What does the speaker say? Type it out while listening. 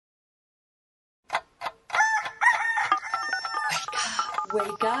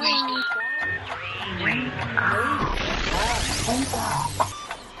Wake up.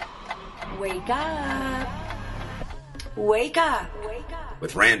 Wake up. Wake up.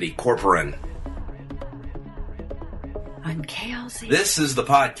 With Randy Corporon. On KLZ. This is the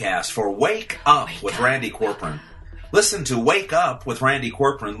podcast for Wake Up with Randy Corporon. Listen to Wake Up with Randy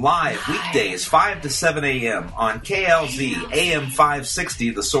Corporon live weekdays 5 to 7 a.m. on KLZ AM 560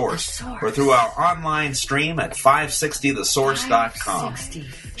 The Source or through our online stream at 560thesource.com.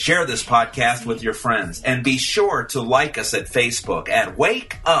 Share this podcast with your friends and be sure to like us at Facebook at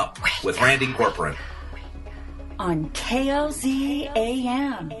Wake Up with Randy Corporon. On KLZ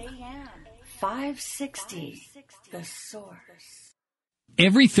AM 560 The Source.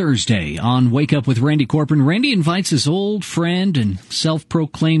 Every Thursday on Wake Up with Randy Corporon, Randy invites his old friend and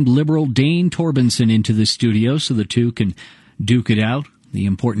self-proclaimed liberal Dane Torbenson into the studio so the two can duke it out, the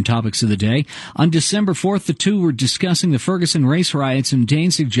important topics of the day. On December 4th, the two were discussing the Ferguson race riots, and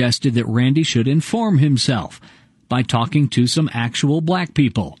Dane suggested that Randy should inform himself by talking to some actual black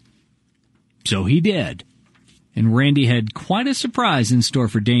people. So he did. And Randy had quite a surprise in store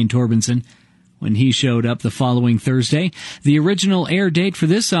for Dane Torbenson when he showed up the following Thursday. The original air date for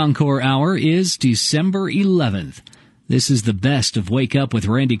this Encore Hour is December 11th. This is the best of Wake Up with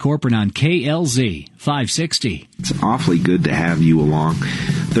Randy Corporon on KLZ 560. It's awfully good to have you along.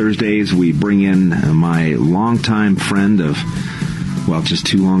 Thursdays we bring in my longtime friend of, well, just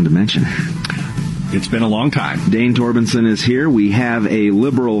too long to mention. It's been a long time. Dane Torbenson is here. We have a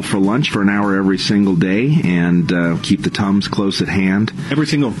liberal for lunch for an hour every single day, and keep the Tums close at hand. Every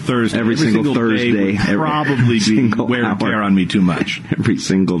single Thursday. Every single Thursday. Would probably be wear and tear on me too much. Every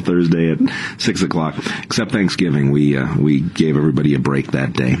single Thursday at 6 o'clock. Except Thanksgiving. We gave everybody a break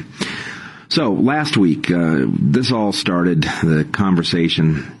that day. So, last week, this all started, the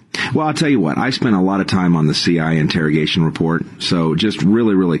conversation. Well, I'll tell you what, I spent a lot of time on the CIA interrogation report, so just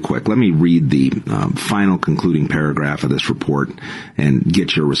really quick, let me read the final concluding paragraph of this report and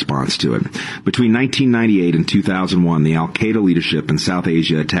get your response to it. Between 1998 and 2001, the Al-Qaeda leadership in South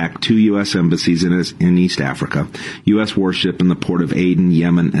Asia attacked 2 U.S. embassies in East Africa, U.S. warship in the port of Aden,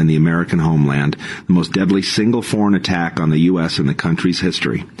 Yemen, and the American homeland, the most deadly single foreign attack on the U.S. in the country's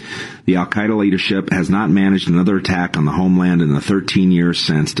history. The Al-Qaeda leadership has not managed another attack on the homeland in the 13 years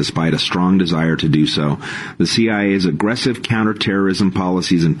since, despite a strong desire to do so. The CIA's aggressive counterterrorism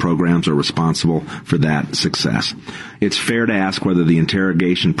policies and programs are responsible for that success. It's fair to ask whether the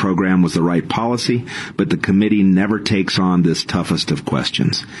interrogation program was the right policy, but the committee never takes on this toughest of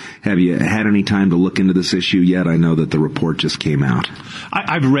questions. Have you had any time to look into this issue yet? I know that the report just came out.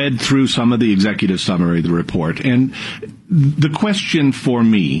 I've read through some of the executive summary of the report, and the question for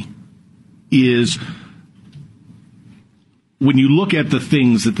me is, when you look at the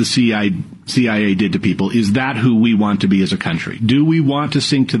things that the CIA did to people, is that who we want to be as a country? Do we want to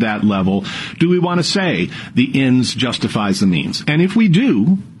sink to that level? Do we want to say the ends justifies the means? And if we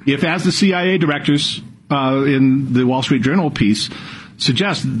do, if as the CIA directors in the Wall Street Journal piece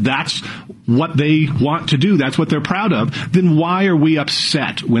suggest that's what they want to do, that's what they're proud of, then why are we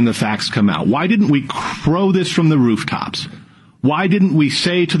upset when the facts come out? Why didn't we crow this from the rooftops? Why didn't we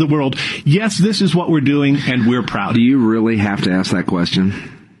say to the world, yes, this is what we're doing, and we're proud? Do you really have to ask that question?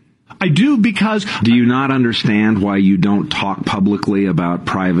 I do, because... Do you not understand why you don't talk publicly about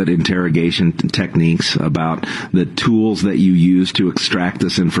private interrogation techniques, about the tools that you use to extract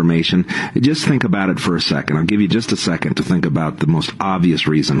this information? Just think about it for a second. I'll give you just a second to think about the most obvious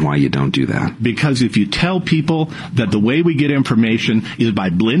reason why you don't do that. Because if you tell people that the way we get information is by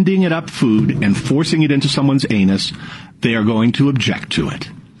blending it up food and forcing it into someone's anus, they are going to object to it.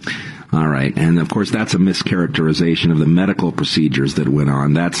 All right, and of course that's a mischaracterization of the medical procedures that went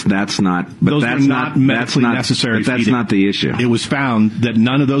on. That's not. But those that's were not medically necessary. But that's not the issue. It was found that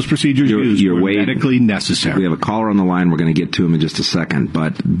none of those procedures were medically necessary. We have a caller on the line. We're going to get to him in just a second,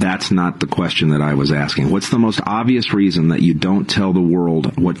 but that's not the question that I was asking. What's the most obvious reason that you don't tell the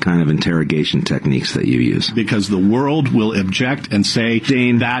world what kind of interrogation techniques that you use? Because the world will object and say,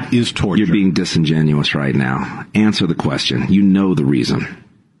 Dane, that is torture. You're being disingenuous right now. Answer the question. You know the reason.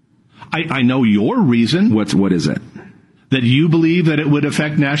 I know your reason. What is it? That you believe that it would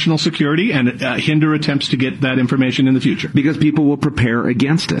affect national security and hinder attempts to get that information in the future. Because people will prepare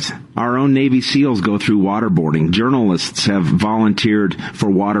against it. Our own Navy SEALs go through waterboarding. Journalists have volunteered for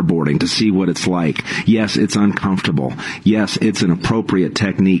waterboarding to see what it's like. Yes, it's uncomfortable. Yes, it's an appropriate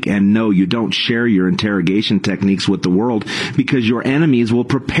technique. And no, you don't share your interrogation techniques with the world because your enemies will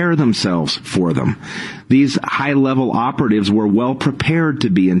prepare themselves for them. These high-level operatives were well prepared to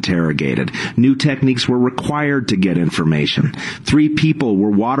be interrogated. New techniques were required to get information. nation. 3 people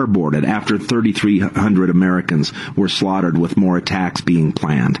were waterboarded after 3,300 Americans were slaughtered, with more attacks being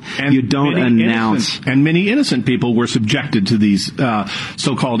planned. And you don't announce... And many innocent people were subjected to these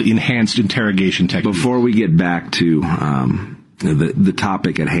so-called enhanced interrogation techniques. Before we get back to the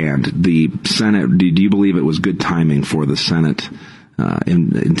topic at hand, the Senate, do you believe it was good timing for the Senate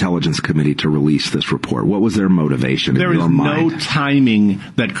Intelligence Committee to release this report? What was their motivation in your mind? There is no timing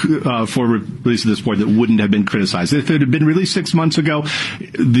that for release of this report that wouldn't have been criticized. If it had been released 6 months ago,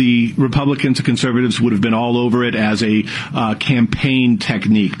 the Republicans and conservatives would have been all over it as a campaign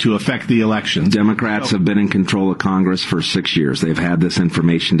technique to affect the elections. Democrats have been in control of Congress for 6 years. They've had this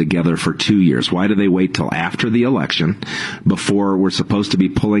information together for 2 years. Why do they wait till after the election, before we're supposed to be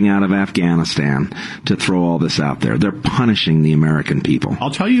pulling out of Afghanistan, to throw all this out there? They're punishing the American people.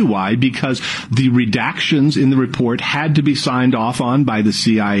 I'll tell you why. Because the redactions in the report had to be signed off on by the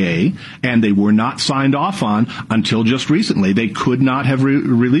CIA, and they were not signed off on until just recently. They could not have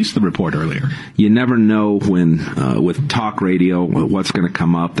released the report earlier. You never know when, with talk radio, what's going to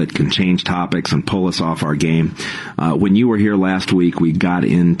come up that can change topics and pull us off our game. When you were here last week, we got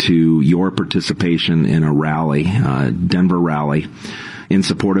into your participation in a rally, Denver rally, in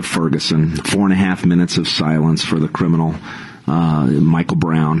support of Ferguson. 4.5 minutes of silence for the criminal Michael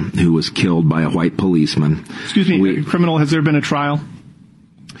Brown, who was killed by a white policeman. Excuse me, criminal, has there been a trial?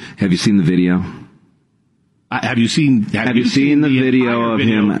 Have you seen the video? Have you seen the video of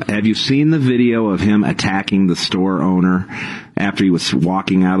him? Have you seen the video of him attacking the store owner after he was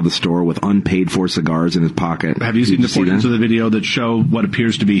walking out of the store with unpaid for cigars in his pocket? Have you seen the portions of the video that show what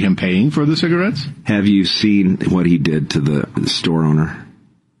appears to be him paying for the cigarettes? Have you seen what he did to the store owner?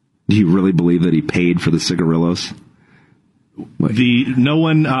 Do you really believe that he paid for the cigarillos? Why did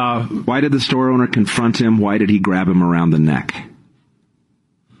the store owner confront him? Why did he grab him around the neck?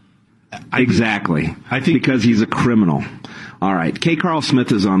 Exactly. Because he's a criminal. All right. K. Carl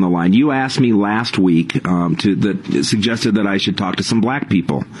Smith is on the line. You asked me last week that suggested that I should talk to some black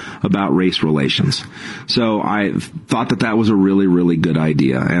people about race relations. So I thought that was a really, really good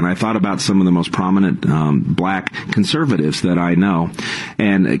idea. And I thought about some of the most prominent black conservatives that I know.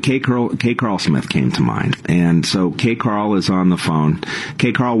 And K. Carl Smith came to mind. And so K. Carl is on the phone.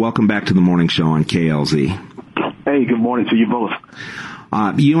 K. Carl, welcome back to the morning show on KLZ. Hey, good morning to you both.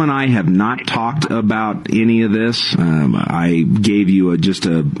 You and I have not talked about any of this. I gave you just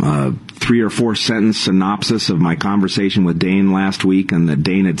a 3 or 4 sentence synopsis of my conversation with Dane last week, and that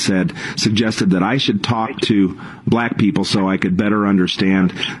Dane had suggested that I should talk to black people so I could better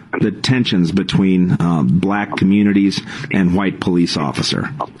understand the tensions between black communities and white police officer.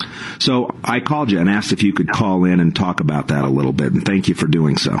 So I called you and asked if you could call in and talk about that a little bit, and thank you for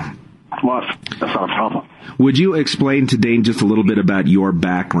doing so. Well, that's not a problem. Would you explain to Dane just a little bit about your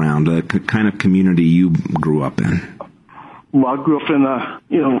background, the kind of community you grew up in? Well, I grew up in,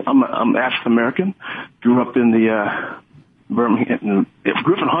 I'm African American. Grew up in the Birmingham.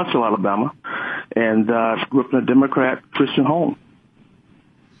 Grew up in Huntsville, Alabama, and grew up in a Democrat Christian home.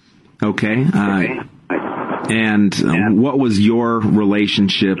 Okay. And what was your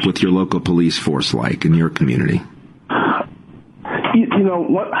relationship with your local police force like in your community?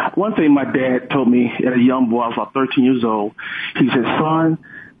 One thing my dad told me as a young boy, I was about 13 years old. He said, son,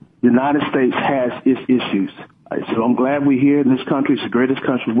 the United States has its issues. I said, I'm glad we're here in this country. It's the greatest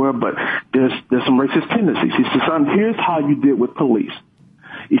country in the world, but there's some racist tendencies. He said, son, here's how you deal with police.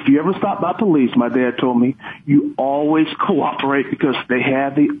 If you ever stop by police, my dad told me, you always cooperate because they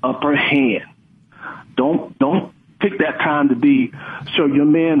have the upper hand. Don't take that time to show your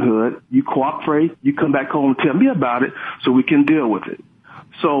manhood. You cooperate. You come back home and tell me about it so we can deal with it.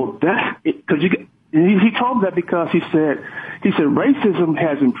 So he told me that because he said racism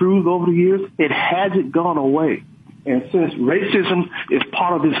has improved over the years. It hasn't gone away. And since racism is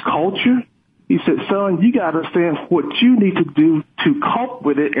part of this culture, he said, son, you got to understand what you need to do to cope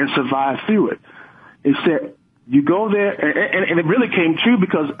with it and survive through it. He said, you go there, and it really came true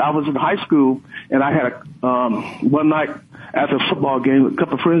because I was in high school, and I had one night after a football game, a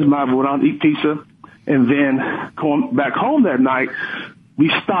couple of friends of mine went out to eat pizza, and then going back home that night, we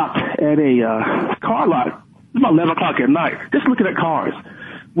stopped at a car lot. It was about 11 o'clock at night, just looking at cars.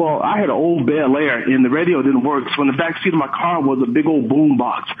 Well, I had an old Bel Air, and the radio didn't work, so in the back seat of my car was a big old boom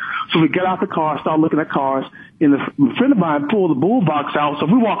box. So we got out the car, started looking at cars, and a friend of mine pulled the boom box out, so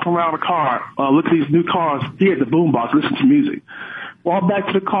we walked around the car, look at these new cars. He had the boom box, listen to music. Walked back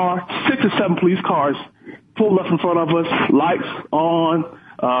to the car, 6 or 7 police cars pulled up in front of us, lights on,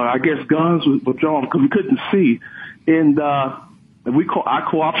 I guess guns were drawn because we couldn't see. And I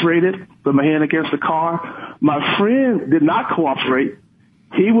cooperated, put my hand against the car. My friend did not cooperate.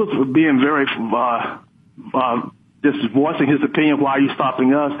 He was being very just voicing his opinion. Why are you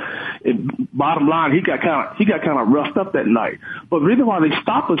stopping us? And bottom line, he got kind of roughed up that night. But the reason why they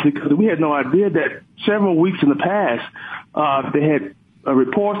stopped us is because we had no idea that several weeks in the past, they had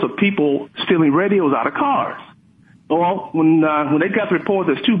reports of people stealing radios out of cars. Well, when they got the report,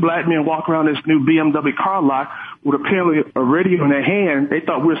 there's two black men walking around this new BMW car lot with apparently a radio in their hand. They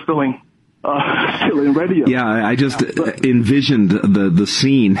thought we were stealing radio. Yeah, I just envisioned the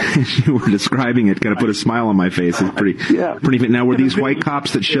scene as you were describing it. Kind of put a smile on my face. It's pretty. Now, were these white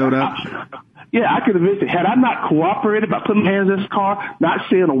cops that showed up? Yeah, I could have envisioned. Had I not cooperated by putting my hands in this car, not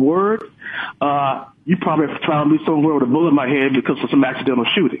saying a word, you probably found me somewhere with a bullet in my head because of some accidental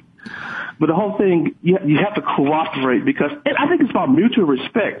shooting. But the whole thing, you have to cooperate because, and I think it's about mutual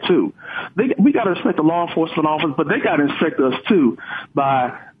respect too. We got to respect the law enforcement officers, but they got to respect us too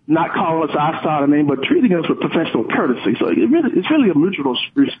by not calling us outside of name, but treating us with professional courtesy. So it's really a mutual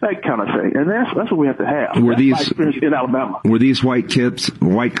respect kind of thing, and that's what we have to have. That's my experience in Alabama. Were these white cops?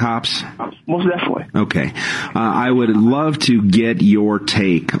 Most definitely. Okay. I would love to get your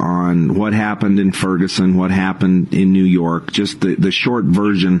take on what happened in Ferguson, what happened in New York, just the short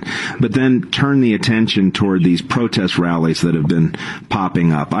version, but then turn the attention toward these protest rallies that have been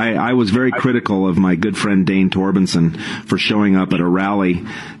popping up. I was very critical of my good friend Dane Torbenson for showing up at a rally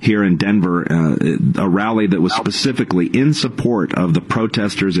here in Denver, a rally that was specifically in support of the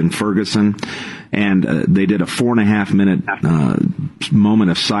protesters in Ferguson, and they did a 4.5-minute moment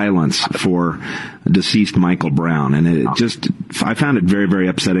of silence for deceased Michael Brown, and I found it very, very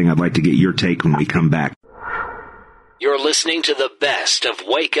upsetting. I'd like to get your take when we come back. You're listening to the best of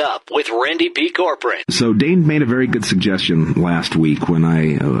Wake Up with Randy P. Corporon. So Dane made a very good suggestion last week when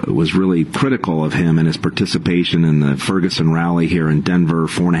I was really critical of him and his participation in the Ferguson rally here in Denver,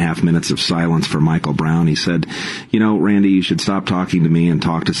 4.5 minutes of silence for Michael Brown. He said, Randy, you should stop talking to me and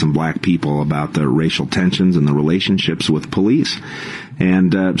talk to some black people about the racial tensions and the relationships with police.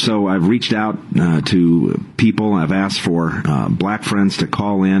 And so I've reached out to people. I've asked for black friends to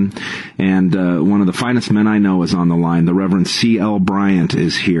call in. And one of the finest men I know is on the line. The Reverend C.L. Bryant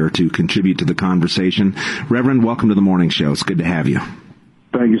is here to contribute to the conversation. Reverend, welcome to the morning show. It's good to have you.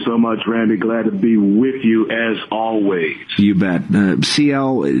 Thank you so much, Randy. Glad to be with you as always. You bet.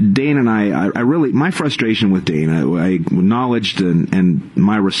 CL, Dane and I really, my frustration with Dane, I acknowledged and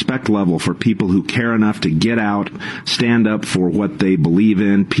my respect level for people who care enough to get out, stand up for what they believe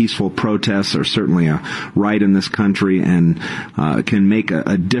in. Peaceful protests are certainly a right in this country and can make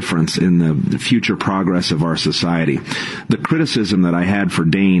a difference in the future progress of our society. The criticism that I had for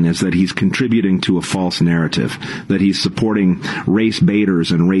Dane is that he's contributing to a false narrative, that he's supporting race baiters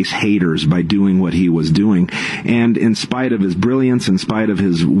and race haters by doing what he was doing. And in spite of his brilliance, in spite of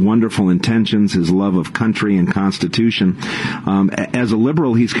his wonderful intentions, his love of country and Constitution, as a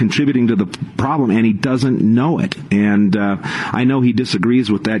liberal, he's contributing to the problem, and he doesn't know it. And I know he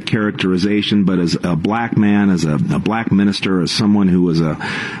disagrees with that characterization, but as a black man, as a black minister, as someone who was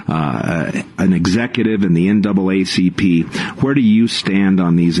an executive in the NAACP, where do you stand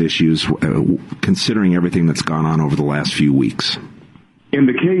on these issues, considering everything that's gone on over the last few weeks? In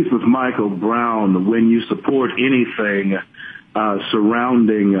the case of Michael Brown, when you support anything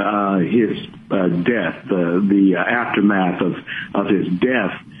surrounding his death, the aftermath of his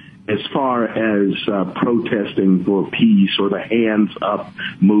death, as far as protesting for peace or the hands up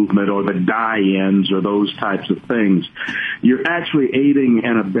movement or the die-ins or those types of things, you're actually aiding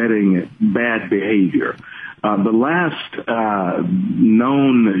and abetting bad behavior. The last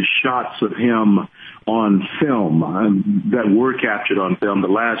known shots of him on film that were captured on film, the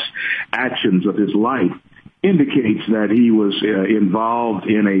last actions of his life, indicates that he was involved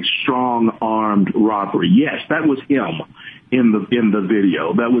in a strong armed robbery. Yes, that was him in the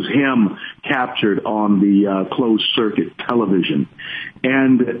video. That was him captured on the closed circuit television.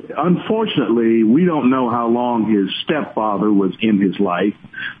 And unfortunately, we don't know how long his stepfather was in his life,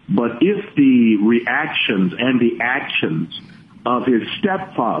 but if the reactions and the actions of his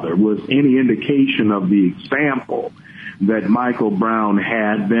stepfather was any indication of the example that Michael Brown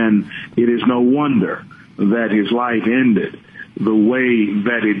had, then it is no wonder that his life ended the way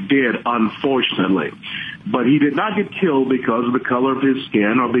that it did, unfortunately. But he did not get killed because of the color of his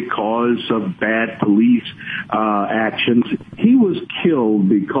skin or because of bad police actions. He was killed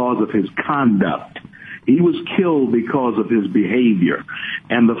because of his conduct. He was killed because of his behavior.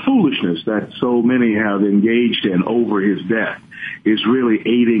 And the foolishness that so many have engaged in over his death is really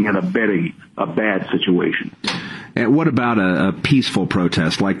aiding and abetting a bad situation. And what about a peaceful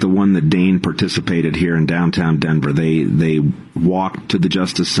protest like the one that Dane participated here in downtown Denver? They walked to the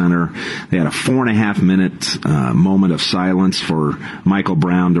Justice Center. They had a 4.5 minute moment of silence for Michael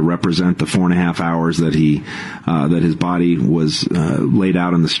Brown to represent the 4.5 hours that that his body was laid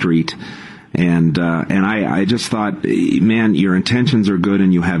out on the street. And I just thought, man, your intentions are good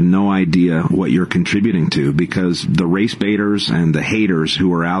and you have no idea what you're contributing to, because the race baiters and the haters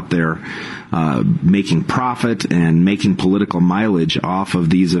who are out there making profit and making political mileage off of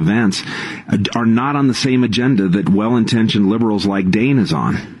these events are not on the same agenda that well-intentioned liberals like Dane is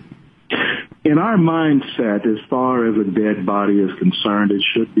on. In our mindset, as far as a dead body is concerned, it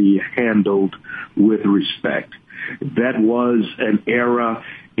should be handled with respect. That was an era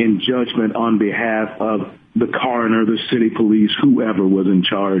in judgment on behalf of the coroner, the city police, whoever was in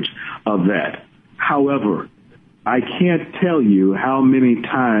charge of that. However, I can't tell you how many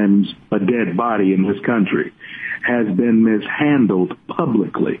times a dead body in this country has been mishandled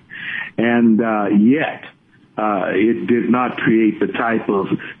publicly. And yet, it did not create the type of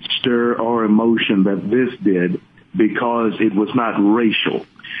stir or emotion that this did, because it was not racial.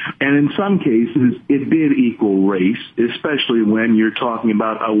 And in some cases, it did equal race, especially when you're talking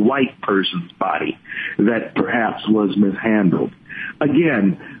about a white person's body that perhaps was mishandled.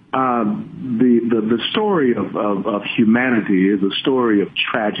 Again, the story of humanity is a story of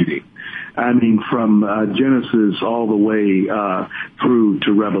tragedy. I mean, from Genesis all the way through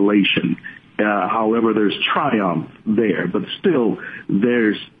to Revelation. However, there's triumph there, but still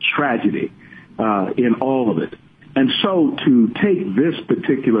there's tragedy in all of it. And so to take this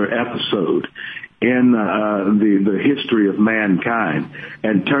particular episode in the history of mankind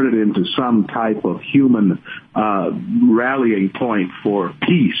and turn it into some type of human rallying point for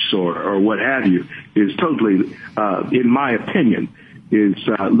peace or what have you is totally, in my opinion, is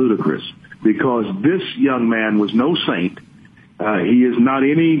ludicrous, because this young man was no saint. He is not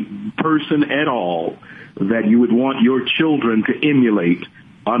any person at all that you would want your children to emulate.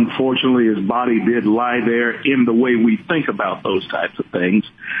 Unfortunately, his body did lie there in the way we think about those types of things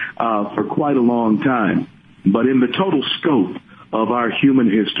for quite a long time. But in the total scope of our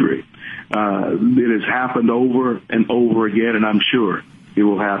human history, it has happened over and over again, and I'm sure it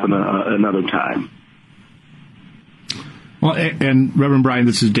will happen another time. Well, and Reverend Brian,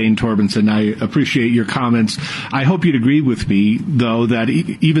 this is Dane Torbenson. I appreciate your comments. I hope you'd agree with me, though, that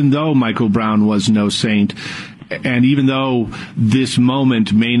even though Michael Brown was no saint, and even though this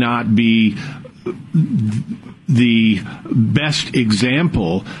moment may not be the best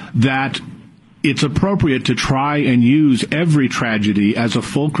example, that it's appropriate to try and use every tragedy as a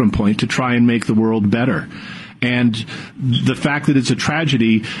fulcrum point to try and make the world better. And the fact that it's a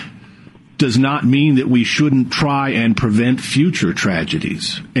tragedy does not mean that we shouldn't try and prevent future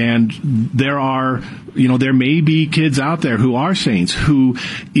tragedies. And there may be kids out there who are saints who,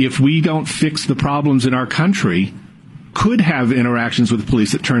 if we don't fix the problems in our country, could have interactions with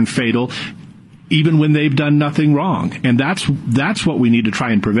police that turn fatal even when they've done nothing wrong. And that's what we need to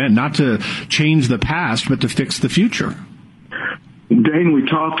try and prevent, not to change the past, but to fix the future. Dane, we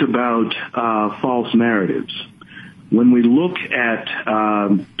talked about false narratives. When we look at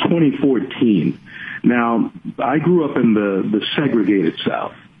 2014, now, I grew up in the segregated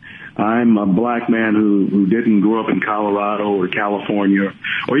South. I'm a black man who didn't grow up in Colorado or California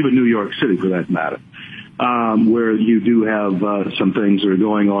or even New York City, for that matter, where you do have some things that are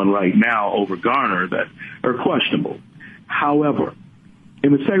going on right now over Garner that are questionable. However,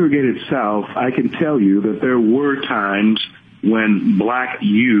 in the segregated South, I can tell you that there were times when black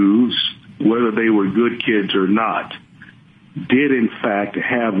youths, whether they were good kids or not, did in fact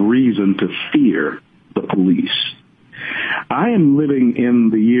have reason to fear the police. I am living in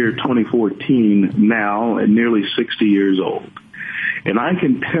the year 2014 now and nearly 60 years old. And I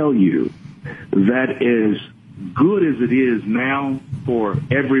can tell you that as good as it is now for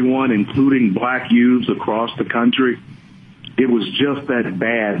everyone, including black youths across the country, it was just that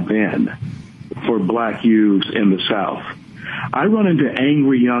bad then for black youths in the South. I run into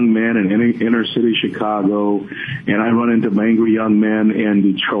angry young men in inner city Chicago, and I run into angry young men in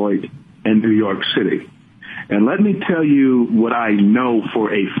Detroit and New York City. And let me tell you what I know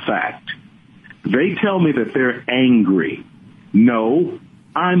for a fact. They tell me that they're angry. No,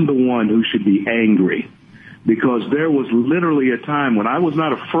 I'm the one who should be angry, because there was literally a time when I was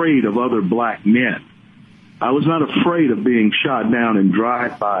not afraid of other black men. I was not afraid of being shot down in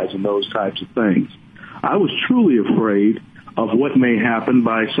drive-bys and those types of things. I was truly afraid of what may happen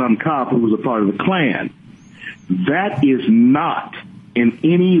by some cop who was a part of the Klan. That is not in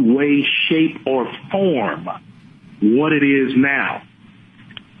any way, shape, or form what it is now.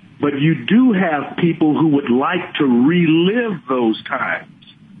 But you do have people who would like to relive those times.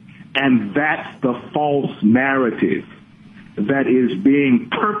 And that's the false narrative that is being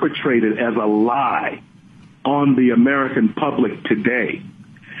perpetrated as a lie on the American public today.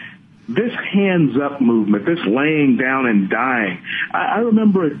 This hands up movement, this laying down and dying. I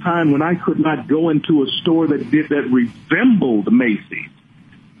remember a time when I could not go into a store that resembled Macy's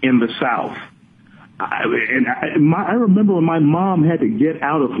in the South. I remember when my mom had to get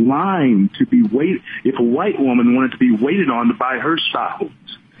out of line to be waited, if a white woman wanted to be waited on to buy her stockings.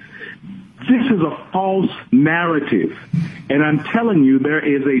 This is a false narrative. And I'm telling you, there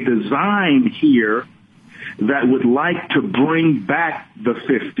is a design here that would like to bring back the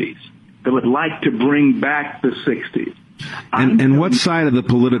 50s, that would like to bring back the 60s. And what side of the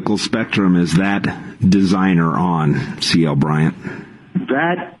political spectrum is that designer on, C.L. Bryant?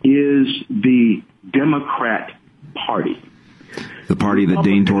 That is the Democrat Party. The party that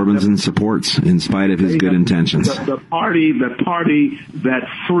Dane Torbenson supports, in spite of his good intentions. The party that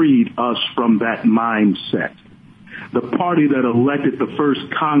freed us from that mindset. The party that elected the first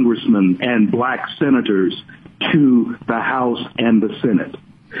congressmen and black senators to the House and the Senate.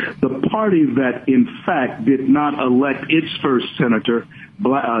 The party that, in fact, did not elect its first senator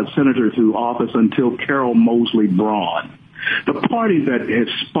to office until Carol Moseley Braun. The party that has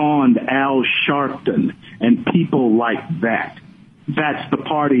spawned Al Sharpton and people like that. That's the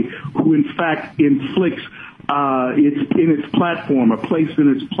party who, in fact, inflicts its platform, or placed in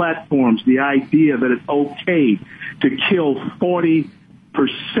its platforms, the idea that it's okay to kill 40%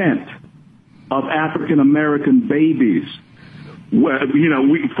 of African American babies.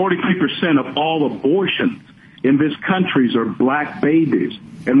 43% of all abortions in this country are black babies,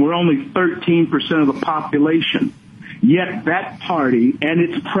 and we're only 13% of the population. Yet that party and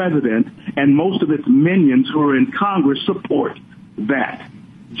its president and most of its minions who are in Congress support that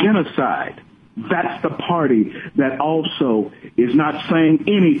genocide. That's the party that also is not saying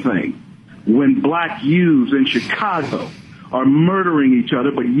anything when black youths in Chicago are murdering each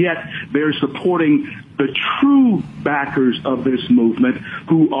other, but yet they're supporting the true backers of this movement,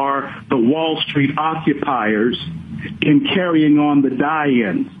 who are the Wall Street occupiers, in carrying on the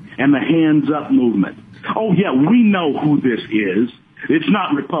die-ins and the hands-up movement. Oh, yeah, we know who this is. It's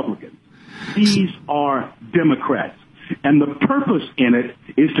not Republicans. These are Democrats. And the purpose in it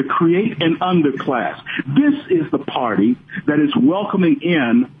is to create an underclass. This is the party that is welcoming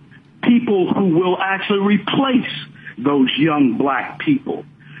in people who will actually replace those young black people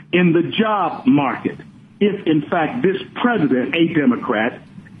in the job market. If, in fact, this president, a Democrat,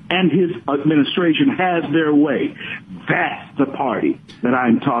 and his administration has their way, that's the party that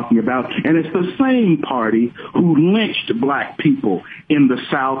I'm talking about. And it's the same party who lynched black people in the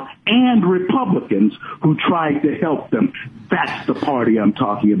South and Republicans who tried to help them. That's the party I'm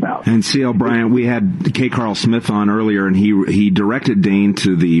talking about. And C.L. Bryant, we had K. Carl Smith on earlier, and he directed Dane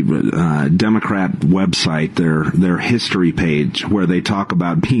to the Democrat website, their history page, where they talk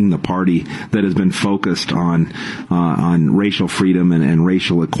about being the party that has been focused on racial freedom and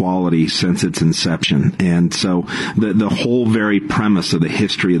racial equality since its inception. And so the whole very premise of the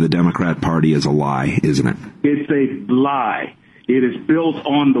history of the Democrat Party is a lie, isn't it? It's a lie. It is built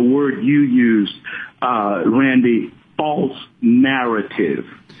on the word you used, Randy, false narrative.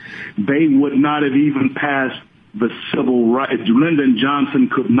 They would not have even passed the Civil Rights. Lyndon Johnson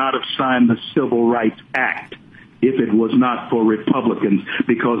could not have signed the Civil Rights Act if it was not for Republicans,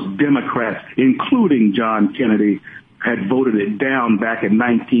 because Democrats, including John Kennedy, had voted it down back in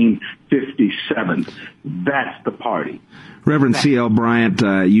 1957. That's the party. Reverend C.L. Bryant,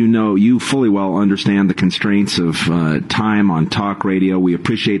 you fully well understand the constraints of time on talk radio. We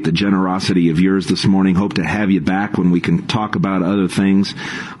appreciate the generosity of yours this morning. Hope to have you back when we can talk about other things,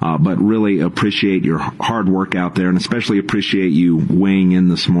 but really appreciate your hard work out there, and especially appreciate you weighing in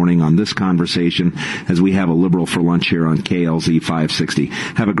this morning on this conversation as we have a Liberal for Lunch here on KLZ 560.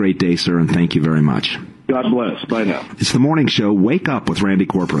 Have a great day, sir, and thank you very much. God bless. Bye now. It's the morning show, Wake Up with Randy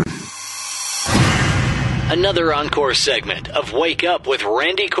Corporon. Another encore segment of Wake Up with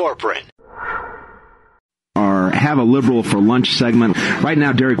Randy Corporon. Have a Liberal for Lunch segment. Right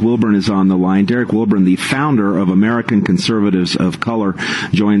now, Derek Wilburn is on the line. Derek Wilburn, the founder of American Conservatives of Color,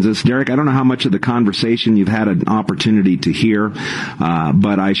 joins us. Derek, I don't know how much of the conversation you've had an opportunity to hear,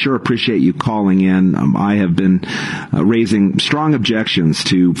 but I sure appreciate you calling in. I have been raising strong objections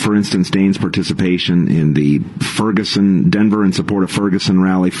to, for instance, Dane's participation in the Denver in support of Ferguson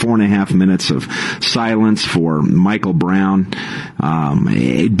rally, 4.5 minutes of silence for Michael Brown,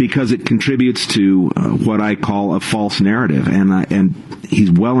 because it contributes to what I call a false narrative, and he's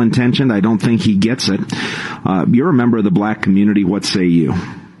well-intentioned. I don't think he gets it. You're a member of the black community. What say you?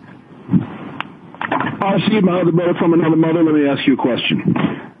 I received my other brother from another mother. Let me ask you a question.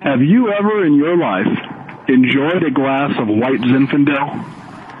 Have you ever in your life enjoyed a glass of white Zinfandel?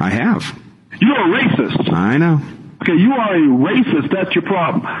 I have. You're a racist. I know. Okay, you are a racist. That's your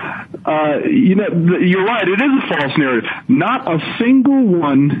problem. You're right. It is a false narrative. Not a single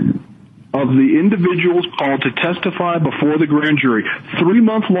one of the individuals called to testify before the grand jury,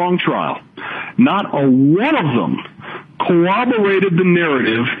 3-month-long trial, not a one of them corroborated the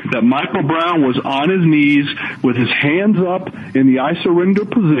narrative that Michael Brown was on his knees with his hands up in the I surrender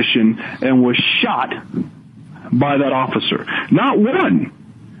position and was shot by that officer. Not one.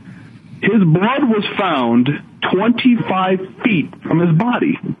 His blood was found 25 feet from his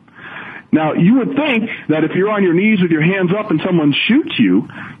body. Now, you would think that if you're on your knees with your hands up and someone shoots you,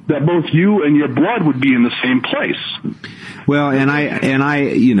 that both you and your blood would be in the same place. Well, and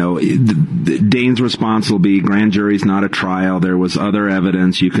Dane's response will be grand jury's not a trial. There was other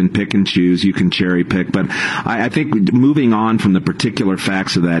evidence. You can pick and choose. You can cherry pick. But I think moving on from the particular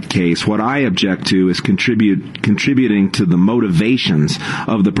facts of that case, what I object to is contributing to the motivations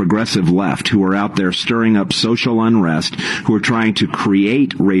of the progressive left who are out there stirring up social unrest, who are trying to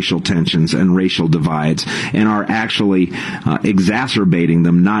create racial tensions and racial divides, and are actually exacerbating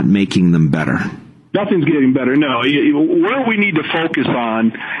them, not making them better. Nothing's getting better, no. Where we need to focus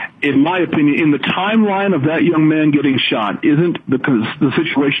on, in my opinion, in the timeline of that young man getting shot isn't the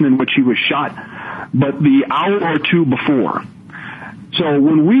situation in which he was shot, but the hour or two before. So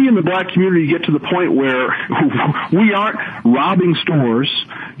when we in the black community get to the point where we aren't robbing stores,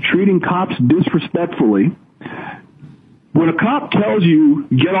 treating cops disrespectfully, when a cop tells you,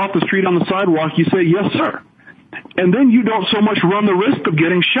 get off the street on the sidewalk, you say, yes, sir. And then you don't so much run the risk of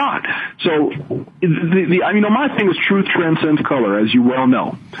getting shot. So, my thing is truth transcends color, as you well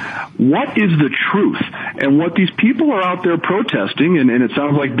know. What is the truth? And what these people are out there protesting, and it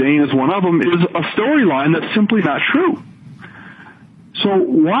sounds like Dane is one of them, is a storyline that's simply not true. So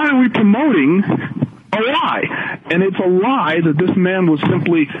why are we promoting a lie? And it's a lie that this man was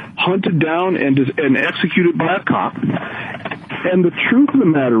simply hunted down and executed by a cop. And the truth of the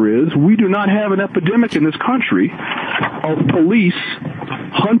matter is, we do not have an epidemic in this country of police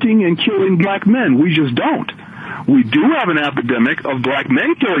hunting and killing black men. We just don't. We do have an epidemic of black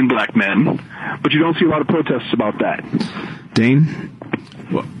men killing black men, but you don't see a lot of protests about that. Dane?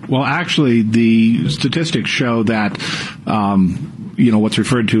 Well, actually, the statistics show that what's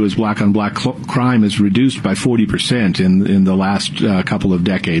referred to as black-on-black crime is reduced by 40% in the last couple of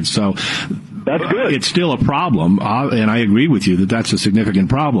decades. So that's good. It's still a problem, and I agree with you that that's a significant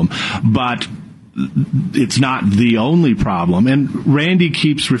problem. But it's not the only problem. And Randy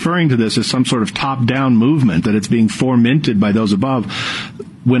keeps referring to this as some sort of top-down movement, that it's being fomented by those above.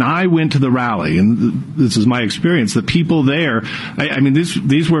 When I went to the rally, and this is my experience, the people there,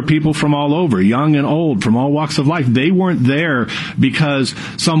 these were people from all over, young and old, from all walks of life. They weren't there because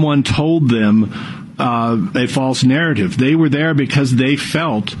someone told them a false narrative. They were there because they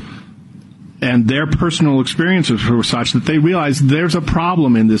felt, and their personal experiences were such that they realized there's a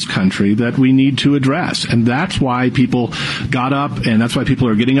problem in this country that we need to address. And that's why people got up, and that's why people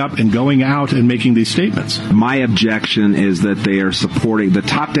are getting up and going out and making these statements. My objection is that they are supporting, the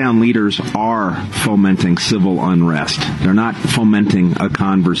top-down leaders are fomenting civil unrest. They're not fomenting a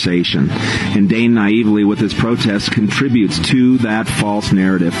conversation. And Dane naively, with his protest, contributes to that false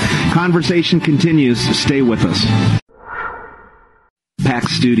narrative. Conversation continues. Stay with us.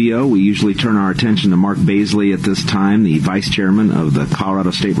 Packed studio. We usually turn our attention to Mark Baisley at this time, the vice chairman of the Colorado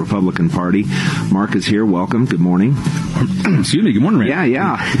State Republican Party. Mark is here. Welcome. Good morning. Excuse me. Good morning, Randy.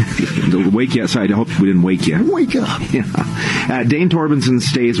 Yeah. Wake you. Sorry, I hope we didn't wake you. Wake up. Yeah. Dane Torbenson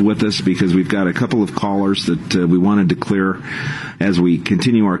stays with us because we've got a couple of callers that we wanted to clear as we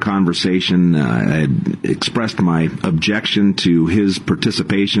continue our conversation. I had expressed my objection to his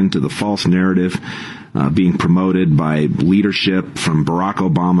participation to the false narrative being promoted by leadership from Barack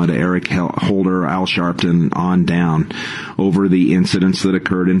Obama to Eric Holder, Al Sharpton, on down over the incidents that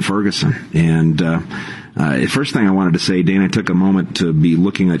occurred in Ferguson. And first thing I wanted to say, Dane, I took a moment to be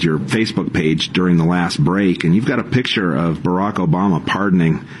looking at your Facebook page during the last break, and you've got a picture of Barack Obama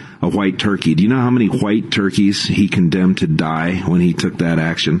pardoning a white turkey. Do you know how many white turkeys he condemned to die when he took that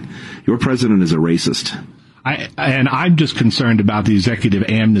action? Your president is a racist. And I'm just concerned about the executive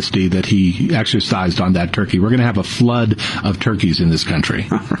amnesty that he exercised on that turkey. We're going to have a flood of turkeys in this country.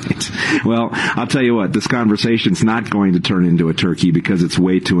 All right. Well, I'll tell you what, this conversation's not going to turn into a turkey because it's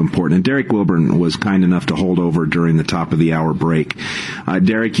way too important. And Derek Wilburn was kind enough to hold over during the top of the hour break.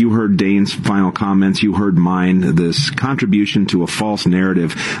 Derek, you heard Dane's final comments. You heard mine. This contribution to a false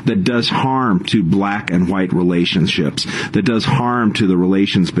narrative that does harm to black and white relationships, that does harm to the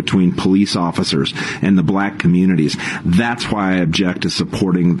relations between police officers and the black communities. That's why I object to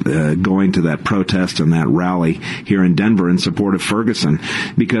supporting going to that protest and that rally here in Denver in support of Ferguson,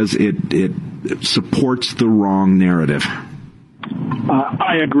 because it supports the wrong narrative.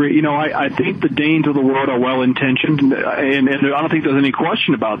 I agree. I think the Danes of the world are well-intentioned, and I don't think there's any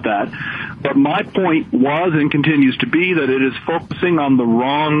question about that. But my point was and continues to be that it is focusing on the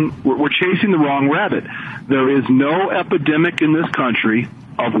wrong, we're chasing the wrong rabbit. There is no epidemic in this country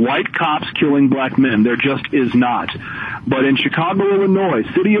of white cops killing black men. There just is not. But in Chicago, Illinois,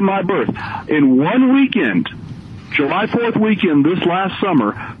 city of my birth, in one weekend, July 4th weekend this last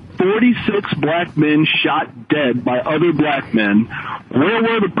summer, 46 black men shot dead by other black men. Where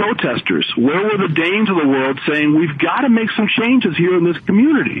were the protesters? Where were the Danes of the world saying, we've got to make some changes here in this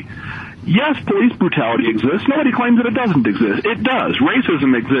community? Yes, police brutality exists. Nobody claims that it doesn't exist. It does.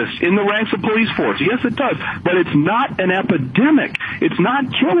 Racism exists in the ranks of police force. Yes, it does. But it's not an epidemic. It's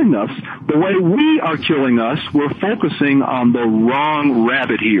not killing us the way we are killing us. We're focusing on the wrong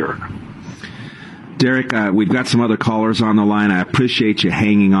rabbit here. Derek, we've got some other callers on the line. I appreciate you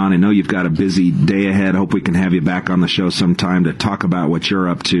hanging on. I know you've got a busy day ahead. Hope we can have you back on the show sometime to talk about what you're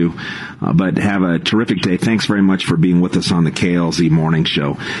up to. But have a terrific day. Thanks very much for being with us on the KLZ Morning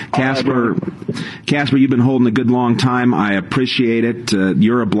Show. Casper, you've been holding a good long time. I appreciate it.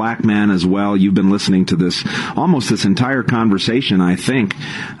 You're a black man as well. You've been listening to almost this entire conversation, I think.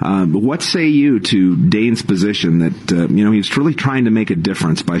 What say you to Dane's position that, he's really trying to make a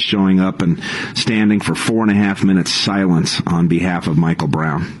difference by showing up and standing for 4.5 minutes silence on behalf of Michael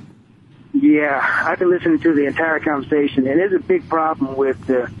Brown? Yeah, I've been listening to the entire conversation, and there's a big problem with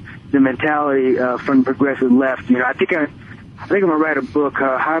the mentality from the progressive left. I think I'm gonna write a book,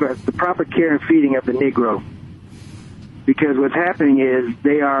 the proper care and feeding of the Negro, because what's happening is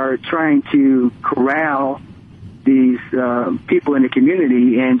they are trying to corral these people in the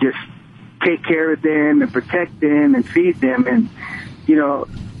community and just take care of them and protect them and feed them. And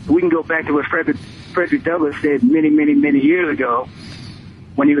we can go back to what Frederick Douglass said many, many, many years ago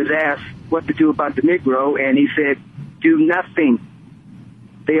when he was asked what to do about the Negro, and he said, do nothing.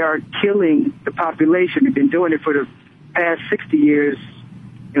 They are killing the population. They've been doing it for the past 60 years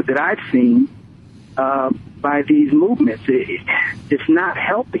that I've seen by these movements. It's not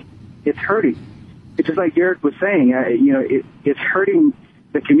helping. It's hurting. It's just like Derek was saying, it's hurting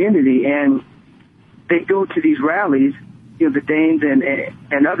the community, and they go to these rallies, the Danes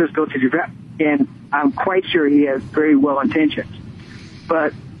and others go to the rallies, and I'm quite sure he has very well intentions.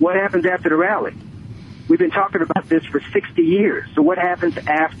 But what happens after the rally? We've been talking about this for 60 years. So what happens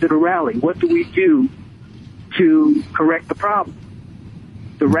after the rally? What do we do to correct the problem?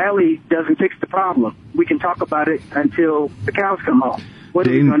 The rally doesn't fix the problem. We can talk about it until the cows come home. What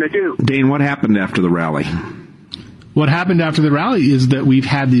are we going to do? Dane, what happened after the rally? What happened after the rally is that we've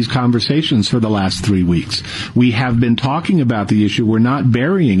had these conversations for the last 3 weeks. We have been talking about the issue. We're not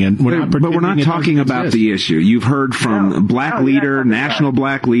burying it. But we're not talking about the issue. You've heard from national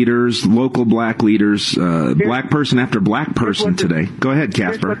black leaders, local black leaders, black person after black person today. Go ahead,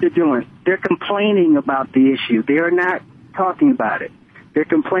 Casper. Here's what they're doing. They're complaining about the issue. They are not talking about it. They're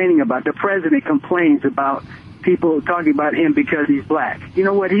complaining about it. The president complains about people talking about him because he's black. You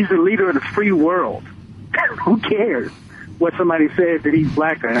know what? He's the leader of the free world. Who cares what somebody says that he's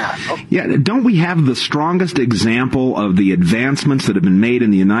black or not? Oh. Yeah, don't we have the strongest example of the advancements that have been made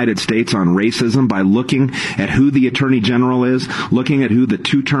in the United States on racism by looking at who the Attorney General is, looking at who the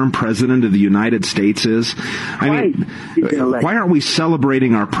two-term President of the United States is? I mean, why aren't we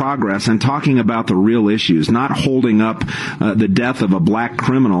celebrating our progress and talking about the real issues, not holding up the death of a black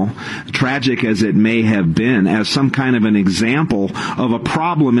criminal, tragic as it may have been, as some kind of an example of a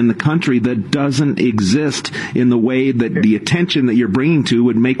problem in the country that doesn't exist in the way that the attention that you're bringing to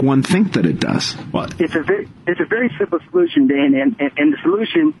would make one think that it does? Well, it's a very simple solution, Dan, and the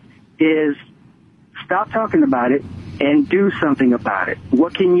solution is stop talking about it and do something about it.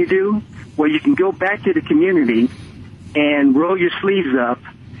 What can you do? Well, you can go back to the community and roll your sleeves up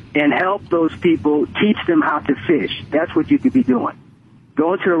and help those people, teach them how to fish. That's what you could be doing.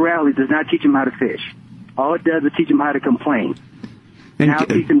 Going to a rally does not teach them how to fish. All it does is teach them how to complain. And now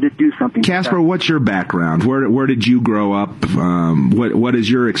teach them to do something. Casper, what's your background? Where did you grow up? What has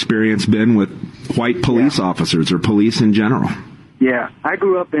your experience been with white police officers or police in general. Yeah, I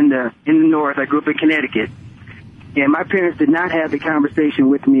grew up in the North. I grew up in Connecticut, and my parents did not have the conversation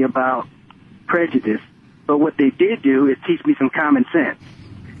with me about prejudice. But what they did do is teach me some common sense.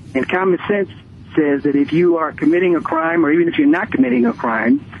 And common sense says that if you are committing a crime, or even if you're not committing a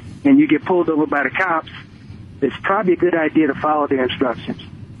crime, and you get pulled over by the cops, it's probably a good idea to follow their instructions.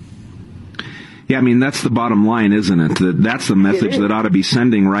 Yeah, I mean, that's the bottom line, isn't it? That's the message that ought to be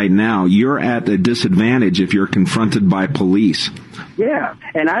sending right now. You're at a disadvantage if you're confronted by police. Yeah,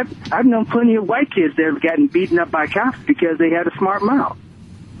 and I've known plenty of white kids that have gotten beaten up by cops because they had a smart mouth.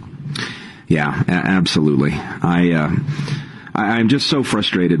 Yeah, absolutely. I'm just so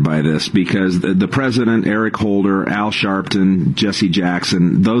frustrated by this because the president, Eric Holder, Al Sharpton, Jesse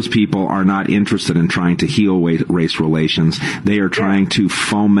Jackson, those people are not interested in trying to heal race relations. They are trying to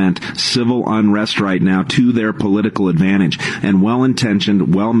foment civil unrest right now to their political advantage. And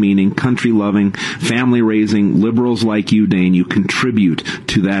well-intentioned, well-meaning, country-loving, family-raising liberals like you, Dane, you contribute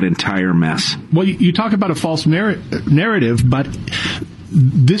to that entire mess. Well, you talk about a false narrative, but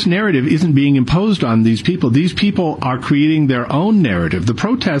this narrative isn't being imposed on these people. These people are creating their own narrative. The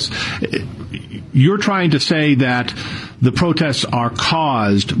protests, you're trying to say that the protests are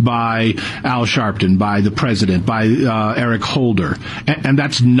caused by Al Sharpton, by the president, by Eric Holder, and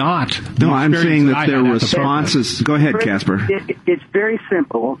that's not. No, I'm saying that their responses. Go ahead, Casper. It's very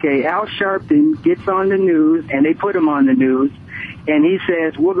simple. Okay, Al Sharpton gets on the news, and they put him on the news, and he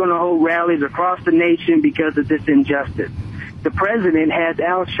says, "We're going to hold rallies across the nation because of this injustice." The president has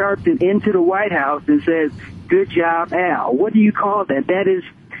Al Sharpton into the White House and says, "Good job, Al." What do you call that? That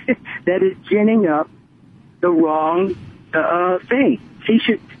is ginning up the wrong thing.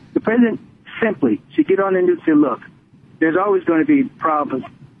 The president simply should get on the news and say, "Look, there's always going to be problems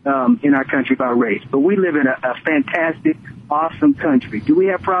in our country about race, but we live in a fantastic, awesome country. Do we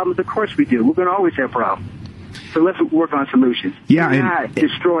have problems? Of course we do. We're going to always have problems. So let's work on solutions. Yeah, not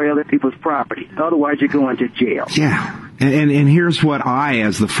destroy other people's property. Otherwise, you're going to jail." Yeah. And here's what I,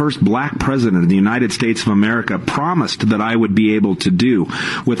 as the first black president of the United States of America, promised that I would be able to do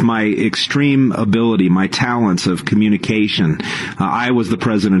with my extreme ability, my talents of communication. I was the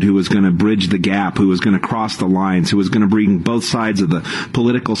president who was going to bridge the gap, who was going to cross the lines, who was going to bring both sides of the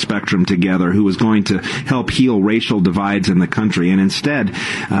political spectrum together, who was going to help heal racial divides in the country. And instead,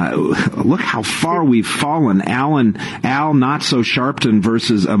 look how far we've fallen. Al not so Sharpton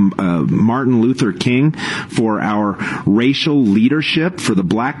versus Martin Luther King for our racial leadership for the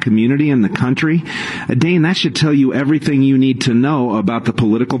black community in the country. Dane, that should tell you everything you need to know about the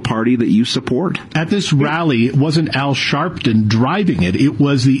political party that you support. At this rally, it wasn't Al Sharpton driving it. It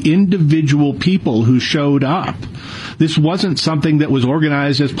was the individual people who showed up. This wasn't something that was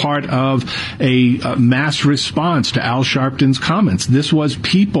organized as part of a mass response to Al Sharpton's comments. This was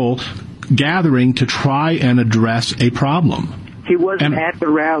people gathering to try and address a problem. He wasn't at the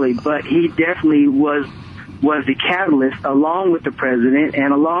rally, but he definitely was the catalyst, along with the president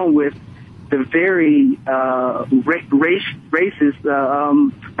and along with the very racist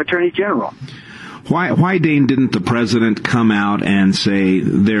Attorney General. Why, Dane, didn't the president come out and say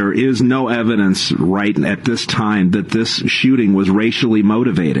there is no evidence right at this time that this shooting was racially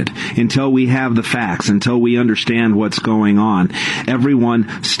motivated? Until we have the facts, until we understand what's going on,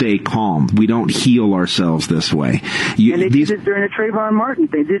 everyone stay calm. We don't heal ourselves this way. And they did it during the Trayvon Martin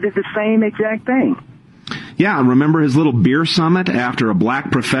thing. They did the same exact thing. Yeah, remember his little beer summit after a black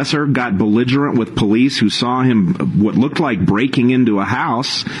professor got belligerent with police who saw him what looked like breaking into a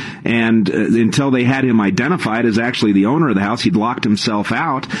house, and until they had him identified as actually the owner of the house, he'd locked himself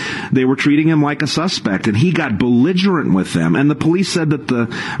out. They were treating him like a suspect, and he got belligerent with them. And the police said that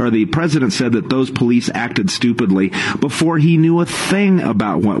the president said that those police acted stupidly before he knew a thing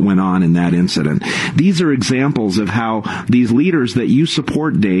about what went on in that incident. These are examples of how these leaders that you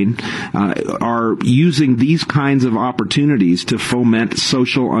support, Dane, are using these kinds of opportunities to foment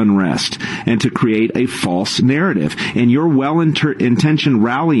social unrest and to create a false narrative. And your well-intentioned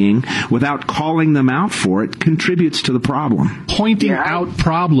rallying without calling them out for it contributes to the problem. Pointing out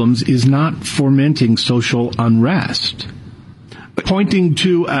problems is not fomenting social unrest. Pointing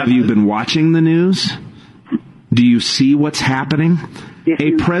to... Have you been watching the news? Do you see what's happening?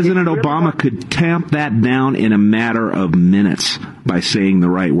 President Obama could tamp that down in a matter of minutes by saying the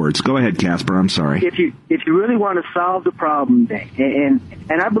right words. Go ahead, Casper. I'm sorry. If you really want to solve the problem, and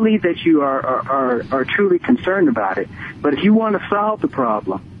I believe that you are truly concerned about it, but if you want to solve the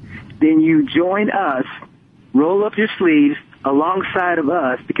problem, then you join us, roll up your sleeves alongside of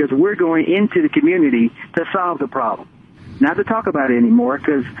us, because we're going into the community to solve the problem. Not to talk about it anymore,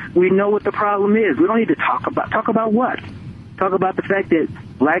 because we know what the problem is. We don't need to talk about what? Talk about the fact that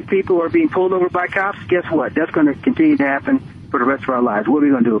black people are being pulled over by cops, guess what? That's going to continue to happen for the rest of our lives. What are we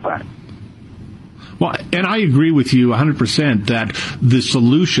going to do about it? Well, and I agree with you 100% that the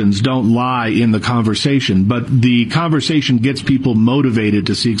solutions don't lie in the conversation, but the conversation gets people motivated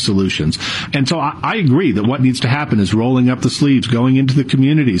to seek solutions. And so I agree that what needs to happen is rolling up the sleeves, going into the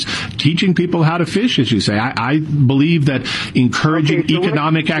communities, teaching people how to fish, as you say. I believe that encouraging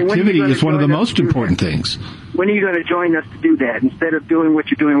economic activity is one of the most important things. When are you going to join us to do that instead of doing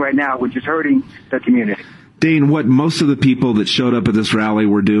what you're doing right now, which is hurting the community? Dane, what most of the people that showed up at this rally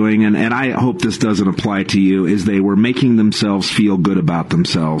were doing, and I hope this doesn't apply to you, is they were making themselves feel good about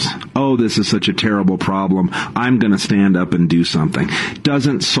themselves. Oh, this is such a terrible problem. I'm going to stand up and do something.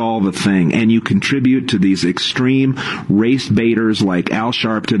 Doesn't solve a thing. And you contribute to these extreme race baiters like Al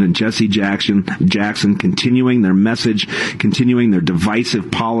Sharpton and Jesse Jackson continuing their message, continuing their divisive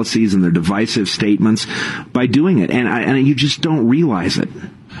policies and their divisive statements by doing it. And you just don't realize it.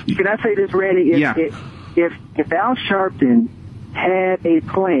 Can I say this, Randy? If Al Sharpton had a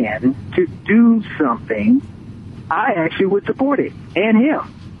plan to do something, I actually would support it, and him.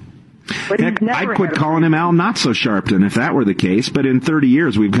 But heck, I'd quit calling him Al Not So Sharpton if that were the case, but in 30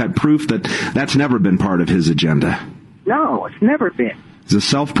 years we've got proof that that's never been part of his agenda. No, it's never been. He's a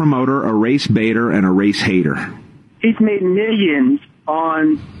self-promoter, a race baiter, and a race hater. He's made millions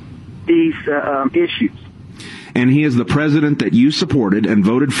on these issues. And he is the president that you supported and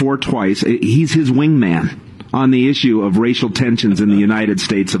voted for twice. He's his wingman on the issue of racial tensions in the United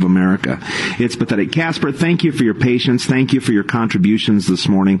States of America. It's pathetic. Casper, thank you for your patience. Thank you for your contributions this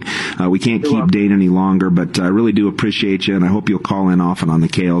morning. We can't keep Dane any longer, but I really do appreciate you, and I hope you'll call in often on the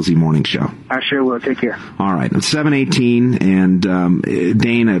KLZ Morning Show. I sure will. Take care. All right. It's 7:18, and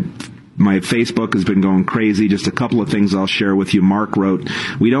Dane, my Facebook has been going crazy. Just a couple of things I'll share with you. Mark wrote,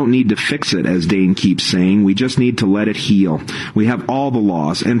 we don't need to fix it, as Dane keeps saying. We just need to let it heal. We have all the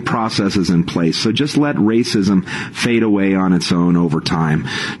laws and processes in place, so just let racism fade away on its own over time.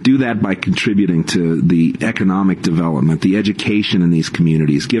 Do that by contributing to the economic development, the education in these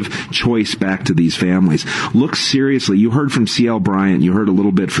communities. Give choice back to these families. Look seriously. You heard from C.L. Bryant. You heard a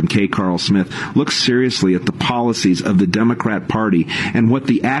little bit from K. Carl Smith. Look seriously at the policies of the Democrat Party and what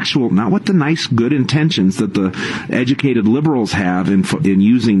the actual, not what the nice, good intentions that the educated liberals have in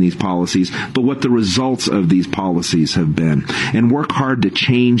using these policies, but what the results of these policies have been. And work hard to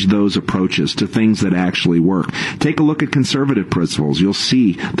change those approaches to things that actually work. Take a look at conservative principles. You'll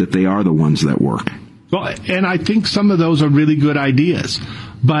see that they are the ones that work. Well, and I think some of those are really good ideas.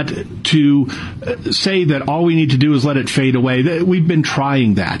 But to say that all we need to do is let it fade away, we've been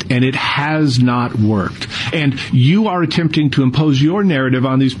trying that, and it has not worked. And you are attempting to impose your narrative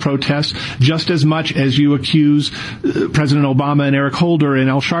on these protests just as much as you accuse President Obama and Eric Holder and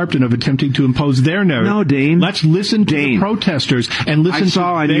Al Sharpton of attempting to impose their narrative. No, Dane. Let's listen to the protesters and listen to their narrative. I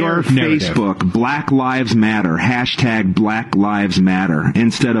saw on your Facebook, Black Lives Matter, hashtag Black Lives Matter,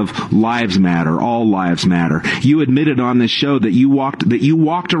 instead of Lives Matter, all lives matter. You admitted on this show that you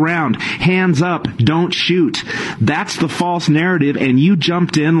walked around, hands up, don't shoot. That's the false narrative, and you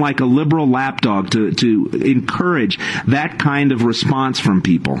jumped in like a liberal lapdog to encourage that kind of response from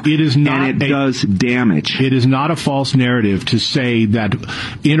people. It is not, and it does damage. It is not a false narrative to say that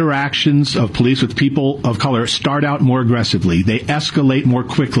interactions of police with people of color start out more aggressively. They escalate more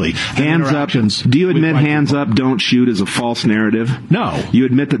quickly. Hands up. Do you admit hands up, don't shoot is a false narrative? No. You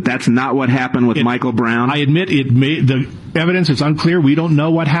admit that that's not what happened with Michael Brown? I admit the evidence is unclear. We don't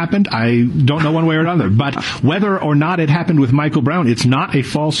know what happened. I don't know one way or another. But whether or not it happened with Michael Brown, it's not a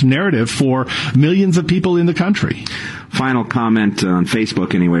false narrative for millions of people in the country. Final comment on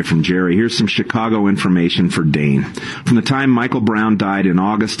Facebook, anyway, from Jerry. Here's some Chicago information for Dane. From the time Michael Brown died in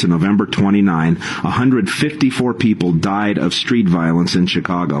August to November 29, 154 people died of street violence in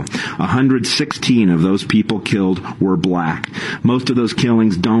Chicago. 116 of those people killed were black. Most of those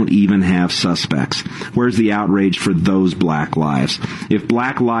killings don't even have suspects. Where's the outrage for those black lives? If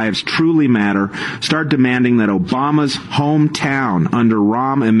black lives truly matter, start demanding that Obama's hometown under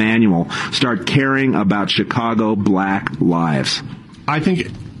Rahm Emanuel start caring about Chicago black lives. I think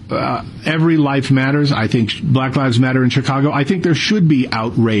every life matters. I think Black Lives Matter in Chicago. I think there should be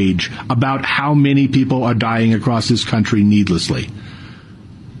outrage about how many people are dying across this country needlessly.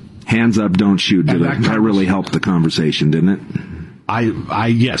 Hands up, don't shoot. That really helped the conversation, didn't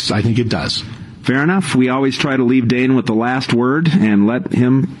it? Yes, I think it does. Fair enough. We always try to leave Dane with the last word and let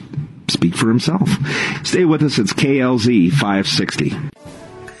him speak for himself. Stay with us. It's KLZ 560.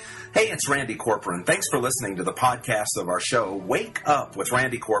 Hey, it's Randy Corporon. Thanks for listening to the podcast of our show, Wake Up with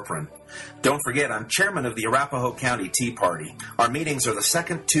Randy Corporon. Don't forget, I'm chairman of the Arapahoe County Tea Party. Our meetings are the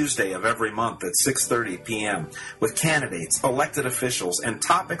second Tuesday of every month at 6:30 p.m. with candidates, elected officials, and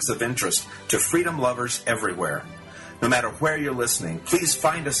topics of interest to freedom lovers everywhere. No matter where you're listening, please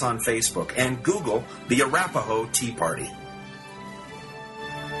find us on Facebook and Google the Arapahoe Tea Party.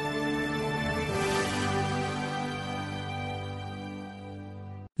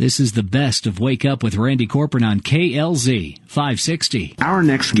 This is the best of Wake Up with Randy Corporon on KLZ 560. Our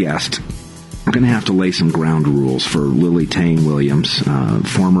next guest, we're going to have to lay some ground rules for Lily Tang Williams,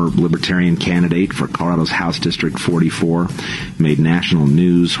 former Libertarian candidate for Colorado's House District 44, made national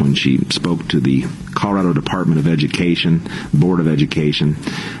news when she spoke to the Colorado Department of Education, Board of Education,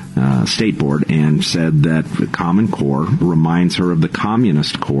 State Board, and said that the Common Core reminds her of the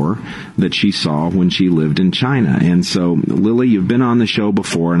Communist Core that she saw when she lived in China. And so, Lily, you've been on the show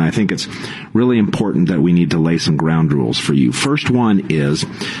before, and I think it's really important that we need to lay some ground rules for you. First one is,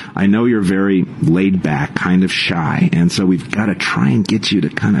 I know you're very laid back, kind of shy, and so we've got to try and get you to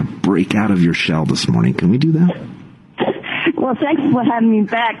kind of break out of your shell this morning. Can we do that? Well, thanks for having me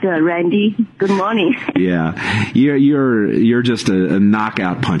back, Randy. Good morning. Yeah, you're just a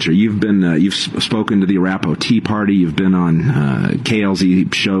knockout puncher. You've spoken to the Arapahoe Tea Party. You've been on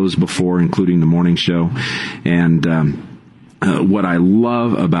KLZ shows before, including the morning show, and what I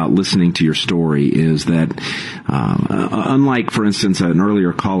love about listening to your story is that, unlike, for instance, an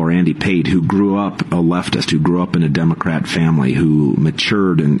earlier caller, Andy Pate, who grew up a leftist, who grew up in a Democrat family, who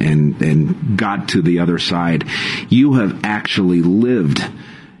matured and got to the other side, you have actually lived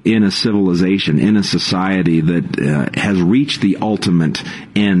in a civilization, in a society that has reached the ultimate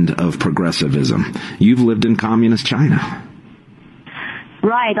end of progressivism. You've lived in communist China.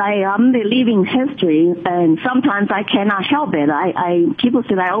 Right, I am the living history, and sometimes I cannot help it. People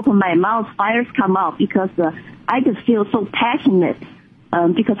say I open my mouth, fires come out, because I just feel so passionate,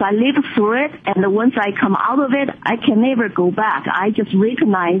 because I lived through it, and once I come out of it, I can never go back. I just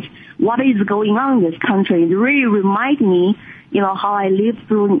recognize what is going on in this country. It really reminds me, how I lived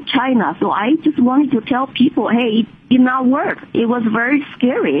through China. So I just wanted to tell people, hey, it did not work. It was very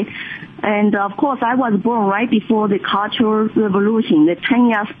scary. And, of course, I was born right before the Cultural Revolution, the 10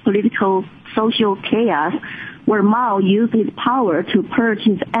 years political, social chaos, where Mao used his power to purge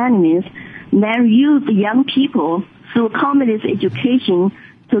his enemies, then used young people through communist education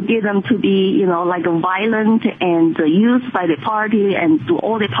to get them to be, violent and used by the party and do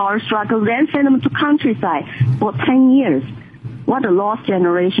all the power struggles, then send them to countryside for 10 years. What a lost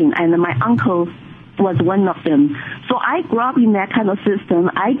generation. And my uncle was one of them. So I grew up in that kind of system.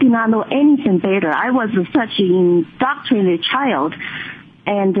 I did not know anything better. I was such an indoctrinated child.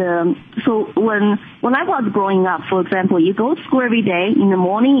 And so when I was growing up, for example, you go to school every day in the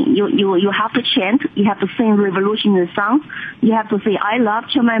morning, you have to chant, you have to sing revolutionary songs, you have to say, I love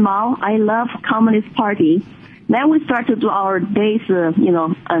Chen Mao, I love Communist Party. Then we start to do our days,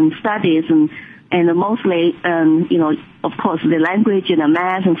 studies and mostly, of course, the language and the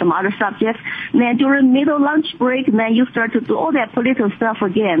math and some other subjects. And then during middle lunch break, then you start to do all that political stuff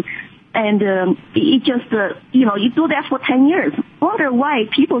again. And it just, you do that for 10 years. Wonder why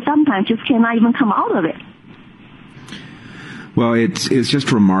people sometimes just cannot even come out of it. Well, it's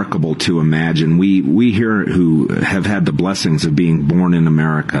just remarkable to imagine. We here who have had the blessings of being born in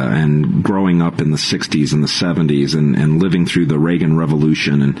America and growing up in the 60s and the 70s and living through the Reagan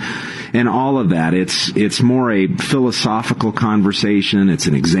Revolution and all of that, it's more a philosophical conversation. It's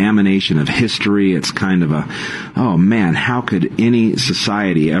an examination of history. It's kind of oh man, how could any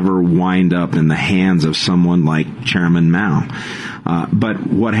society ever wind up in the hands of someone like Chairman Mao? But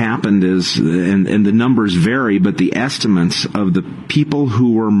what happened is, and the numbers vary, but the estimates of the people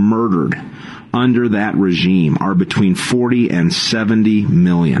who were murdered under that regime are between 40 and 70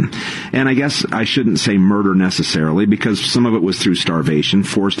 million. And I guess I shouldn't say murder necessarily, because some of it was through starvation,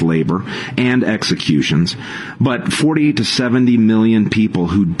 forced labor, and executions. But 40 to 70 million people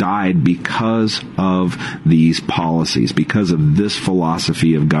who died because of these policies, because of this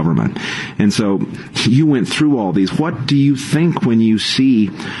philosophy of government. And so you went through all these. What do you think when you see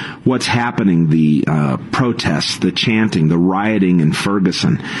what's happening, the protests, the chanting, the rioting in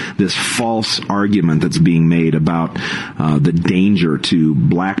Ferguson, this false argument that's being made about the danger to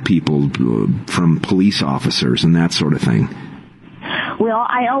black people from police officers and that sort of thing? Well,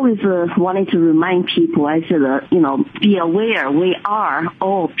 I always wanted to remind people, I said, be aware we are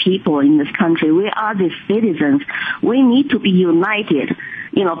all people in this country. We are the citizens. We need to be united.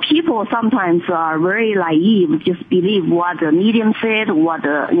 People sometimes are very naive, just believe what the media said, what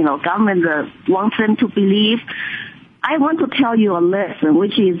the, government wants them to believe. I want to tell you a lesson,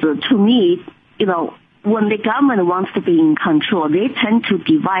 which is, to me, when the government wants to be in control, they tend to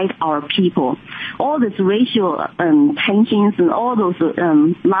divide our people. All this racial tensions and all those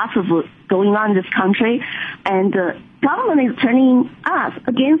lots of going on in this country, and government is turning us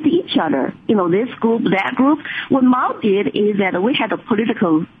against each other. This group, that group. What Mao did is that we had a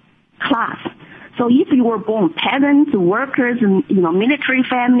political class. So if you were born peasants, workers, and military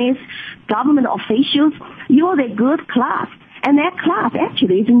families, government officials, you're the good class. And that class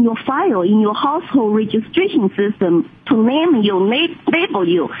actually is in your file, in your household registration system to name you, label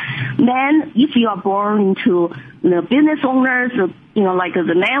you. Then if you are born into business owners, like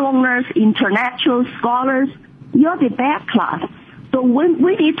the landowners, intellectuals, scholars, you're the bad class. So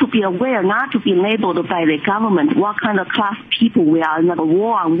we need to be aware not to be labeled by the government what kind of class people we are. Like a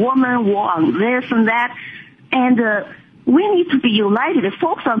war on women, war on this and that. And we need to be united,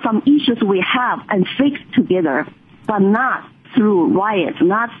 focus on some issues we have and fix together, but not through riots,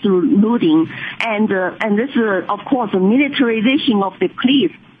 not through looting. And this is, of course, the militarization of the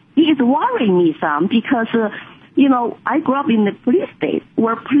police. It is worrying me some because, I grew up in the police state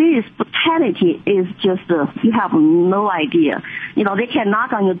where police brutality is just, you have no idea. They can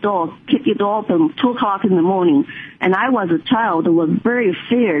knock on your door, kick your door open 2 o'clock in the morning. And I was a child who was very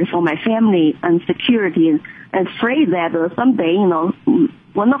feared for my family and security and afraid that someday,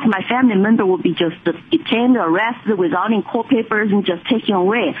 one of my family members would be just detained, arrested without any court papers and just taken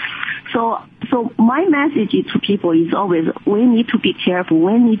away. So my message to people is always, we need to be careful.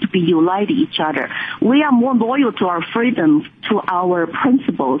 We need to be united each other. We are more loyal to our freedom, to our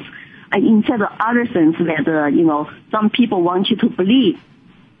principles, instead of other things that, some people want you to believe.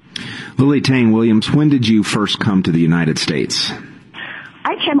 Lily Tang Williams, when did you first come to the United States?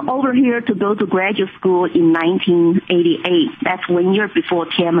 I came over here to go to graduate school in 1988. That's 1 year before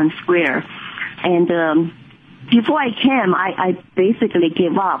Tiananmen Square. And before I came, I basically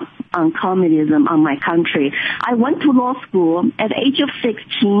gave up on communism, on my country. I went to law school at the age of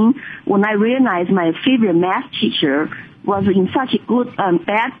 16 when I realized my favorite math teacher was in such a good,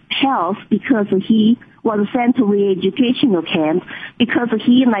 bad health because he was sent to re-educational camp because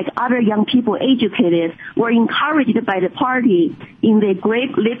he, like other young people educated, were encouraged by the party in the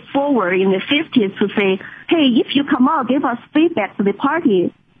Great Leap Forward in the 50s to say, hey, if you come out, give us feedback to the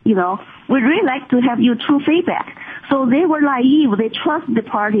party. We'd really like to have you true feedback. So they were naive. They trusted the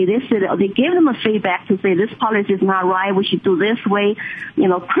party. They said, they gave them a feedback to say this policy is not right. We should do this way.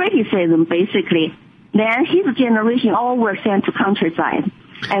 Criticism basically. Then his generation all were sent to countryside.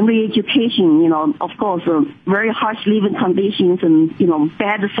 And re-education, of course, very harsh living conditions and,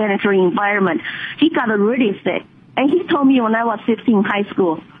 bad sanitary environment. He got really sick. And he told me when I was 15 in high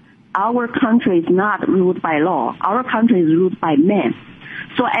school, our country is not ruled by law. Our country is ruled by men.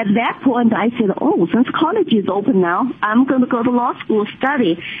 So at that point, I said, since college is open now, I'm going to go to law school,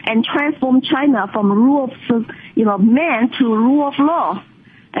 study, and transform China from rule of, men to rule of law.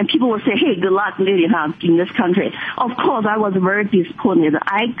 And people will say, hey, good luck, lady, in this country. Of course, I was very disappointed.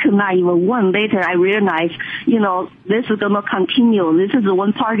 I could not even one later, I realized, this is going to continue. This is a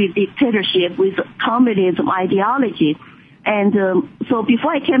one-party dictatorship with communism ideology. And so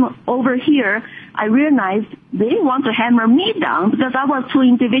before I came over here, I realized they want to hammer me down because I was too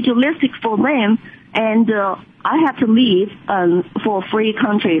individualistic for them. And I had to leave for a free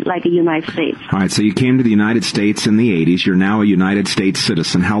country like the United States. All right, so you came to the United States in the 80s. You're now a United States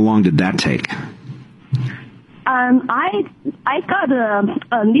citizen. How long did that take? I got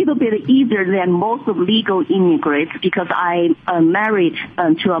a little bit easier than most of legal immigrants because I married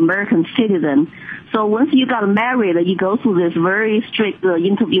to American citizen. So once you got married, you go through this very strict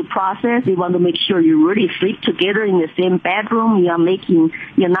interview process. They want to make sure you really sleep together in the same bedroom. You're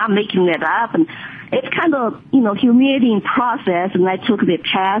not making that up, and it's kind of humiliating process. And I took the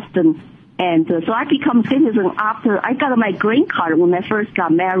test, and so I become citizen after I got my green card when I first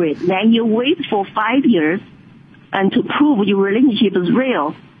got married. Then you wait for 5 years, and to prove your relationship is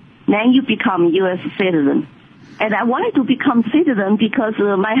real, then you become a U.S. citizen. And I wanted to become citizen because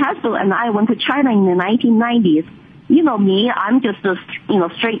my husband and I went to China in the 1990s. You know me, I'm just a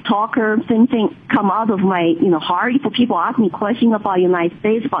straight talker. Same thing come out of my heart. If people ask me questions about the United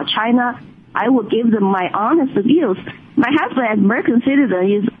States, about China, I will give them my honest views. My husband, as American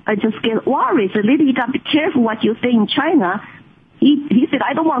citizen, I just get worried. So lady, you got to be careful what you say in China. He said,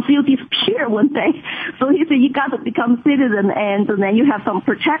 I don't want to see you disappear one day. So he said, you got to become citizen and then you have some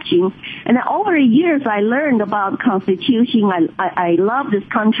protection. And then over the years, I learned about Constitution. I love this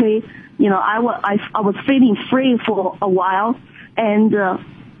country. I was feeling free for a while. And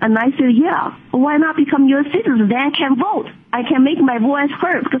I said, yeah, why not become U.S. citizen? Then I can vote. I can make my voice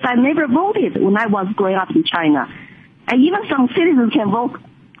heard because I never voted when I was growing up in China. And even some citizens can vote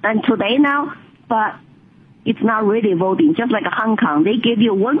and today now, but it's not really voting. Just like Hong Kong, they give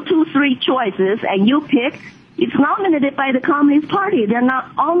you 1, 2, 3 choices, and you pick. It's nominated by the Communist Party. They're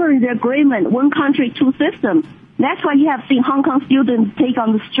not honoring the agreement, one country, two systems. That's why you have seen Hong Kong students take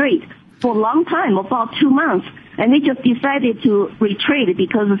on the street for a long time, about 2 months, and they just decided to retreat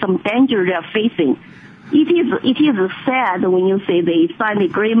because of some danger they're facing. It is sad when you say they signed the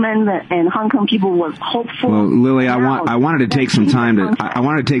agreement and Hong Kong people was hopeful. Well, Lily, I wanted to take some time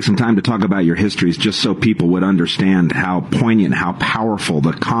to talk about your histories, just so people would understand how poignant, how powerful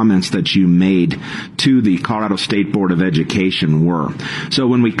the comments that you made to the Colorado State Board of Education were. So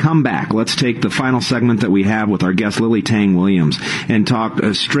when we come back, let's take the final segment that we have with our guest Lily Tang Williams and talk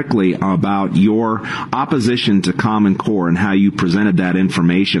strictly about your opposition to Common Core and how you presented that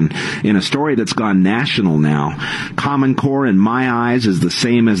information in a story that's gone national now. Common Core, in my eyes, is the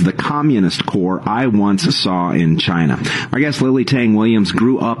same as the Communist Core I once saw in China. Our guest Lily Tang Williams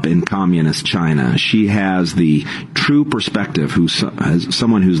grew up in Communist China. She has the true perspective as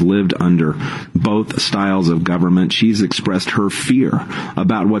someone who's lived under both styles of government. She's expressed her fear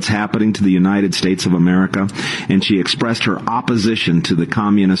about what's happening to the United States of America, and she expressed her opposition to the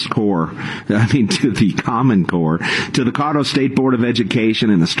Communist Core, to the Common Core, to the Colorado State Board of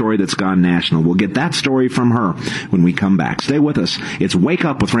Education, and the story that's gone national. We'll get that story from her when we come back. Stay with us. It's Wake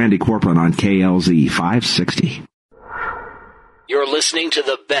Up with Randy Corporon on KLZ 560. You're listening to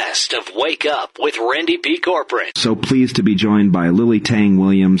the best of Wake Up with Randy P. Corporon. So pleased to be joined by Lily Tang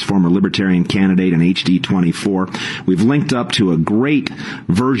Williams, former Libertarian candidate in HD24. We've linked up to a great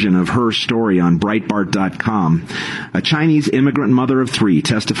version of her story on Breitbart.com. A Chinese immigrant mother of 3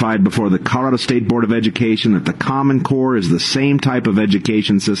 testified before the Colorado State Board of Education that the Common Core is the same type of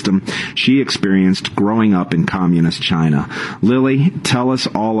education system she experienced growing up in communist China. Lily, tell us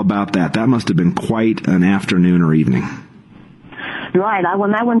all about that. That must have been quite an afternoon or evening. Right.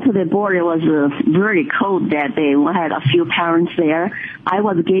 When I went to the board, it was very cold that day. We had a few parents there. I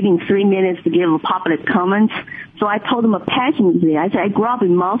was given 3 minutes to give a public comment. So I told them passionately, I said, I grew up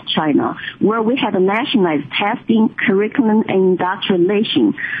in South China, where we had a nationalized testing, curriculum, and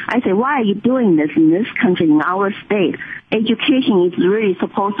indoctrination. I said, why are you doing this in this country, in our state? Education is really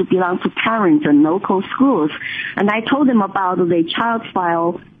supposed to belong to parents and local schools. And I told them about the child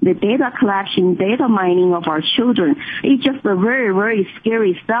file, the data collection, data mining of our children. It's just a very, very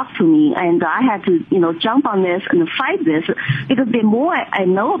scary stuff to me. And I had to, jump on this and fight this, because the more I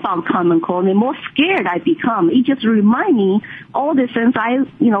know about Common Core, the more scared I become. It just reminds me all the since I,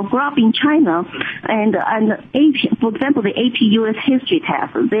 grew up in China. And AP, for example, the AP US history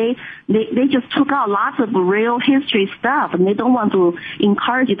test, they just took out lots of real history stuff, and they don't want to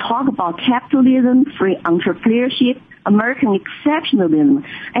encourage you to talk about capitalism, free entrepreneurship, American exceptionalism.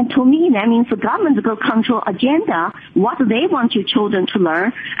 And to me, that means the government will control agenda, what they want your children to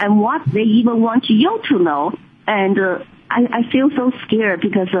learn, and what they even want you to know. And I feel so scared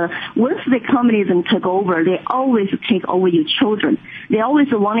because once the communism took over, they always take over your children. They always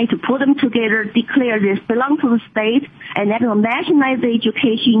wanted to put them together, declare this belong to the state, and then nationalize the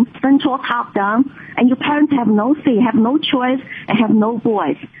education, central top down, and your parents have no say, have no choice, and have no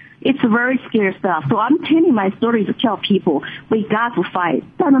voice. It's very scary stuff. So I'm telling my story to tell people we got to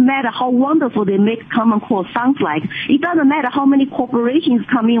fight. Doesn't matter how wonderful they make Common Core sounds like. It doesn't matter how many corporations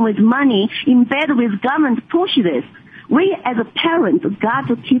come in with money, embedded with government push this. We as a parent got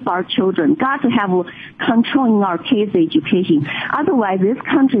to keep our children, got to have control in our kids' education. Otherwise, this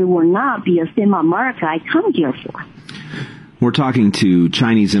country will not be a same America I come here for. We're talking to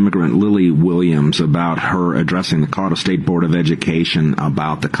Chinese immigrant Lily Williams about her addressing the Colorado State Board of Education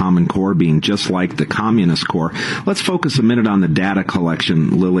about the Common Core being just like the Communist Core. Let's focus a minute on the data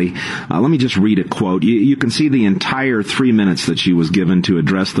collection, Lily. Let me just read a quote. You can see the entire 3 minutes that she was given to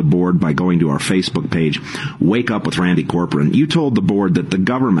address the board by going to our Facebook page, Wake Up with Randy Corporon. You told the board that the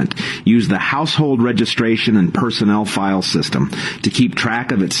government used the household registration and personnel file system to keep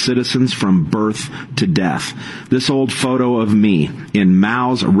track of its citizens from birth to death. This old photo of me in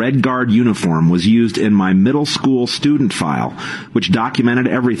Mao's Red Guard uniform was used in my middle school student file, which documented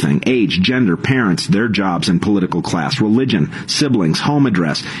everything: age, gender, parents, their jobs and political class, religion, siblings, home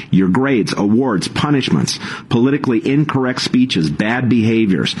address, your grades, awards, punishments, politically incorrect speeches, bad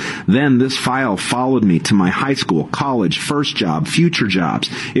behaviors. Then this file followed me to my high school, college, first job, future jobs.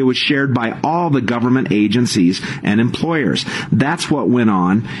 It was shared by all the government agencies and employers. That's what went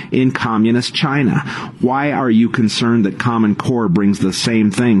on in communist China. Why are you concerned that Common Core brings the same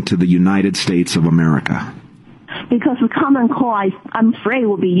thing to the United States of America? because the Common Core, I'm afraid,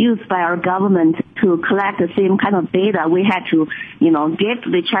 will be used by our government to collect the same kind of data we had to, give to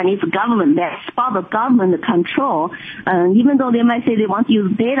the Chinese government. That's part of government control. Even though they might say they want to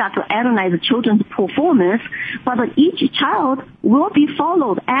use data to analyze the children's performance, but each child will be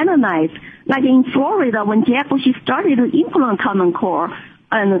followed, analyzed. Like in Florida, when Jack Bush started to implement Common Core,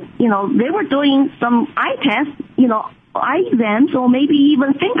 and, they were doing some eye tests, eye exams, or maybe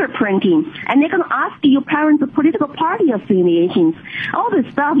even fingerprinting, and they're going to ask your parents' political party affiliations. All this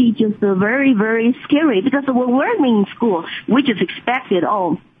stuff is just very, very scary, because when we're in school, we just expected,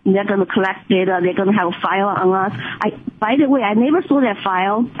 they're going to collect data, they're going to have a file on us. By the way, I never saw that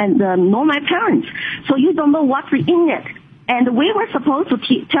file, and nor my parents. So you don't know what's in it. And we were supposed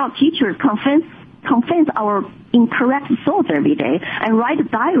to tell teachers, confess our incorrect thoughts every day, and write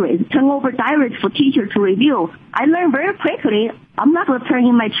diaries, turn over diaries for teachers to review. I learned very quickly, I'm not going to turn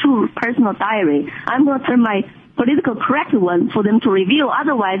in my true personal diary. I'm going to turn my political correct one for them to review.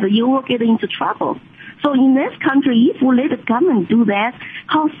 Otherwise, you will get into trouble. So in this country, if we let the government do that,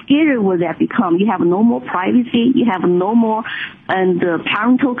 how scary will that become? You have no more privacy, you have no more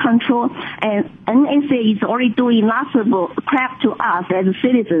parental control, and NSA is already doing lots of crap to us as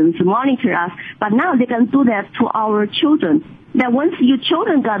citizens, monitor us, but now they can do that to our children. That once your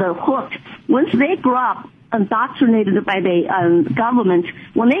children got hooked, once they grow up indoctrinated by the government,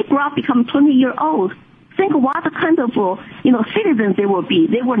 when they grow up, become 20-year-olds, think what kind of, citizens they will be.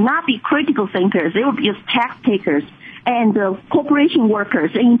 They will not be critical thinkers. They will be just tax takers and corporation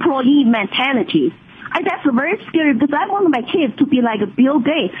workers, employee mentality. That's very scary, because I want my kids to be like Bill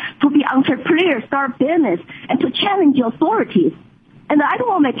Gates, to be entrepreneurs, start business, and to challenge authorities. And I don't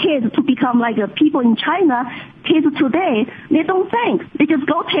want my kids to become like people in China. Kids today, they don't think. They just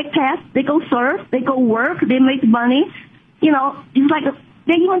go take tests, they go serve, they go work, they make money. It's like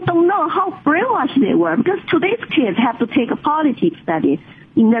they even don't know how brainwashed they were, because today's kids have to take a politics study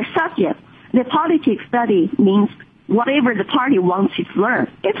in their subject. The politics study means whatever the party wants you to learn.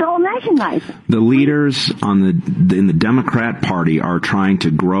 It's all nationalized. The leaders in the Democrat Party are trying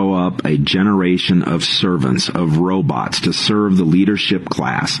to grow up a generation of servants, of robots, to serve the leadership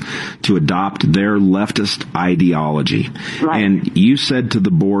class, to adopt their leftist ideology. Right. And you said to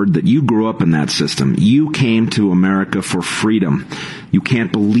the board that you grew up in that system. You came to America for freedom. You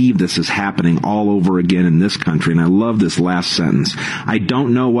can't believe this is happening all over again in this country. And I love this last sentence. I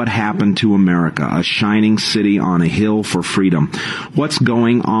don't know what happened to America, a shining city on a hill for freedom. What's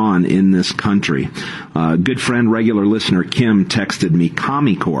going on in this country? Good friend, regular listener Kim texted me,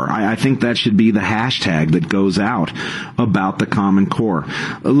 Commie Core. I think that should be the hashtag that goes out about the Common Core.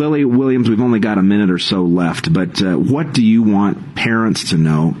 Lily Williams, we've only got a minute or so left, but what do you want parents to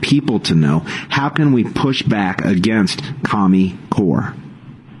know, people to know? How can we push back against Commie Core?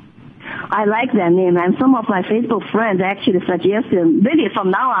 I like that name, and some of my Facebook friends actually suggested, maybe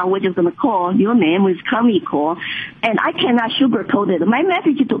from now on we're just going to call your name with Commie Core, and I cannot sugarcoat it. My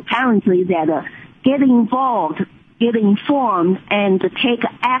message to parents is that get involved, get informed, and take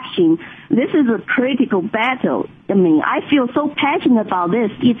action. This is a critical battle. I feel so passionate about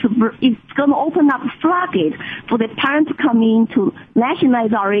this. It's going to open up a floodgate for the parents to come in to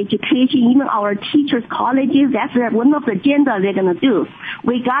nationalize our education, even our teachers' colleges. That's one of the agenda they're going to do.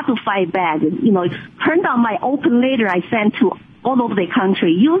 We got to fight back. Turn down my open letter I sent to all over the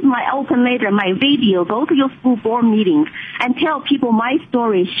country. Use my open letter, my video, go to your school board meetings and tell people my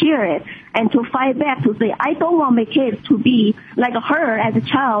story, share it, and to fight back, to say, I don't want my kids to be like her as a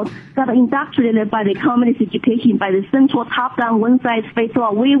child, got indoctrinated by the communist education, by the central top-down,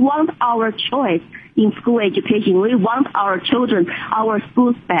 one-size-fits-all. We want our choice in school education. We want our children, our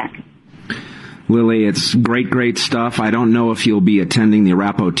schools back. Lily, it's great stuff. I don't know if you'll be attending the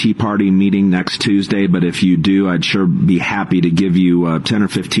Arapahoe Tea Party meeting next Tuesday, but if you do, I'd sure be happy to give you 10 or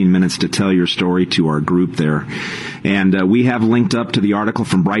 15 minutes to tell your story to our group there. And we have linked up to the article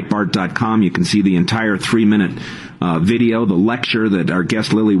from Breitbart.com. You can see the entire 3-minute video, the lecture that our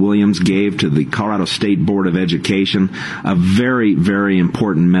guest Lily Williams gave to the Colorado State Board of Education. A very, very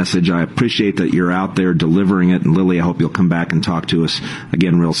important message. I appreciate that you're out there delivering it. And Lily, I hope you'll come back and talk to us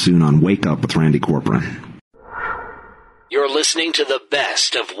again real soon on Wake Up with Randy Corporon. You're listening to the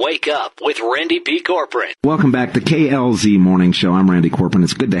best of Wake Up with Randy P. Corporon. Welcome back to KLZ Morning Show. I'm Randy Corporon.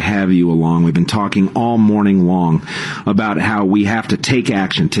 It's good to have you along. We've been talking all morning long about how we have to take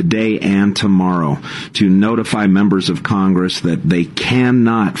action today and tomorrow to notify members of Congress that they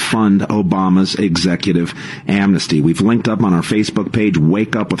cannot fund Obama's executive amnesty. We've linked up on our Facebook page,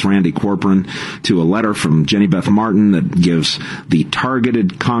 Wake Up with Randy Corporon, to a letter from Jenny Beth Martin that gives the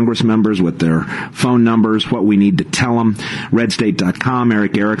targeted Congress members with their phone numbers what we need to tell them. RedState.com,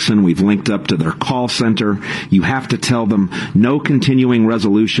 Eric Erickson, we've linked up to their call center. You have to tell them no continuing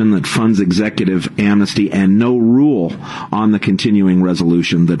resolution that funds executive amnesty and no rule on the continuing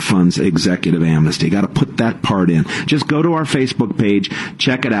resolution that funds executive amnesty. Got to put that part in. Just go to our Facebook page,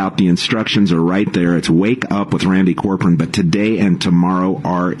 check it out. The instructions are right there. It's Wake Up with Randy Corporon, but today and tomorrow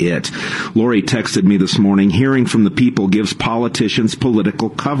are it. Lori texted me this morning, hearing from the people gives politicians political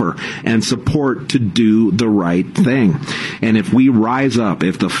cover and support to do the right thing. And if we rise up,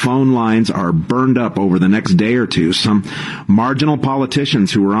 if the phone lines are burned up over the next day or two, some marginal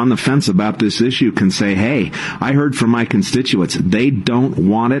politicians who are on the fence about this issue can say, hey, I heard from my constituents. They don't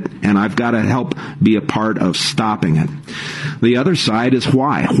want it, and I've got to help be a part of stopping it. The other side is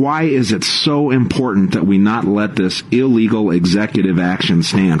why. Why is it so important that we not let this illegal executive action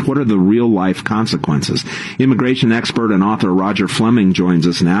stand? What are the real-life consequences? Immigration expert and author Roger Fleming joins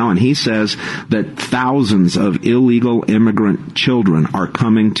us now, and he says that thousands of illegal immigrant children are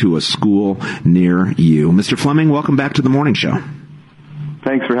coming to a school near you. Mr. Fleming, welcome back to the morning show.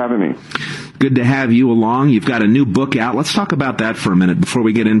 Thanks for having me. Good to have you along. You've got a new book out. Let's talk about that for a minute before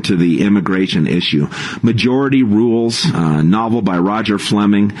we get into the immigration issue. Majority Rules, novel by Roger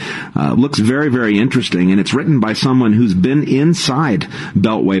Fleming. Looks very, very interesting, and it's written by someone who's been inside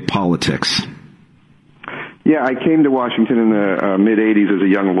Beltway politics. Yeah, I came to Washington in the mid-'80s as a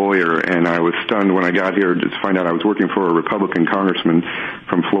young lawyer, and I was stunned when I got here to find out I was working for a Republican congressman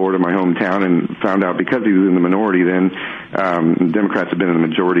from Florida, my hometown, and found out because he was in the minority then, Democrats had been in the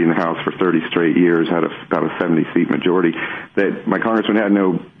majority in the House for 30 straight years, had about a 70-seat majority, that my congressman had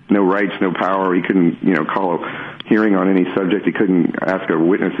no rights, no power. He couldn't, call a hearing on any subject. He couldn't ask a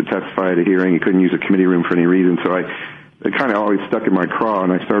witness to testify at a hearing. He couldn't use a committee room for any reason. So it kind of always stuck in my craw,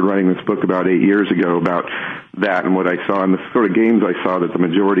 and I started writing this book about 8 years ago about that and what I saw and the sort of games I saw that the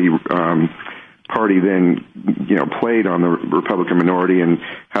majority party then, played on the Republican minority and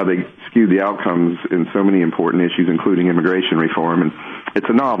how they skewed the outcomes in so many important issues, including immigration reform. And it's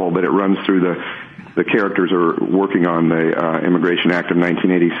a novel, but it runs through the characters are working on the Immigration Act of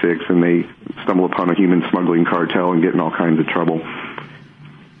 1986, and they stumble upon a human smuggling cartel and get in all kinds of trouble.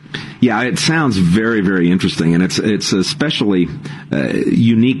 Yeah, it sounds very, very interesting, and it's especially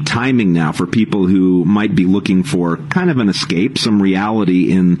unique timing now for people who might be looking for kind of an escape, some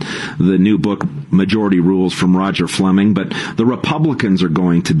reality in the new book, Majority Rules from Roger Fleming, but the Republicans are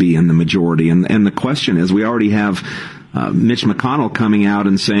going to be in the majority, and the question is, we already have Mitch McConnell coming out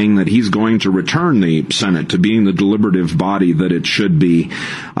and saying that he's going to return the Senate to being the deliberative body that it should be.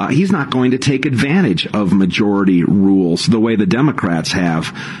 He's not going to take advantage of majority rules the way the Democrats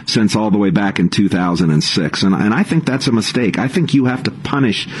have since all the way back in 2006. And I think that's a mistake. I think you have to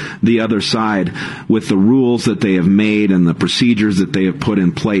punish the other side with the rules that they have made and the procedures that they have put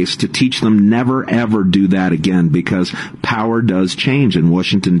in place to teach them never, ever do that again, because power does change in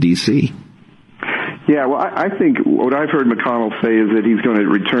Washington, D.C. Yeah, well, I think what I've heard McConnell say is that he's going to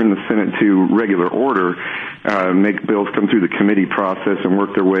return the Senate to regular order, make bills come through the committee process and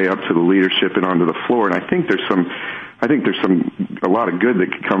work their way up to the leadership and onto the floor. And I think there's a lot of good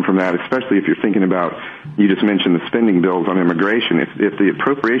that could come from that, especially if you're thinking about, you just mentioned the spending bills on immigration. If the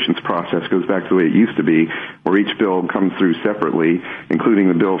appropriations process goes back to the way it used to be, where each bill comes through separately, including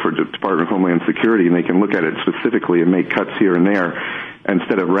the bill for the Department of Homeland Security, and they can look at it specifically and make cuts here and there,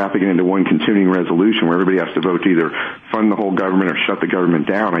 instead of wrapping it into one continuing resolution where everybody has to vote to either fund the whole government or shut the government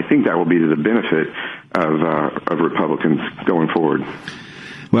down, I think that will be to the benefit of Republicans going forward.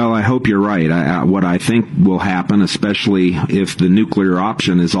 Well, I hope you're right. What I think will happen, especially if the nuclear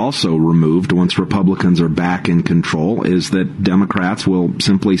option is also removed once Republicans are back in control, is that Democrats will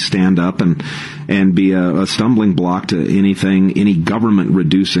simply stand up and be a stumbling block to any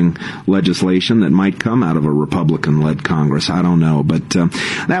government-reducing legislation that might come out of a Republican-led Congress. I don't know, but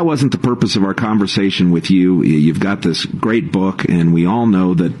that wasn't the purpose of our conversation with you. You've got this great book, and we all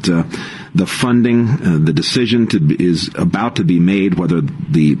know that the funding, the decision is about to be made, whether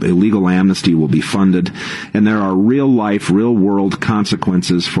the illegal amnesty will be funded, and there are real-life, real-world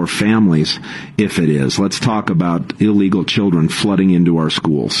consequences for families if it is. Let's talk about illegal children flooding into our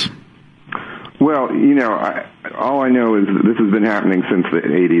schools. Well, all I know is that this has been happening since the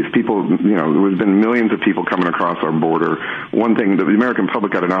 80s. People, there's been millions of people coming across our border. One thing, the American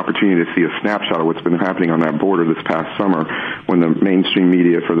public got an opportunity to see a snapshot of what's been happening on that border this past summer when the mainstream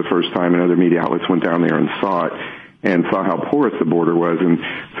media for the first time and other media outlets went down there and saw it and saw how porous the border was. And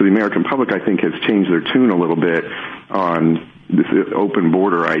so the American public, I think, has changed their tune a little bit on this open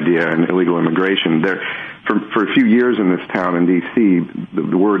border idea and illegal immigration. for a few years in this town in D.C.,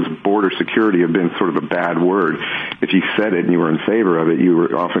 the words border security have been sort of a bad word. If you said it and you were in favor of it, you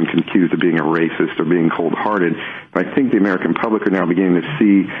were often accused of being a racist or being cold-hearted. I think the American public are now beginning to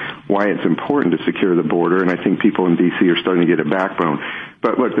see why it's important to secure the border, and I think people in D.C. are starting to get a backbone.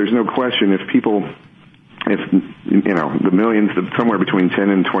 But look, there's no question if the millions, somewhere between 10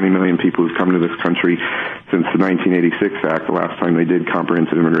 and 20 million people who've come to this country since the 1986 Act, the last time they did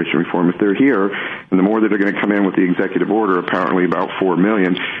comprehensive immigration reform, if they're here, and the more that are going to come in with the executive order, apparently about 4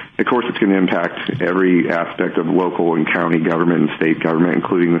 million, of course it's going to impact every aspect of local and county government and state government,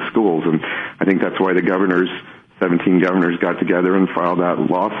 including the schools. And I think that's why the 17 governors got together and filed that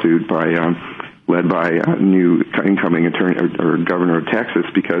lawsuit led by a new incoming attorney or governor of Texas,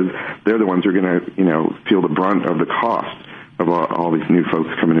 because they're the ones who are going to, feel the brunt of the cost of all these new folks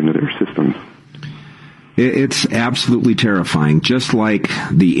coming into their systems. It's absolutely terrifying. Just like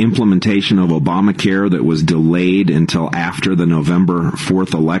the implementation of Obamacare that was delayed until after the November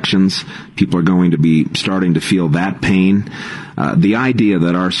 4th elections, people are going to be starting to feel that pain. The idea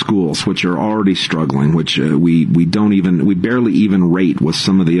that our schools, which are already struggling, which we barely even rate with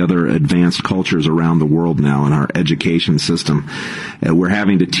some of the other advanced cultures around the world now in our education system, we're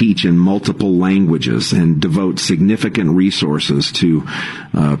having to teach in multiple languages and devote significant resources to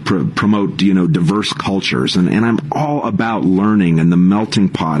promote, diverse cultures. And I'm all about learning and the melting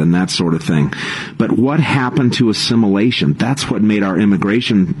pot and that sort of thing. But what happened to assimilation? That's what made our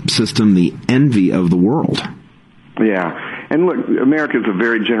immigration system the envy of the world. Yeah. And look, America's a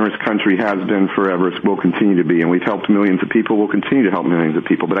very generous country, has been forever, will continue to be, and we've helped millions of people, we'll continue to help millions of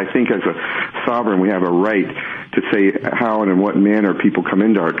people. But I think as a sovereign, we have a right to say how and in what manner people come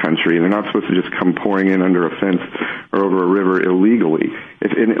into our country, and they're not supposed to just come pouring in under a fence or over a river illegally.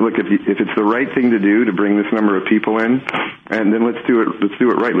 If it's the right thing to do to bring this number of people in, and then let's do it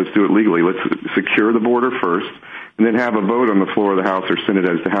right, let's do it legally. Let's secure the border first, and then have a vote on the floor of the House or Senate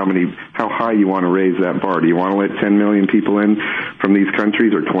as to how high you want to raise that bar. Do you want to let 10 million people in from these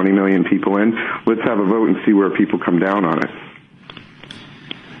countries or 20 million people in? Let's have a vote and see where people come down on it.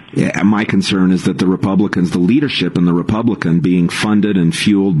 Yeah, my concern is that the Republicans, the leadership in the Republican, being funded and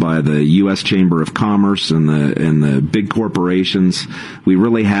fueled by the U.S. Chamber of Commerce and the big corporations, we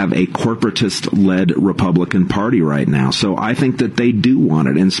really have a corporatist-led Republican Party right now. So I think that they do want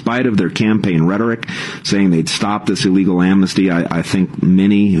it. In spite of their campaign rhetoric saying they'd stop this illegal amnesty, I think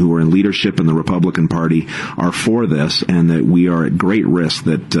many who are in leadership in the Republican Party are for this, and that we are at great risk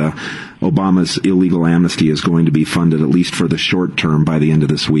that Obama's illegal amnesty is going to be funded, at least for the short term, by the end of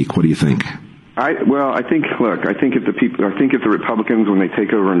this week. What do you think? I think if the Republicans, when they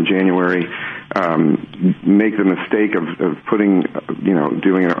take over in January, make the mistake of putting,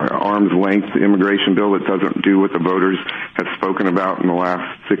 doing an arm's length immigration bill that doesn't do what the voters have spoken about in the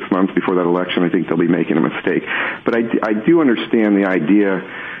last 6 months before that election, I think they'll be making a mistake. But I do understand the idea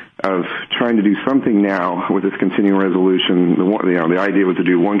of trying to do something now with this continuing resolution. The idea was to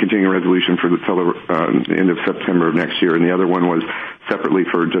do one continuing resolution for until the end of September of next year, and the other one was separately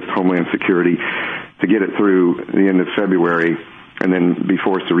for just Homeland Security to get it through the end of February and then be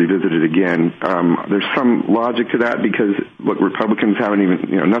forced to revisit it again. There's some logic to that because, look, Republicans haven't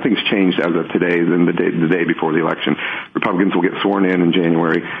even, nothing's changed as of today than the day before the election. Republicans will get sworn in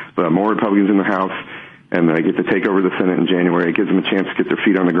January. But more Republicans in the House, and they get to take over the Senate in January. It gives them a chance to get their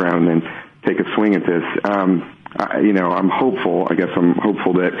feet on the ground and then take a swing at this. I'm hopeful. I guess I'm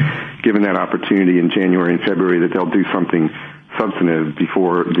hopeful that given that opportunity in January and February that they'll do something substantive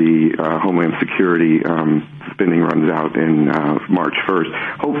before the Homeland Security spending runs out in March 1st.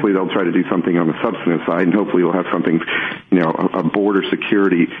 Hopefully they'll try to do something on the substantive side, and hopefully we'll have something, a border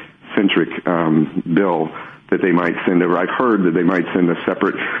security-centric bill that they might send over. I've heard that they might send a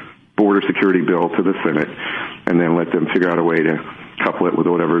separate border security bill to the Senate and then let them figure out a way to couple it with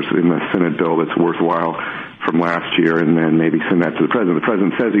whatever's in the Senate bill that's worthwhile from last year, and then maybe send that to the President. The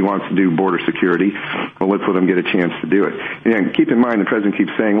President says he wants to do border security. Well, let's let him get a chance to do it. And keep in mind, the President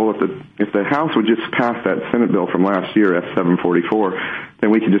keeps saying, well, if the House would just pass that Senate bill from last year, S-744, then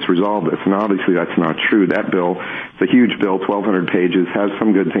we could just resolve this. And obviously that's not true. That bill, it's a huge bill, 1,200 pages, has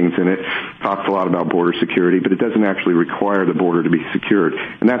some good things in it, talks a lot about border security, but it doesn't actually require the border to be secured.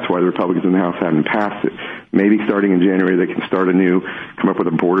 And that's why the Republicans in the House haven't passed it. Maybe starting in January they can start anew, come up with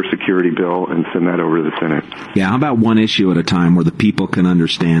a border security bill, and send that over to the Senate. Yeah, how about one issue at a time where the people can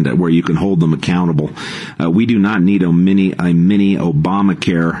understand it, where you can hold them accountable? We do not need a mini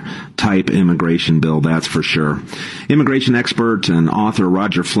Obamacare type immigration bill, that's for sure. Immigration expert and author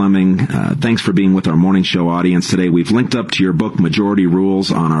Roger Fleming, thanks for being with our morning show audience today. We've linked up to your book, Majority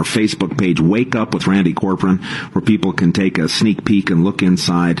Rules, on our Facebook page, Wake Up with Randy Corporon, where people can take a sneak peek and look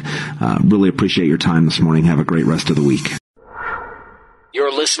inside. Really appreciate your time this morning. Have a great rest of the week.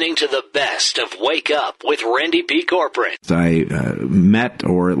 You're listening to the best of Wake Up with Randy P. Corporon. I met,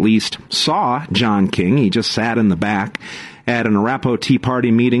 or at least saw, John King. He just sat in the back at an Arapahoe Tea Party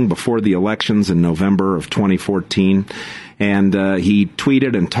meeting before the elections in November of 2014. And he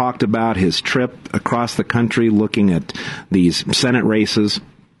tweeted and talked about his trip across the country looking at these Senate races.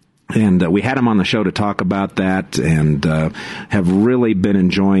 And we had him on the show to talk about that, and have really been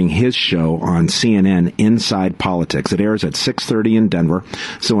enjoying his show on CNN, Inside Politics. It airs at 6:30 in Denver,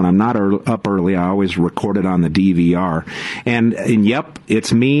 so when I'm not up early, I always record it on the DVR. And yep,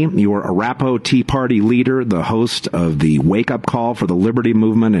 it's me, your Arapahoe Tea Party leader, the host of the Wake Up Call for the Liberty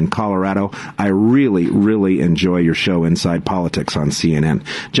Movement in Colorado. I really, really enjoy your show, Inside Politics, on CNN.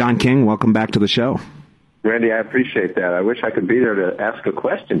 John King, welcome back to the show. Randy, I appreciate that. I wish I could be there to ask a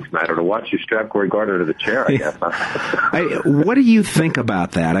question tonight or to watch you strap Cory Gardner to the chair, I guess. What do you think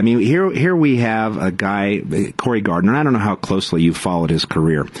about that? I mean, here we have a guy, Cory Gardner. I don't know how closely you followed his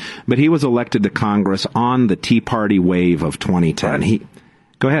career, but he was elected to Congress on the Tea Party wave of 2010. Right.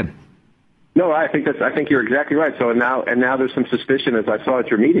 Go ahead. No, I think you're exactly right. So now there's some suspicion, as I saw at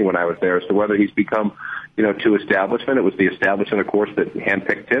your meeting when I was there, as to whether he's become, too establishment. It was the establishment, of course, that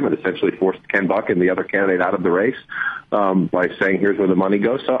handpicked him and essentially forced Ken Buck and the other candidate out of the race by saying, here's where the money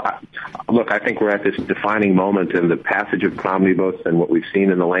goes. So, I think we're at this defining moment in the passage of omnibus and what we've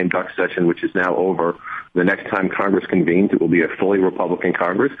seen in the lame duck session, which is now over. The next time Congress convenes, it will be a fully Republican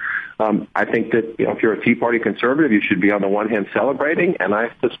Congress. I think that if you're a Tea Party conservative, you should be on the one hand celebrating, and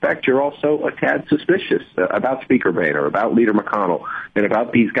I suspect you're also a tad suspicious about Speaker Boehner, about Leader McConnell, and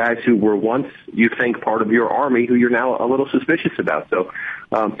about these guys who were once, you think, part of your army, who you're now a little suspicious about. So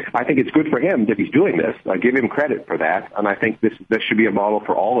I think it's good for him that he's doing this. I give him credit for that, and I think this should be a model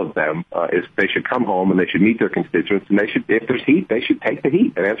for all of them. Is they should come home and they should meet their constituents, and they should, if there's heat, they should take the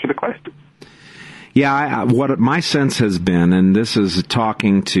heat and answer the question. Yeah, what my sense has been, and this is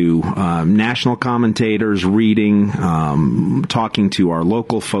talking to national commentators, reading, talking to our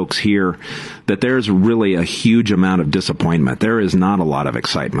local folks here, that there's really a huge amount of disappointment. There is not a lot of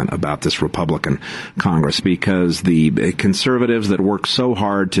excitement about this Republican Congress because the conservatives that worked so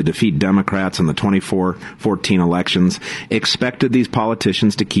hard to defeat Democrats in the 2014 elections expected these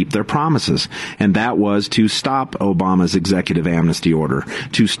politicians to keep their promises, and that was to stop Obama's executive amnesty order,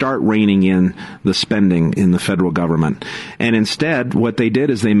 to start reining in the spending in the federal government. And instead, what they did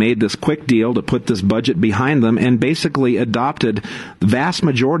is they made this quick deal to put this budget behind them and basically adopted the vast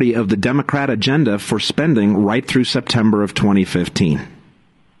majority of the Democrat agenda for spending right through September of 2015.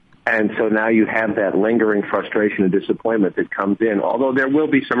 And so now you have that lingering frustration and disappointment that comes in, although there will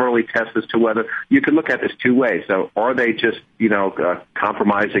be some early tests as to whether you can look at this two ways. So are they just,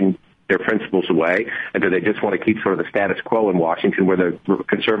 compromising their principles away, and do they just want to keep sort of the status quo in Washington where the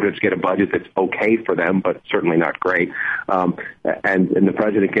conservatives get a budget that's okay for them, but certainly not great, and the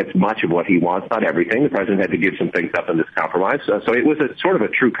president gets much of what he wants, not everything. The president had to give some things up in this compromise. So it was a sort of a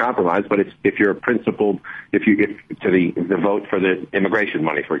true compromise, but if you're principled, if you get to the vote for the immigration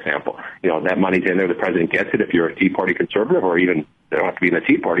money, for example, that money's in there, the president gets it. If you're a Tea Party conservative, or even they don't have to be in the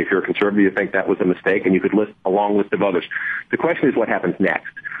Tea Party, if you're a conservative, you think that was a mistake, and you could list a long list of others. The question is what happens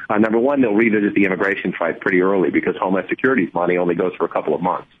next. Number one, they'll revisit the immigration fight pretty early because Homeland Security's money only goes for a couple of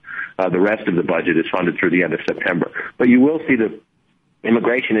months. The rest of the budget is funded through the end of September. But you will see the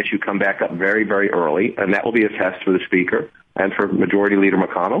immigration issue come back up very, very early, and that will be a test for the Speaker and for Majority Leader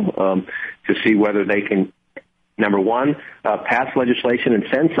McConnell to see whether they can, number one, pass legislation and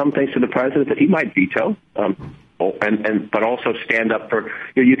send some things to the president that he might veto. But also stand up for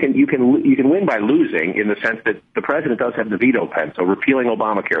you can win by losing in the sense that the president does have the veto pen. So repealing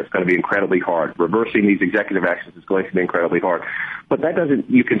Obamacare is going to be incredibly hard. Reversing these executive actions is going to be incredibly hard. But that doesn't.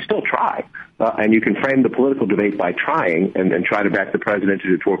 You can still try, and you can frame the political debate by trying and try to back the president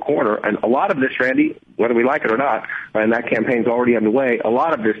into a corner. And a lot of this, Randy, whether we like it or not, and that campaign's already underway. A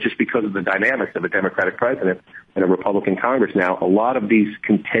lot of this just because of the dynamics of a Democratic president and a Republican Congress now. A lot of these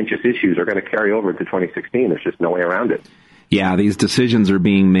contentious issues are going to carry over into 2016. There's just no way around it. Yeah, these decisions are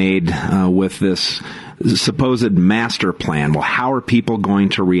being made with this supposed master plan. Well, how are people going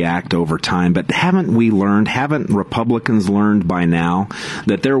to react over time? But haven't Republicans learned by now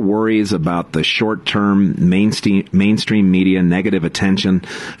that their worries about the short-term mainstream media negative attention,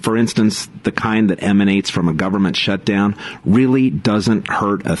 for instance, the kind that emanates from a government shutdown, really doesn't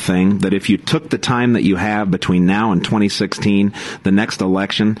hurt a thing? That if you took the time that you have between now and 2016, the next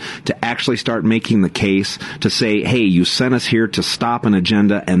election, to actually start making the case to say, hey, you sent us here to stop an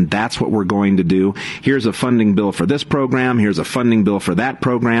agenda, and that's what we're going to do. Here's a funding bill for this program. Here's a funding bill for that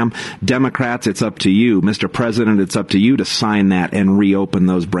program. Democrats, it's up to you. Mr. President, it's up to you to sign that and reopen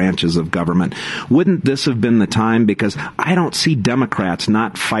those branches of government. Wouldn't this have been the time? Because I don't see Democrats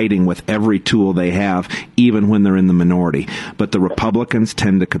not fighting with every tool they have, even when they're in the minority. But the Republicans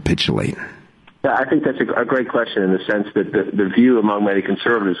tend to capitulate. Yeah, I think that's a great question in the sense that the view among many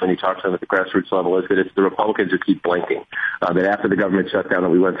conservatives when you talk to them at the grassroots level is that it's the Republicans who keep blinking. That after the government shutdown that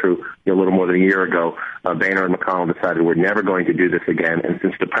we went through a little more than a year ago, Boehner and McConnell decided we're never going to do this again. And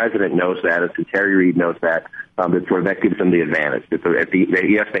since the president knows that, and since Terry Reid knows that, that gives them the advantage.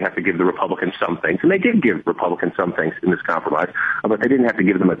 Yes, they have to give the Republicans some things, and they did give Republicans some things in this compromise, but they didn't have to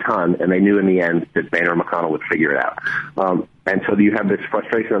give them a ton, and they knew in the end that Boehner and McConnell would figure it out. And so you have this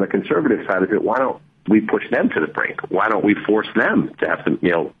frustration on the conservative side of it. Why don't we push them to the brink? Why don't we force them to have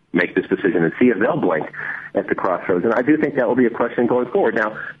to, make this decision and see if they'll blink at the crossroads? And I do think that will be a question going forward.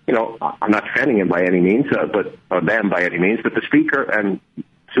 Now, I'm not defending him by any means, or them by any means, but the Speaker and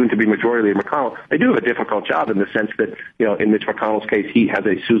soon-to-be Majority Leader McConnell, they do have a difficult job in the sense that, in Mitch McConnell's case, he has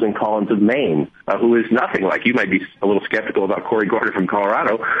a Susan Collins of Maine, who is nothing like. You might be a little skeptical about Cory Gardner from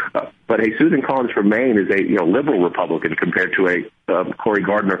Colorado, but a Susan Collins from Maine is a liberal Republican compared to a Cory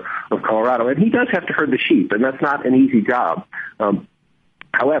Gardner of Colorado, and he does have to herd the sheep, and that's not an easy job.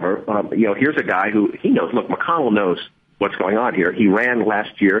 However, here's a guy who he knows. Look, McConnell knows what's going on here. He ran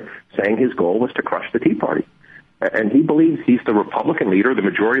last year saying his goal was to crush the Tea Party. And he believes he's the Republican leader, the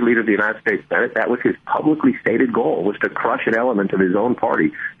majority leader of the United States Senate. That was his publicly stated goal, was to crush an element of his own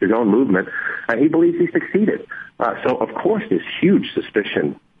party, his own movement. And he believes he succeeded. So, of course, this huge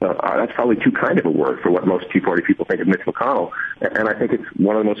suspicion, that's probably too kind of a word for what most Tea Party people think of Mitch McConnell. And I think it's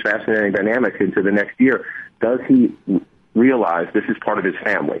one of the most fascinating dynamics into the next year. Does he realize this is part of his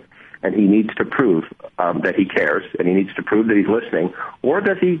family? And he needs to prove that he cares, and he needs to prove that he's listening, or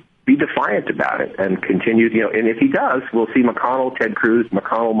does he be defiant about it and continue, and if he does, we'll see McConnell, Ted Cruz,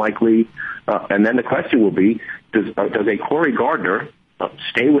 McConnell, Mike Lee, and then the question will be, does a Cory Gardner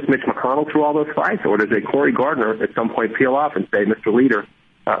stay with Mitch McConnell through all those fights, or does a Cory Gardner at some point peel off and say, Mr. Leader,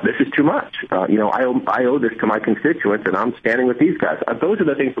 this is too much. I owe this to my constituents, and I'm standing with these guys. Those are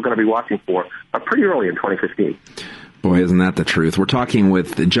the things we're going to be watching for pretty early in 2015. Boy, isn't that the truth? We're talking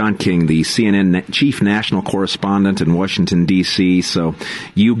with John King, the CNN chief national correspondent in Washington, D.C., so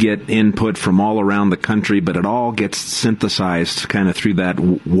you get input from all around the country, but it all gets synthesized kind of through that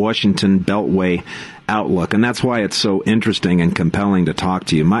Washington Beltway outlook, and that's why it's so interesting and compelling to talk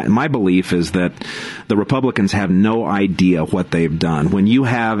to you. My belief is that the Republicans have no idea what they've done. When you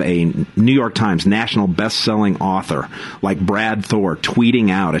have a New York Times national best-selling author like Brad Thor tweeting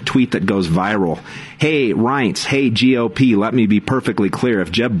out a tweet that goes viral, hey, Reince, hey, GOP, let me be perfectly clear.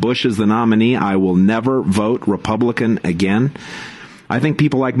 If Jeb Bush is the nominee, I will never vote Republican again. I think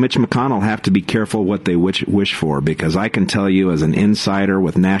people like Mitch McConnell have to be careful what they wish for, because I can tell you as an insider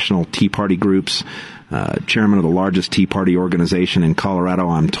with national Tea Party groups, chairman of the largest Tea Party organization in Colorado,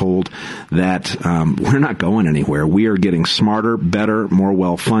 I'm told that we're not going anywhere. We are getting smarter, better, more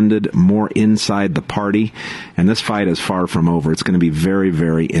well-funded, more inside the party, and this fight is far from over. It's going to be very,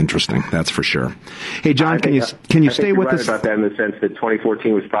 very interesting, that's for sure. Hey, John, can you stay with us? I think you're right about that in the sense that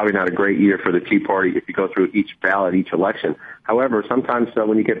 2014 was probably not a great year for the Tea Party if you go through each ballot, each election. However, sometimes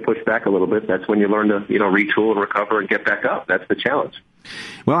when you get pushed back a little bit, that's when you learn to, retool and recover and get back up. That's the challenge.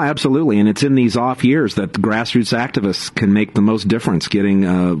 Well, absolutely, and it's in these off years that the grassroots activists can make the most difference,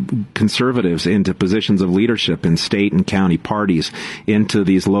 getting conservatives into positions of leadership in state and county parties, into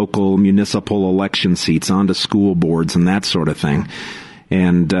these local municipal election seats, onto school boards and that sort of thing.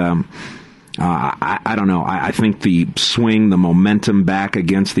 And I don't know. I think the swing, the momentum back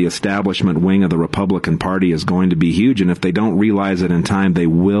against the establishment wing of the Republican Party is going to be huge, and if they don't realize it in time, they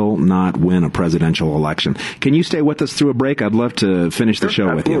will not win a presidential election. Can you stay with us through a break? I'd love to finish the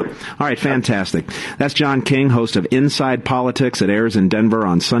show with you. All right, fantastic. That's John King, host of Inside Politics. It airs in Denver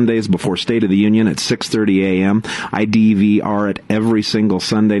on Sundays before State of the Union at 6:30 a.m. I DVR it every single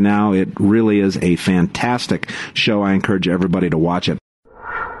Sunday now. It really is a fantastic show. I encourage everybody to watch it.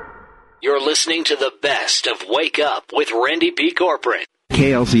 You're listening to the best of Wake Up with Randy P. Corporon.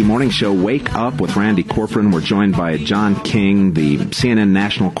 KLZ Morning Show, Wake Up with Randy Corporon. We're joined by John King, the CNN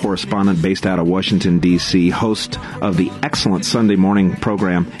national correspondent based out of Washington, D.C., host of the excellent Sunday morning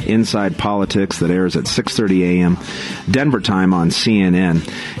program Inside Politics that airs at 6:30 a.m. Denver time on CNN.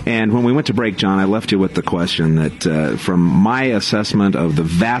 And when we went to break, John, I left you with the question that from my assessment of the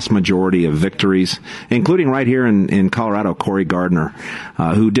vast majority of victories, including right here in Colorado, Cory Gardner,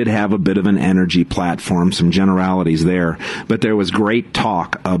 who did have a bit of an energy platform, some generalities there, but there was great talk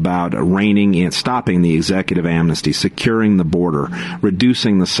about reining in, stopping the executive amnesty, securing the border,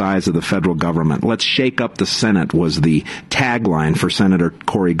 reducing the size of the federal government. Let's shake up the Senate was the tagline for Senator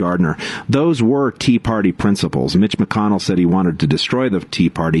Cory Gardner. Those were Tea Party principles. Mitch McConnell said he wanted to destroy the Tea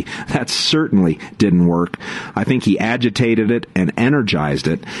Party. That certainly didn't work. I think he agitated it and energized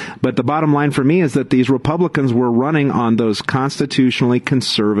it. But the bottom line for me is that these Republicans were running on those constitutionally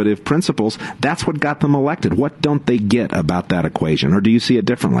conservative principles. That's what got them elected. What don't they get about that equation? Or do you see it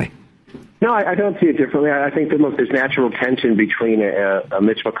differently? No, I don't see it differently. I think that, look, there's natural tension between a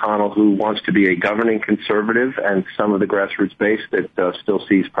Mitch McConnell who wants to be a governing conservative and some of the grassroots base that still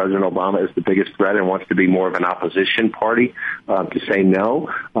sees President Obama as the biggest threat and wants to be more of an opposition party to say no.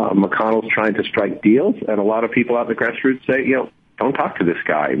 McConnell's trying to strike deals, and a lot of people out in the grassroots say, don't talk to this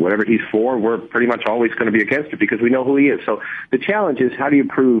guy. Whatever he's for, we're pretty much always going to be against it because we know who he is. So the challenge is how do you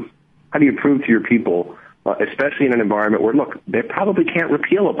prove to your people, especially in an environment where, look, they probably can't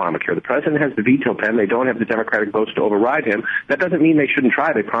repeal Obamacare. The president has the veto pen. They don't have the Democratic votes to override him. That doesn't mean they shouldn't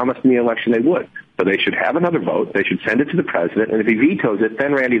try. They promised in the election they would. So they should have another vote. They should send it to the president. And if he vetoes it,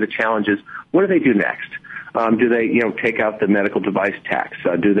 then, Randy, the challenge is, what do they do next? Do they, take out the medical device tax?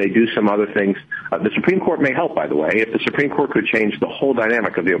 Do they do some other things? The Supreme Court may help, by the way. If the Supreme Court could change the whole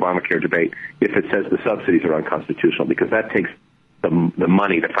dynamic of the Obamacare debate if it says the subsidies are unconstitutional, because that takes the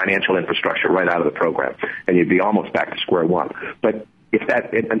money, the financial infrastructure right out of the program, and you'd be almost back to square one. But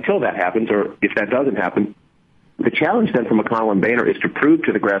until that happens, or if that doesn't happen, the challenge then for McConnell and Boehner is to prove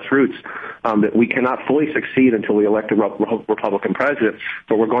to the grassroots that we cannot fully succeed until we elect a Republican president,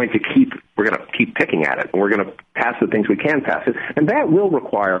 but we're going to keep picking at it, and we're going to pass the things we can pass it, and that will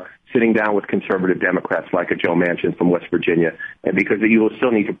require sitting down with conservative Democrats like a Joe Manchin from West Virginia, and because you will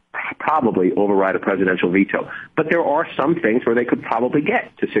still need to probably override a presidential veto. But there are some things where they could probably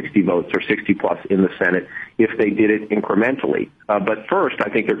get to 60 votes or 60 plus in the Senate if they did it incrementally. But first, I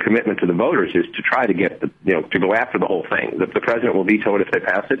think their commitment to the voters is to try to get to go after the whole thing. The president will veto it if they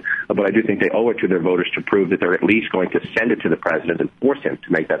pass it, but I do think they owe it to their voters to prove that they're at least going to send it to the president and force him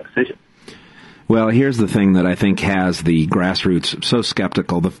to make that decision. Well, here's the thing that I think has the grassroots so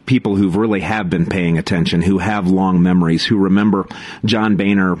skeptical, the people who really have been paying attention, who have long memories, who remember John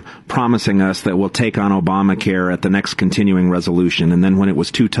Boehner promising us that we'll take on Obamacare at the next continuing resolution, and then when it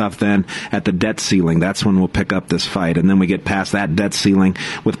was too tough then at the debt ceiling, that's when we'll pick up this fight, and then we get past that debt ceiling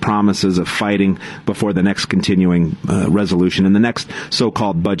with promises of fighting before the next continuing resolution and the next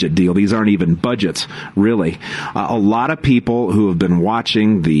so-called budget deal. These aren't even budgets, really. A lot of people who have been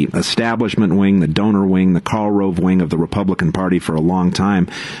watching the establishment wing, the donor wing, the Karl Rove wing of the Republican Party for a long time,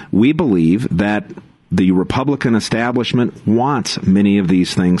 we believe that the Republican establishment wants many of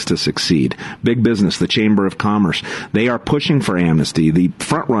these things to succeed. Big business, the Chamber of Commerce, they are pushing for amnesty. The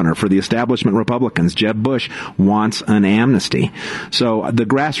frontrunner for the establishment Republicans, Jeb Bush, wants an amnesty. So the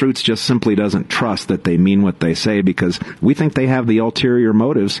grassroots just simply doesn't trust that they mean what they say, because we think they have the ulterior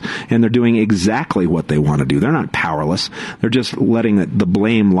motives and they're doing exactly what they want to do. They're not powerless. They're just letting the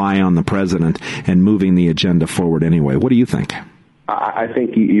blame lie on the president and moving the agenda forward anyway. What do you think? I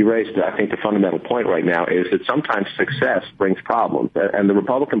think you raised, the fundamental point right now is that sometimes success brings problems. And the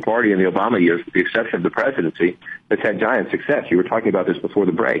Republican Party in the Obama years, with the exception of the presidency, has had giant success. You were talking about this before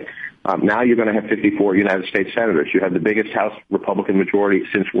the break. Now you're going to have 54 United States senators. You have the biggest House Republican majority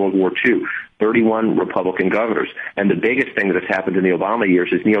since World War II, 31 Republican governors. And the biggest thing that has happened in the Obama years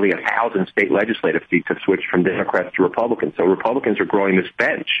is nearly 1,000 state legislative seats have switched from Democrats to Republicans. So Republicans are growing this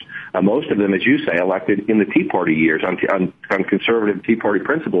bench. Most of them, as you say, elected in the Tea Party years on conservative Tea Party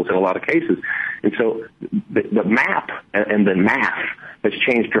principles in a lot of cases. And so the map and the math has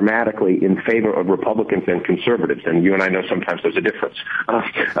changed dramatically in favor of Republicans and conservatives. And you and I know sometimes there's a difference.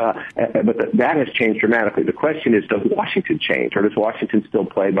 But that has changed dramatically. The question is, does Washington change? Or does Washington still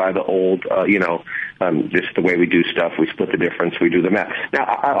play by the old, just the way we do stuff? We split the difference, we do the math. Now,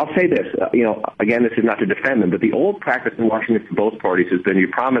 I'll say this, again, this is not to defend them, but the old practice in Washington for both parties has been you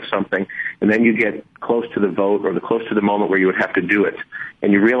promise something, and then you get close to the vote or close to the moment where you would have to do it,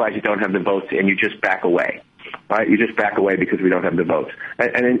 and you realize you don't have the votes, and you just back away. Right? You just back away because we don't have the votes.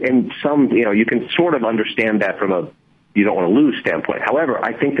 And some, you can sort of understand that from a you don't want to lose standpoint. However,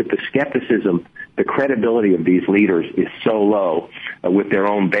 I think that the skepticism, the credibility of these leaders is so low with their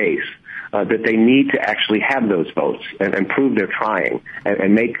own base that they need to actually have those votes and prove they're trying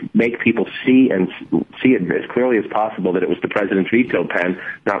and make people see it as clearly as possible that it was the president's veto pen,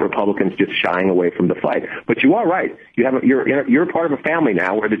 not Republicans just shying away from the fight. But you are right. You're part of a family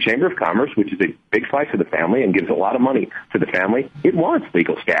now where the Chamber of Commerce, which is a big slice of the family and gives a lot of money to the family, it wants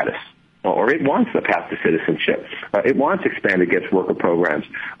legal status. Or it wants the path to citizenship. It wants expanded guest worker programs.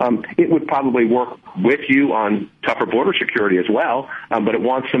 It would probably work with you on tougher border security as well, but it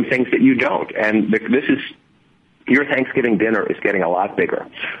wants some things that you don't. And your Thanksgiving dinner is getting a lot bigger,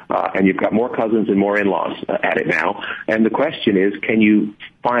 and you've got more cousins and more in-laws at it now. And the question is,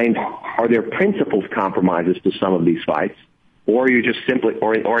 are there principled compromises to some of these fights? Or you just simply,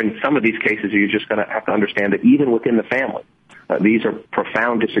 or in some of these cases, you're just going to have to understand that even within the family, these are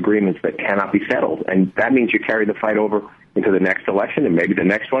profound disagreements that cannot be settled. And that means you carry the fight over into the next election and maybe the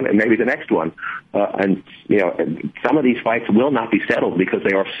next one and maybe the next one. And some of these fights will not be settled because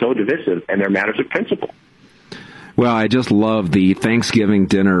they are so divisive and they're matters of principle. Well, I just love the Thanksgiving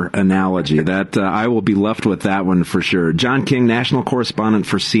dinner analogy. That I will be left with that one for sure. John King, national correspondent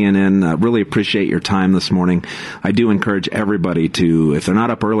for CNN. Really appreciate your time this morning. I do encourage everybody to, if they're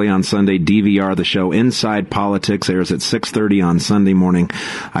not up early on Sunday, DVR the show. Inside Politics airs at 6:30 on Sunday morning.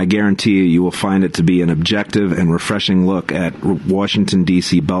 I guarantee you will find it to be an objective and refreshing look at Washington,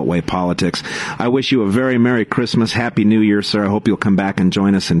 D.C. Beltway politics. I wish you a very Merry Christmas, Happy New Year, sir. I hope you'll come back and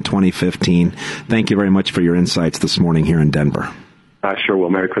join us in 2015. Thank you very much for your insights this morning here in Denver. I sure will.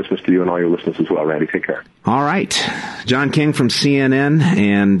 Merry Christmas to you and all your listeners as well, Randy. Take care. All right. John King from CNN,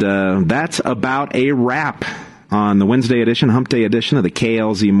 and that's about a wrap on the Wednesday edition, Hump Day edition of the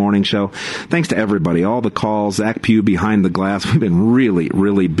KLZ Morning Show. Thanks to everybody, all the calls, Zach Pugh behind the glass. We've been really,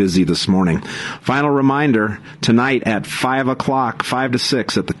 really busy this morning. Final reminder, tonight at 5 o'clock, 5 to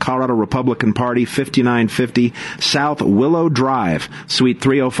 6 at the Colorado Republican Party, 5950 South Willow Drive, Suite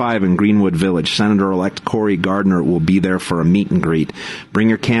 305 in Greenwood Village. Senator-elect Cory Gardner will be there for a meet and greet. Bring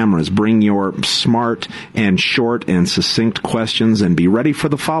your cameras, bring your smart and short and succinct questions, and be ready for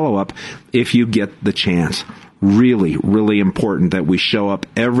the follow-up if you get the chance. Really, really important that we show up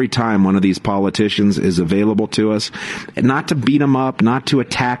every time one of these politicians is available to us, not to beat them up, not to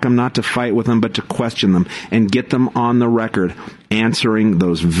attack them, not to fight with them, but to question them and get them on the record answering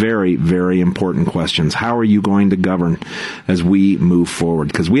those very, very important questions. How are you going to govern as we move forward?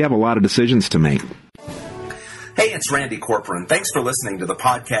 Because we have a lot of decisions to make. Hey, it's Randy Corporon. Thanks for listening to the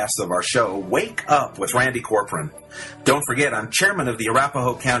podcast of our show, Wake Up with Randy Corporon. Don't forget, I'm chairman of the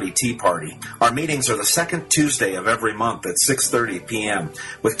Arapahoe County Tea Party. Our meetings are the second Tuesday of every month at 6:30 p.m.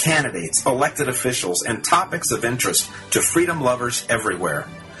 with candidates, elected officials, and topics of interest to freedom lovers everywhere.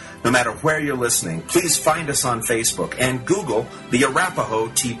 No matter where you're listening, please find us on Facebook and Google the Arapahoe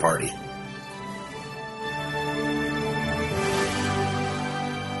Tea Party.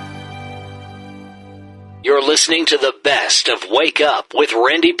 You're listening to the best of Wake Up with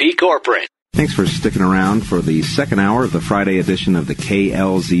Randy P. Corporon. Thanks for sticking around for the second hour of the Friday edition of the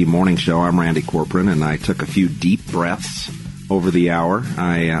KLZ Morning Show. I'm Randy Corporon, and I took a few deep breaths over the hour.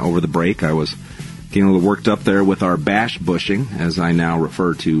 Over the break, I was getting a little worked up there with our bash bushing, as I now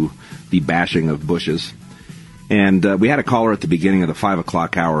refer to the bashing of bushes. And we had a caller at the beginning of the 5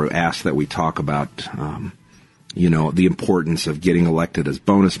 o'clock hour who asked that we talk about the importance of getting elected as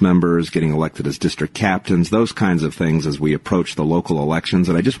bonus members, getting elected as district captains, those kinds of things as we approach the local elections.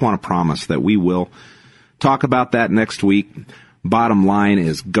 And I just want to promise that we will talk about that next week. Bottom line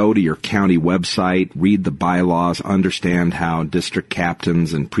is go to your county website, read the bylaws, understand how district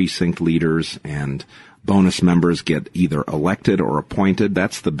captains and precinct leaders and bonus members get either elected or appointed.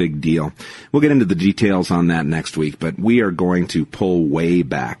 That's the big deal. We'll get into the details on that next week, but we are going to pull way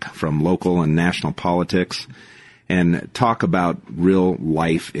back from local and national politics and talk about real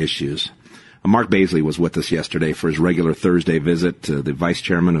life issues. Mark Baisley was with us yesterday for his regular Thursday visit, the vice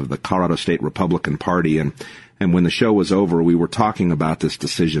chairman of the Colorado State Republican Party. And when the show was over, we were talking about this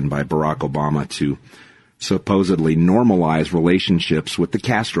decision by Barack Obama to supposedly normalize relationships with the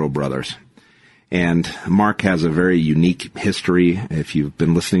Castro brothers. And Mark has a very unique history. If you've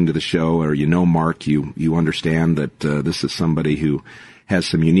been listening to the show or you know Mark, you understand that this is somebody who has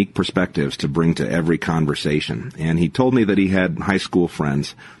some unique perspectives to bring to every conversation. And he told me that he had high school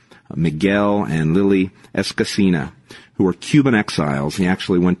friends, Miguel and Lily Escacina, who were Cuban exiles. He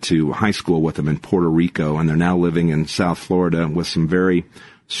actually went to high school with them in Puerto Rico, and they're now living in South Florida with some very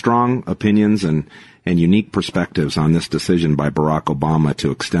strong opinions and and unique perspectives on this decision by Barack Obama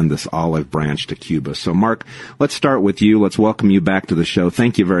to extend this olive branch to Cuba. So, Mark, let's start with you. Let's welcome you back to the show.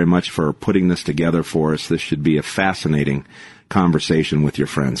 Thank you very much for putting this together for us. This should be a fascinating conversation with your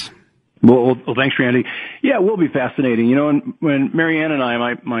friends. Well, thanks, Randy. Yeah, it will be fascinating. You know, when Marianne and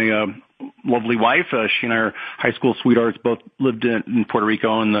I, my lovely wife, she and I are high school sweethearts, both lived in Puerto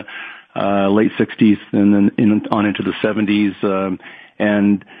Rico in the late 60s and then on into the 70s.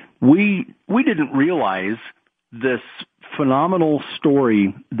 And we didn't realize this phenomenal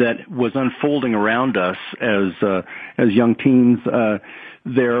story that was unfolding around us as young teens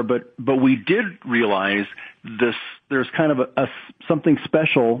there, but we did realize there's kind of something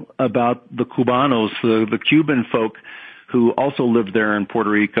special about the Cubanos, the Cuban folk who also lived there in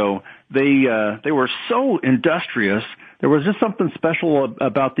Puerto Rico. They were so industrious. There was just something special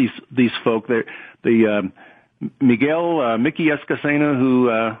about these folk. Mickey Escacena,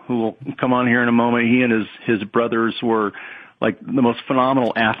 who will come on here in a moment, he and his brothers were like the most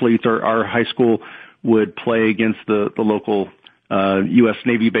phenomenal athletes. Our high school would play against the local U.S.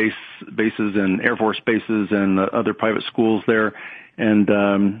 Navy bases and Air Force bases and other private schools there, and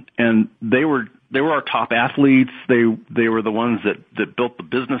they were our top athletes. They were the ones that built the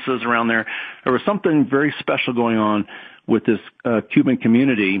businesses around there. There was something very special going on with this Cuban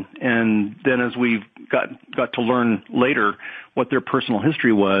community, and then as we've got to learn later what their personal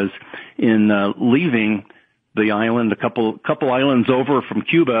history was in leaving the island, a couple islands over from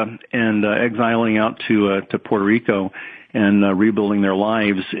Cuba, and exiling out to Puerto Rico and rebuilding their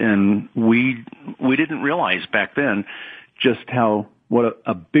lives. And we didn't realize back then just what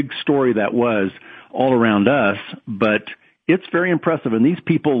a big story that was all around us, but it's very impressive, and these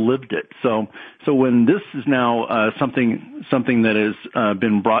people lived it. So when this is now something that has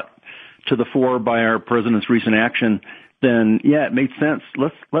been brought to the fore by our president's recent action, then yeah, it made sense.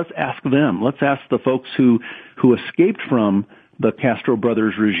 Let's ask them. Let's ask the folks who escaped from the Castro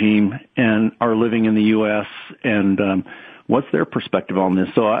brothers regime and are living in the U.S. and what's their perspective on this.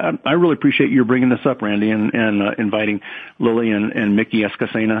 So I really appreciate you bringing this up, Randy, and inviting Lily and Mickey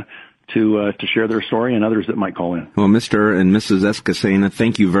Escacena to share their story and others that might call in. Well, Mr. and Mrs. Escacena,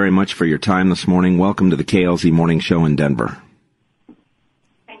 thank you very much for your time this morning. Welcome to the KLZ Morning Show in Denver.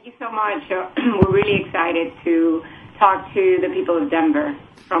 Thank you so much. We're really excited to talk to the people of Denver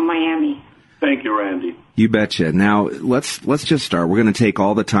from Miami. Thank you, Randy. You betcha. Now, let's just start. We're going to take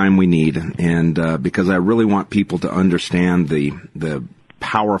all the time we need, and because I really want people to understand the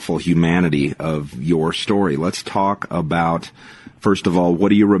powerful humanity of your story. Let's talk about, first of all, what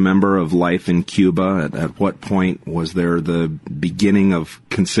do you remember of life in Cuba? At what point was there the beginning of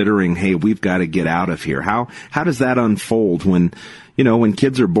considering, hey, we've got to get out of here? How does that unfold when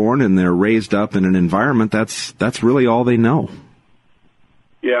kids are born and they're raised up in an environment that's really all they know?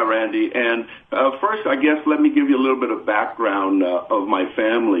 Yeah, Randy. And first, I guess, let me give you a little bit of background of my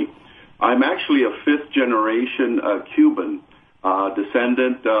family. I'm actually a fifth-generation Cuban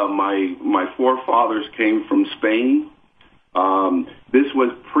descendant. My forefathers came from Spain. This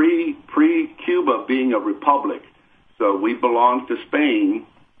was pre-Cuba being a republic. So we belonged to Spain,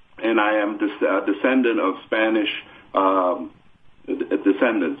 and I am a descendant of Spanish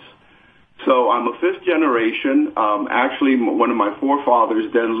descendants. So I'm a fifth generation. Actually, one of my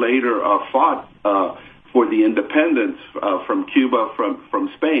forefathers then later fought for the independence from Cuba, from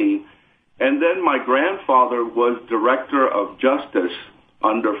Spain. And then my grandfather was director of justice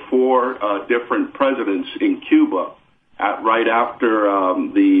under four different presidents in Cuba right after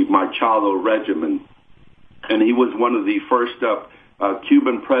the Machado regime. And he was one of the first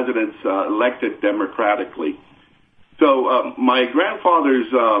Cuban presidents elected democratically. So my grandfather's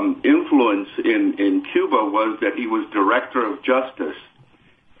influence in Cuba was that he was director of justice.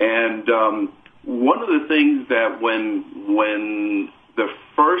 And one of the things that when the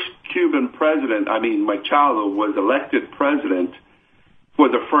first Cuban president, Machado, was elected president, for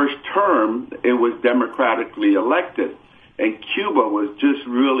the first term, it was democratically elected. And Cuba was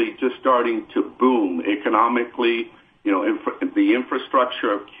really starting to boom economically. The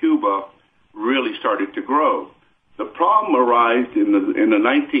infrastructure of Cuba really started to grow. The problem arose in the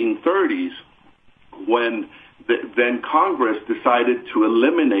 1930s when then Congress decided to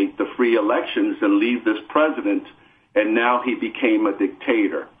eliminate the free elections and leave this president, and now he became a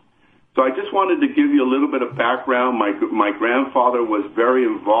dictator. So I just wanted to give you a little bit of background. My grandfather was very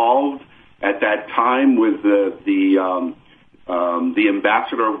involved at that time with the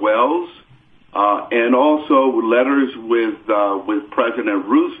Ambassador Wells, and also letters with President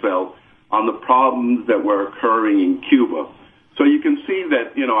Roosevelt on the problems that were occurring in Cuba. So you can see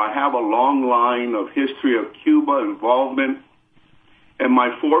that, I have a long line of history of Cuba involvement, and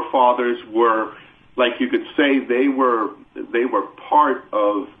my forefathers were like you could say they were part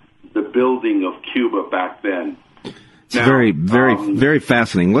of the building of Cuba back then. It's very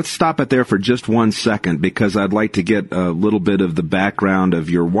fascinating. Let's stop it there for just 1 second, because I'd like to get a little bit of the background of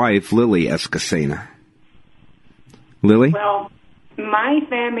your wife, Lily Escacena. Lily? Well, my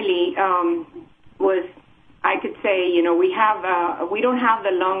family was, I could say, we don't have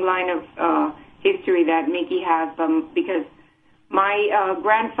the long line of history that Mickey has, because my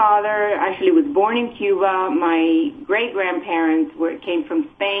grandfather actually was born in Cuba. My great-grandparents came from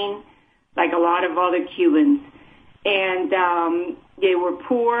Spain, like a lot of other Cubans. And they were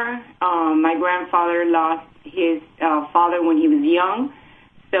poor. My grandfather lost his father when he was young.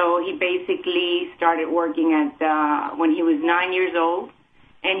 So he basically started working when he was 9 years old.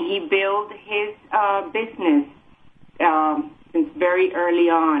 And he built his business since very early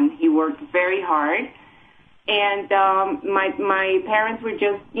on. He worked very hard. And my parents were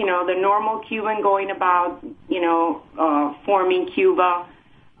just, the normal Cuban going about, forming Cuba,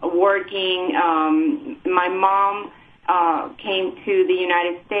 working. My mom came to the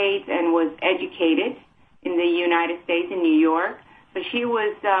United States and was educated in the United States in New York. So she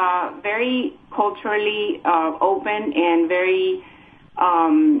was very culturally open and very,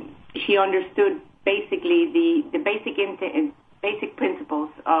 she understood basically the basic principles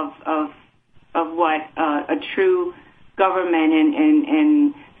of what a true government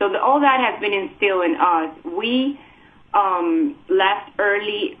and so all that has been instilled in us. We left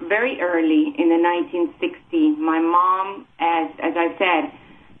very early in the 1960s. My mom, as I said,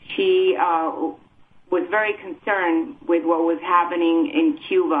 she was very concerned with what was happening in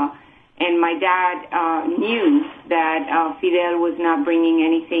Cuba, and my dad knew that Fidel was not bringing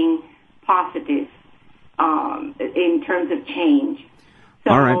anything positive in terms of change. So,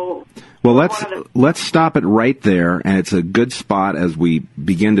 all right. Well, let's stop it right there, and it's a good spot as we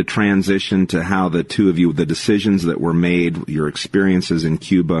begin to transition to how the two of you, the decisions that were made, your experiences in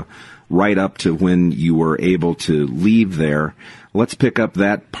Cuba, right up to when you were able to leave there. Let's pick up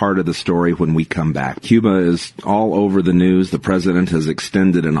that part of the story when we come back. Cuba is all over the news. The president has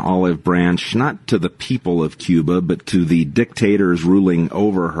extended an olive branch, not to the people of Cuba, but to the dictators ruling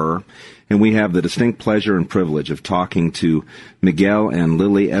over her. And we have the distinct pleasure and privilege of talking to Miguel and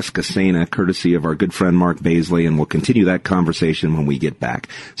Lily Escacena, courtesy of our good friend Mark Baisley, and we'll continue that conversation when we get back.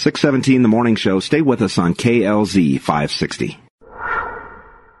 6:17, The Morning Show. Stay with us on KLZ 560.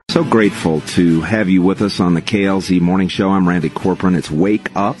 So grateful to have you with us on the KLZ Morning Show. I'm Randy Corporon. It's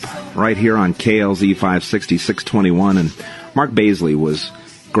Wake Up right here on KLZ 560, 621. And Mark Baisley was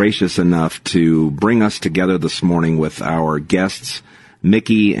gracious enough to bring us together this morning with our guests,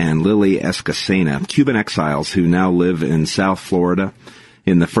 Mickey and Lily Escacena, Cuban exiles who now live in South Florida.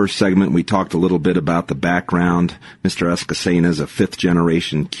 In the first segment, we talked a little bit about the background. Mr. Escacena is a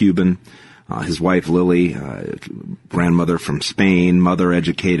fifth-generation Cuban. His wife, Lily, grandmother from Spain, mother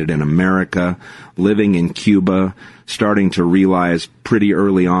educated in America, living in Cuba, starting to realize pretty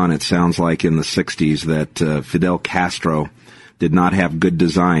early on, it sounds like in the 60s, that Fidel Castro did not have good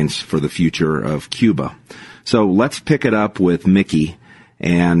designs for the future of Cuba. So let's pick it up with Mickey.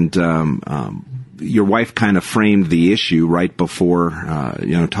 And your wife kind of framed the issue right before,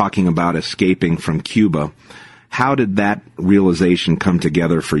 talking about escaping from Cuba. How did that realization come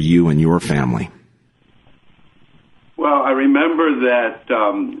together for you and your family? Well, I remember that,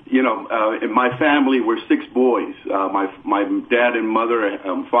 in my family were 6 boys. My dad and mother,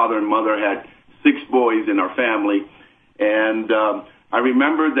 father and mother had 6 boys in our family. And I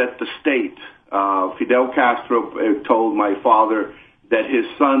remember that the state, Fidel Castro told my father that his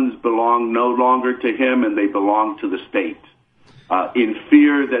sons belonged no longer to him and they belonged to the state. In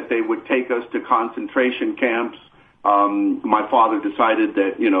fear that they would take us to concentration camps, my father decided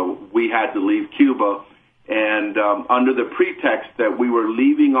that, we had to leave Cuba. And under the pretext that we were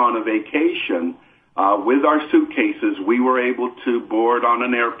leaving on a vacation with our suitcases, we were able to board on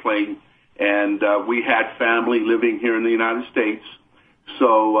an airplane. And we had family living here in the United States.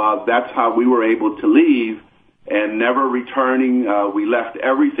 So that's how we were able to leave and never returning. We left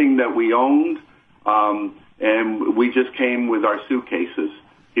everything that we owned. And we just came with our suitcases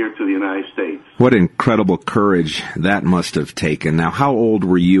here to the United States. What incredible courage that must have taken. Now, how old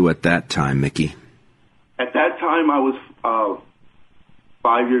were you at that time, Mickey? At that time, I was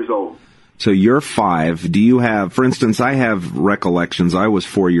 5 years old. So you're 5. Do you have, for instance, I have recollections. I was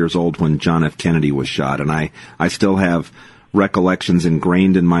 4 years old when John F. Kennedy was shot, and I still have recollections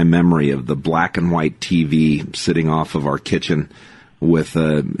ingrained in my memory of the black and white TV sitting off of our kitchen with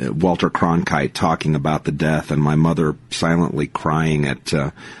Walter Cronkite talking about the death, and my mother silently crying at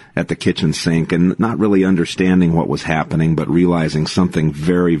the kitchen sink and not really understanding what was happening, but realizing something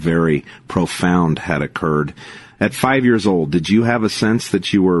very, very profound had occurred. At 5 years old, did you have a sense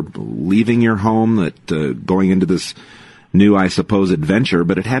that you were leaving your home, that going into this new, I suppose, adventure,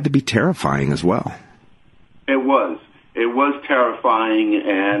 but it had to be terrifying as well? It was. It was terrifying,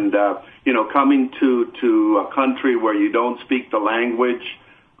 and coming to a country where you don't speak the language,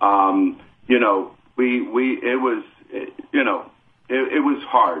 it was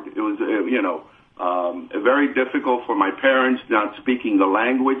hard. It was very difficult for my parents not speaking the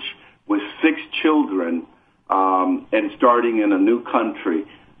language with 6 children and starting in a new country.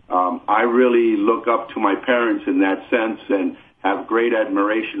 I really look up to my parents in that sense and have great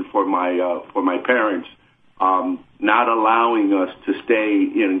admiration for my parents. Not allowing us to stay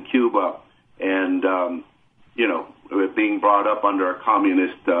in Cuba and, being brought up under a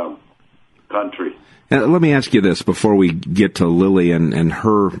communist country. Now, let me ask you this before we get to Lily and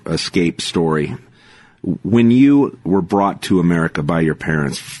her escape story. When you were brought to America by your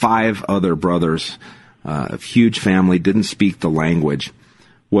parents, 5 other brothers, a huge family, didn't speak the language,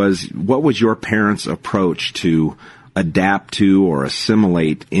 what was your parents' approach to adapt to or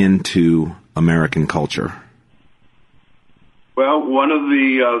assimilate into American culture? Well, one of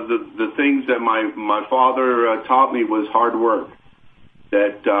the things that my father taught me was hard work.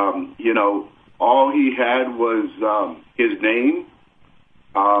 That all he had was his name,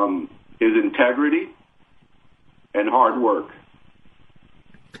 his integrity, and hard work.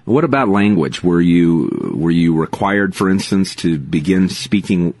 What about language? Were you required, for instance, to begin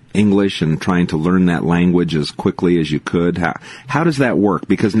speaking English and trying to learn that language as quickly as you could? How does that work?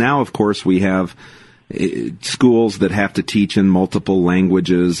 Because now, of course, we have schools that have to teach in multiple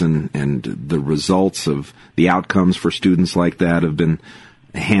languages, and the results of the outcomes for students like that have been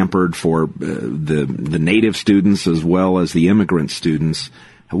hampered for the native students as well as the immigrant students.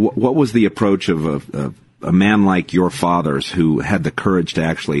 What was the approach of a man like your father's, who had the courage to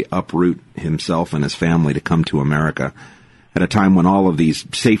actually uproot himself and his family to come to America at a time when all of these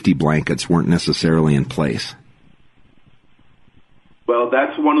safety blankets weren't necessarily in place? Well,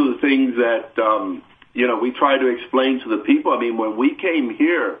 that's one of the things that we try to explain to the people. I mean, when we came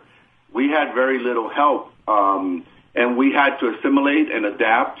here, we had very little help, and we had to assimilate and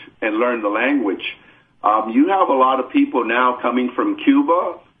adapt and learn the language. You have a lot of people now coming from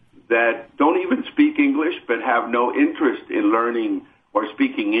Cuba that don't even speak English, but have no interest in learning or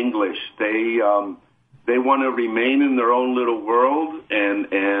speaking English. They want to remain in their own little world, and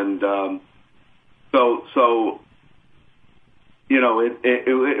so.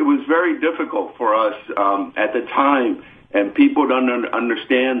 It was very difficult for us at the time, and people don't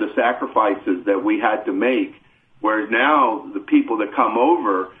understand the sacrifices that we had to make, whereas now the people that come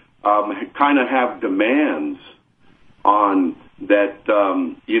over kind of have demands on that,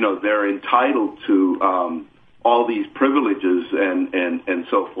 they're entitled to all these privileges and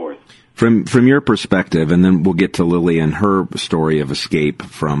so forth. From your perspective, and then we'll get to Lily and her story of escape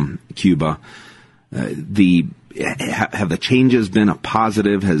from Cuba, have the changes been a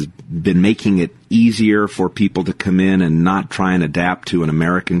positive? Has been making it easier for people to come in and not try and adapt to an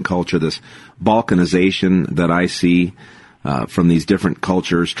American culture? This balkanization that I see from these different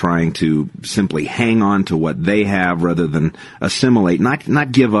cultures trying to simply hang on to what they have rather than assimilate,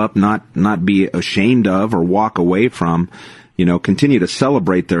 not give up, not be ashamed of or walk away from, continue to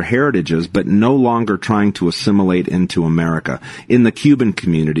celebrate their heritages, but no longer trying to assimilate into America. In the Cuban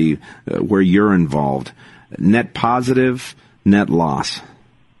community where you're involved, net positive, net loss?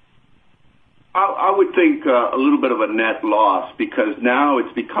 I would think a little bit of a net loss, because now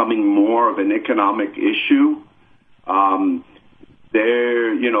it's becoming more of an economic issue.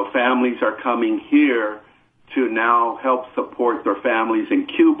 Families are coming here to now help support their families in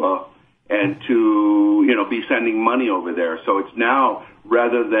Cuba and to, be sending money over there. So it's now,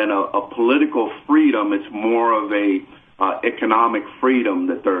 rather than a political freedom, it's more of a economic freedom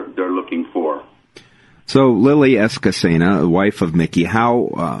that they're looking for. So Lily Escacena, wife of Mickey, how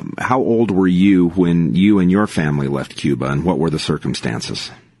old were you when you and your family left Cuba, and what were the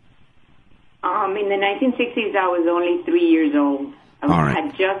circumstances? In the 1960s, I was only 3 years old. I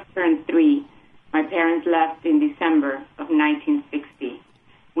had just turned 3. My parents left in December of 1960.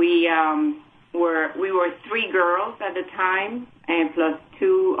 We were 3 girls at the time, and plus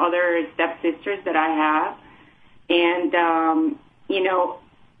 2 other stepsisters that I have. And,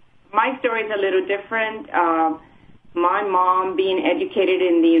 my story is a little different. My mom, being educated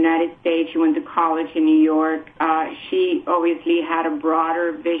in the United States, she went to college in New York. She obviously had a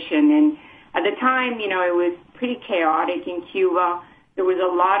broader vision. And at the time, it was pretty chaotic in Cuba. there was a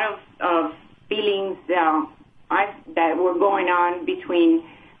lot of feelings that were going on between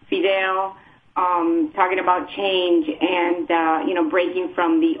Fidel, talking about change and, breaking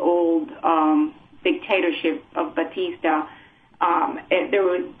from the old dictatorship of Batista.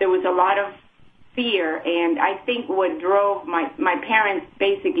 There was a lot of fear, and I think what drove my parents,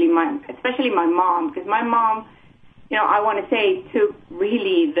 basically, especially my mom, because my mom, I want to say, took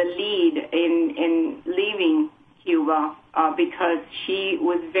really the lead in leaving Cuba because she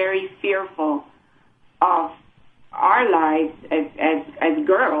was very fearful of our lives as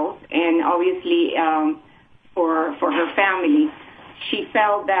girls, and obviously for her family. She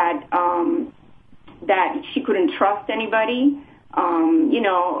felt that she couldn't trust anybody.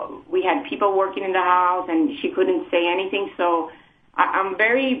 We had people working in the house, and she couldn't say anything. So I'm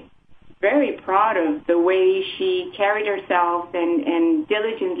very, very proud of the way she carried herself and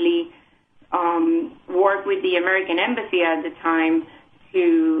diligently worked with the American Embassy at the time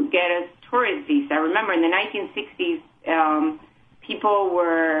to get us tourist visa. I remember in the 1960s, people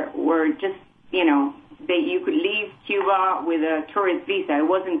were just, you could leave Cuba with a tourist visa. It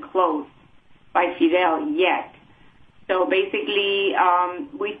wasn't closed by Fidel yet. So basically,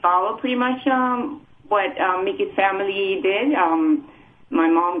 we followed pretty much what Mickey's family did. My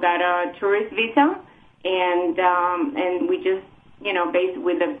mom got a tourist visa, and we just, based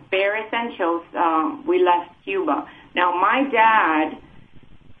with the bare essentials, we left Cuba. Now, my dad,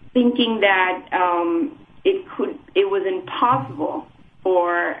 thinking that it was impossible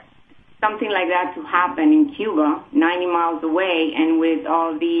for something like that to happen in Cuba, 90 miles away, and with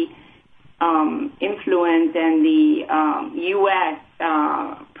all the influence and the U.S.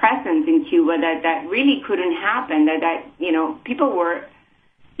 presence in Cuba, that really couldn't happen. That people were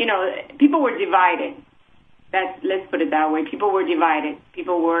divided. Let's put it that way. People were divided.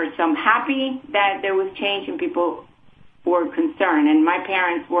 People were some happy that there was change, and people were concerned. And my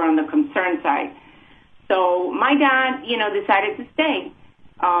parents were on the concerned side. So my dad, decided to stay.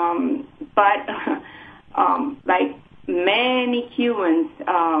 But like many Cubans,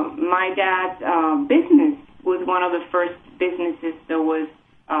 my dad's business was one of the first businesses that was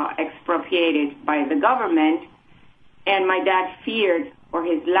expropriated by the government, and my dad feared for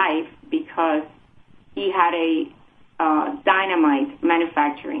his life because he had a dynamite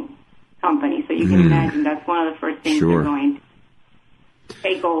manufacturing company. So you can imagine that's one of the first things they're going to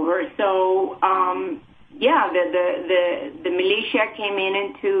take over. So the militia came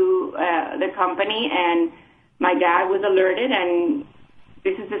into the company, and my dad was alerted, and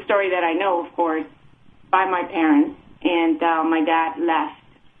this is the story that I know, of course, by my parents, and my dad left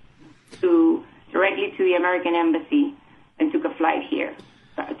directly to the American Embassy and took a flight here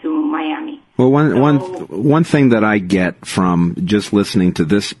to Miami. Well, one thing that I get from just listening to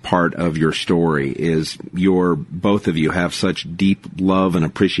this part of your story is both of you have such deep love and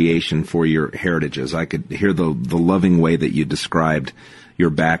appreciation for your heritages. I could hear the loving way that you described your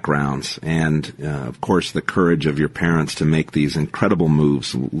backgrounds, and of course the courage of your parents to make these incredible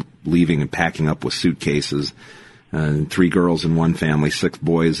moves, leaving and packing up with suitcases, 3 girls in one family, 6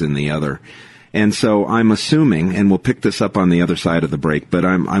 boys in the other. And so I'm assuming, and we'll pick this up on the other side of the break, but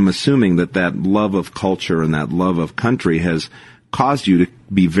I'm assuming that love of culture and that love of country has caused you to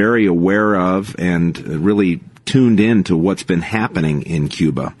be very aware of and really tuned in to what's been happening in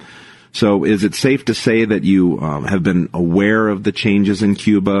Cuba. So is it safe to say that you have been aware of the changes in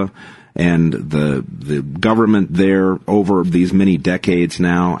Cuba and the government there over these many decades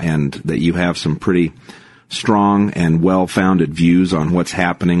now, and that you have some pretty strong and well-founded views on what's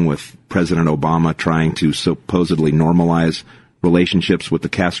happening with President Obama trying to supposedly normalize relationships with the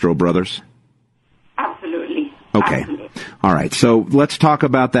Castro brothers? Absolutely. Okay. Absolutely. All right. So let's talk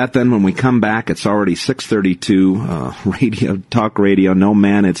about that then when we come back. It's already 6:32. Talk radio. No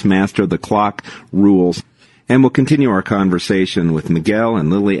man, it's master. The clock rules. And we'll continue our conversation with Miguel and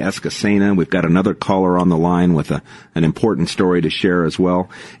Lily Escacena. We've got another caller on the line with an important story to share as well.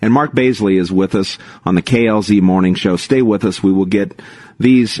 And Mark Baisley is with us on the KLZ Morning Show. Stay with us. We will get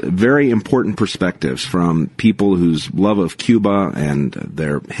these very important perspectives from people whose love of Cuba and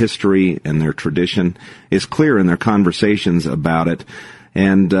their history and their tradition is clear in their conversations about it.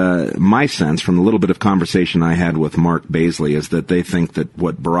 And my sense from the little bit of conversation I had with Mark Baisley is that they think that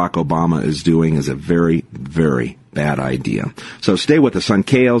what Barack Obama is doing is a very, very bad idea. So stay with us on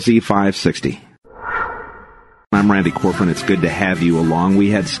KLZ 560. I'm Randy Corporon. It's good to have you along. We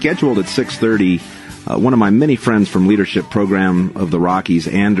had scheduled at 6:30 one of my many friends from Leadership Program of the Rockies,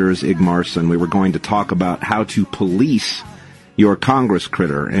 Anders Igmarsson. We were going to talk about how to police your Congress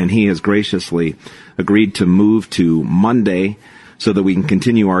critter, and he has graciously agreed to move to Monday so that we can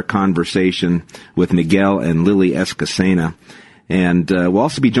continue our conversation with Miguel and Lily Escacena. And we'll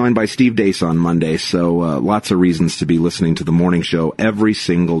also be joined by Steve Dace on Monday, so lots of reasons to be listening to the morning show every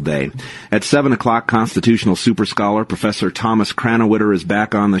single day. At 7 o'clock, constitutional super scholar Professor Thomas Kranawitter is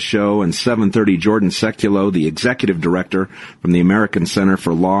back on the show, and 7:30, Jordan Sekulow, the executive director from the American Center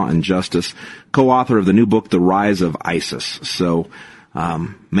for Law and Justice, co-author of the new book, The Rise of ISIS. So,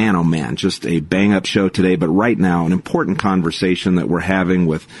 man, oh man, just a bang-up show today. But right now, an important conversation that we're having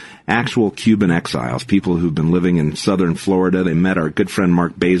with actual Cuban exiles, people who've been living in southern Florida. They met our good friend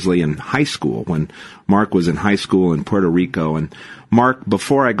Mark Baisley in high school, when Mark was in high school in Puerto Rico. And Mark,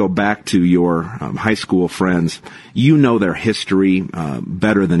 before I go back to your high school friends, you know their history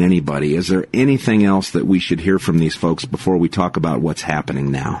better than anybody. Is there anything else that we should hear from these folks before we talk about what's happening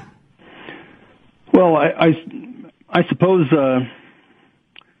now? Well, I suppose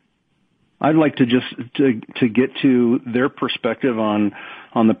I'd like to just to get to their perspective on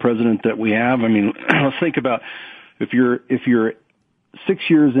the president that we have. I mean, let's think about if you're 6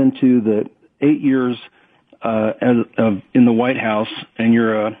 years into the 8 years in the White House, and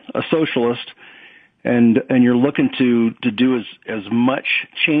you're a socialist, and you're looking to do as much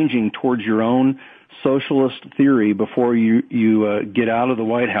changing towards your own socialist theory before you get out of the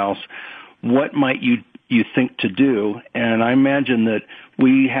White House. What might you think to do? And I imagine that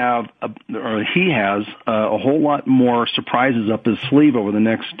he has a whole lot more surprises up his sleeve over the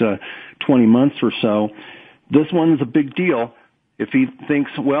next 20 months or so. This one's a big deal. If he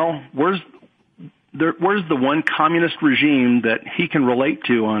thinks, well, where's the one communist regime that he can relate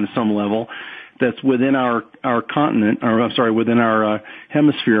to on some level that's within our continent, or I'm sorry, within our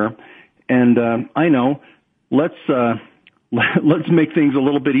hemisphere? And I know, let's make things a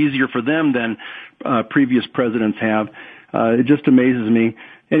little bit easier for them than previous presidents have. It just amazes me.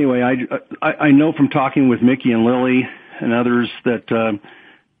 Anyway, I know from talking with Mickey and Lily and others that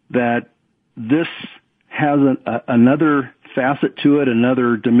this has another facet to it,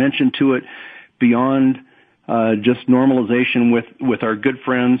 another dimension to it beyond just normalization with our good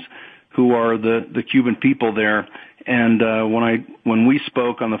friends who are the Cuban people there. And when we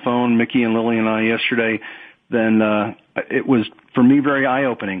spoke on the phone, Mickey and Lily and I yesterday, then it was, for me, very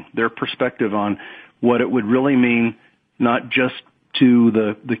eye-opening, their perspective on what it would really mean, not just to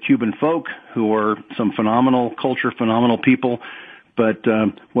the Cuban folk, who are some phenomenal culture, phenomenal people, but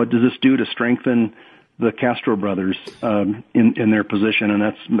what does this do to strengthen the Castro brothers in their position?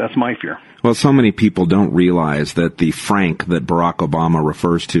 And that's my fear. Well, so many people don't realize that the Frank that Barack Obama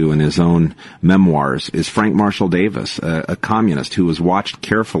refers to in his own memoirs is Frank Marshall Davis, a communist who was watched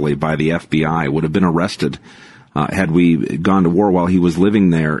carefully by the FBI, would have been arrested had we gone to war while he was living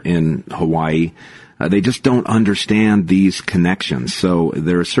there in Hawaii. They just don't understand these connections. So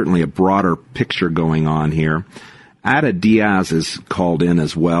there is certainly a broader picture going on here. Ada Diaz is called in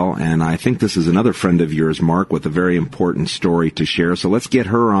as well, and I think this is another friend of yours, Mark, with a very important story to share. So let's get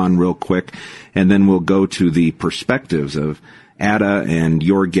her on real quick, and then we'll go to the perspectives of Ada and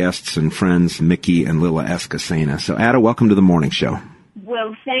your guests and friends, Mickey and Lila Escacena. So Ada, welcome to the morning show.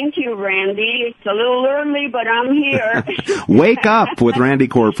 Well, thank you, Randy. It's a little early, but I'm here. Wake up with Randy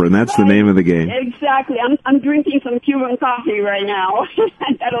Corporon. That's the name of the game. Exactly. I'm drinking some Cuban coffee right now.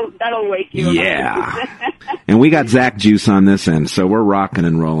 That'll wake you up. Yeah. And we got Zach Juice on this end, so we're rocking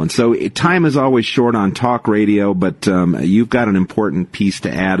and rolling. So time is always short on talk radio, but you've got an important piece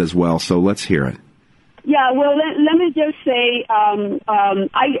to add as well, so let's hear it. Yeah, well, let me just say,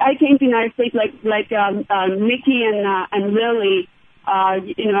 I came to the United States like Mickey and Lily. I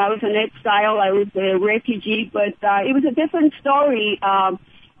was an exile. I was a refugee, but it was a different story. I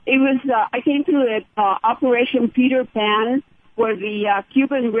came through Operation Peter Pan, where the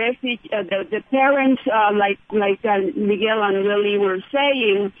Cuban the parents, like Miguel and Lily were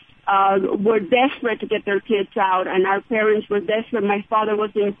saying, were desperate to get their kids out, and our parents were desperate. My father was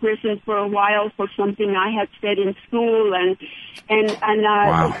in prison for a while for something I had said in school, and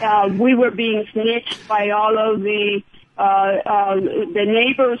wow. We were being snitched by all of the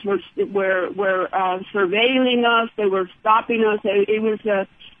neighbors were surveilling us. They were stopping us. It was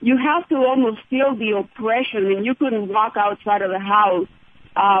you have to almost feel the oppression. I mean, you couldn't walk outside of the house.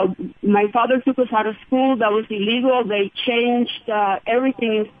 My father took us out of school. That was illegal. They changed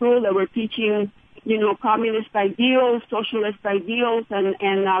everything in school. They were teaching, communist ideals, socialist ideals, and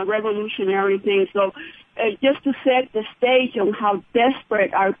revolutionary things. So just to set the stage on how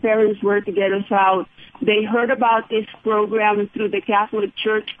desperate our parents were to get us out, they heard about this program through the Catholic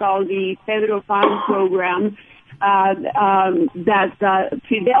Church called the Pedro Pan program, that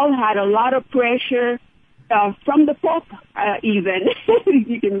Fidel had a lot of pressure from the Pope, even, if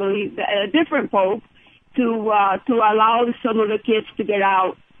you can believe that, a different Pope, to allow some of the kids to get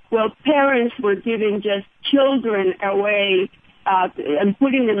out. Well, parents were giving just children away and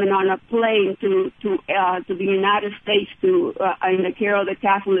putting them on a plane to the United States in the care of the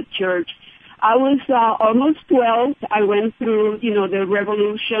Catholic Church. I was almost 12. I went through, the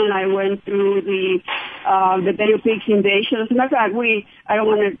revolution. I went through the Bay of Pigs invasion. As a matter of fact, I don't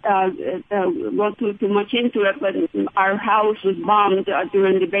want to go too much into it, but our house was bombed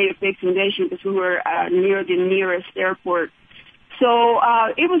during the Bay of Pigs invasion because we were near the nearest airport. So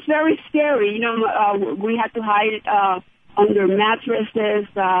it was very scary. We had to hide under mattresses.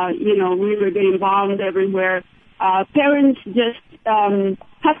 We were getting bombed everywhere. Parents just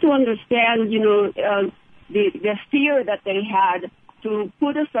have to understand, the fear that they had to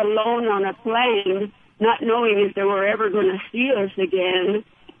put us alone on a plane, not knowing if they were ever going to see us again,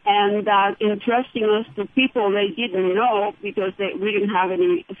 and entrusting us to people they didn't know because we didn't have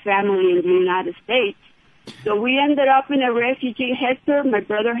any family in the United States. So we ended up in a refugee, Hector, my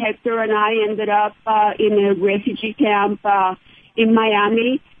brother Hector and I ended up in a refugee camp in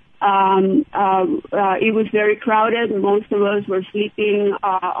Miami. It was very crowded. Most of us were sleeping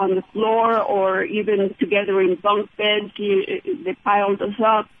on the floor or even together in bunk beds. They piled us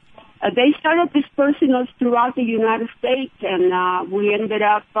up. They started dispersing us throughout the United States, and we ended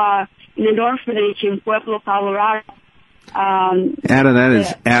up in an orphanage in Pueblo, Colorado. Ada, that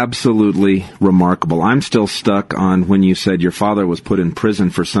is absolutely remarkable. I'm still stuck on when you said your father was put in prison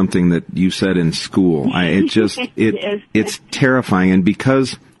for something that you said in school. It's terrifying. And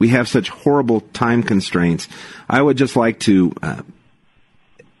because we have such horrible time constraints, I would just like to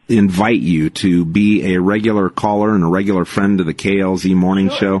invite you to be a regular caller and a regular friend to the KLZ Morning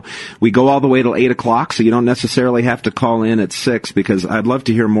Show. We go all the way till 8 o'clock, so you don't necessarily have to call in at 6, because I'd love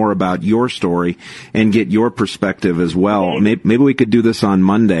to hear more about your story and get your perspective as well. Maybe we could do this on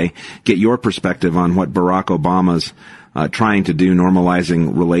Monday, get your perspective on what Barack Obama's trying to do,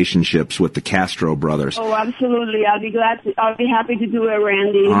 normalizing relationships with the Castro brothers. Oh, absolutely. I'll be happy to do it,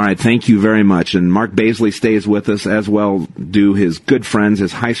 Randy. All right. Thank you very much. And Mark Baisley stays with us, as well do his good friends,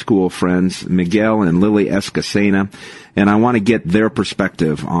 his high school friends, Miguel and Lily Escacena. And I want to get their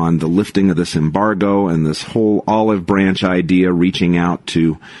perspective on the lifting of this embargo and this whole olive branch idea, reaching out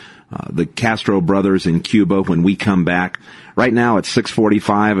to the Castro brothers in Cuba when we come back. Right now it's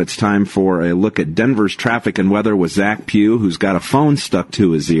 6:45. It's time for a look at Denver's traffic and weather with Zach Pugh, who's got a phone stuck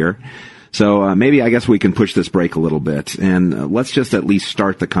to his ear. So I guess we can push this break a little bit. And let's just at least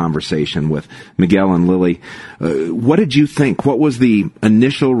start the conversation with Miguel and Lily. What did you think? What was the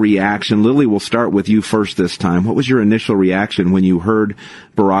initial reaction? Lily, we'll start with you first this time. What was your initial reaction when you heard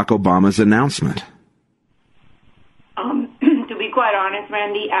Barack Obama's announcement? To be quite honest,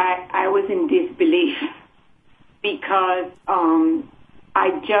 Randy, I was in disbelief because I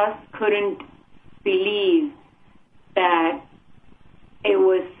just couldn't believe that it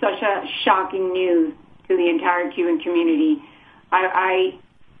was such a shocking news to the entire Cuban community. I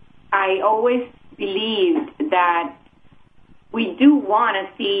always believed that we do want to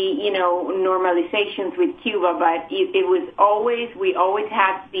see, normalizations with Cuba, but it was always, we always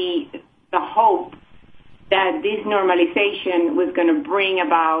had the hope that this normalization was going to bring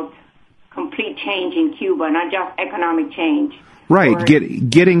about complete change in Cuba, not just economic change. Right,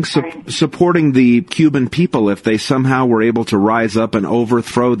 supporting the Cuban people if they somehow were able to rise up and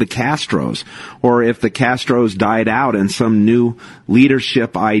overthrow the Castros, or if the Castros died out and some new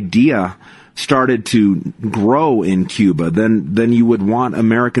leadership idea started to grow in Cuba, then you would want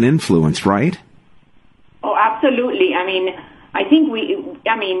American influence, right? Oh, absolutely. I think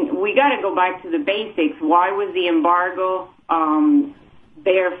we got to go back to the basics. Why was the embargo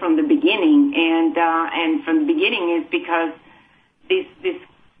there from the beginning? And from the beginning is because this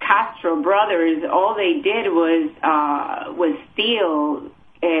Castro brothers, all they did was steal,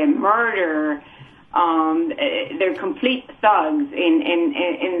 murder. They're complete thugs in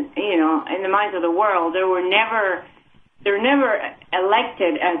the minds of the world. They were never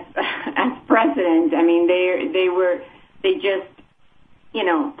elected as president. They just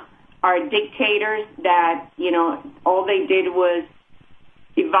are dictators that all they did was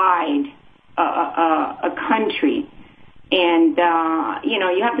divide a country. And,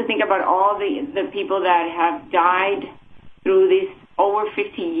 you have to think about all the people that have died through this over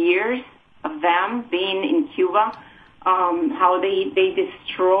 50 years of them being in Cuba, how they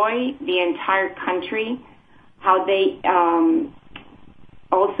destroy the entire country, how they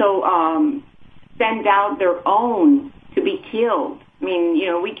also send out their own to be killed.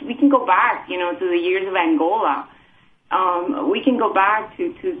 We can go back, to the years of Angola. We can go back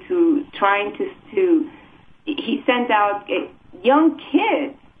to trying to he sent out young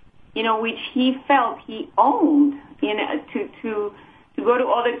kids, which he felt he owned, to go to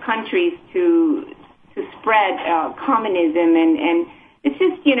other countries to spread communism, and it's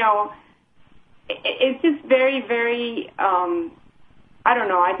just, you know, it's just very, very, I don't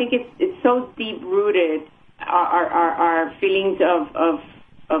know, I think it's so deep-rooted, our feelings of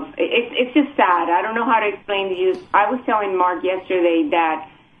it's just sad. I don't know how to explain to you. I was telling Mark yesterday that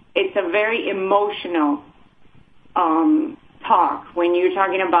it's a very emotional talk when you're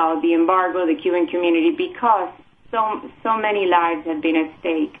talking about the embargo, the Cuban community, because so many lives have been at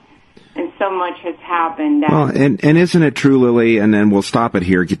stake. And so much has happened. Well, and isn't it true, Lily, and then we'll stop it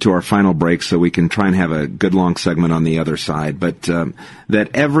here, get to our final break so we can try and have a good long segment on the other side, but that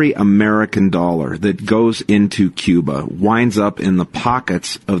every American dollar that goes into Cuba winds up in the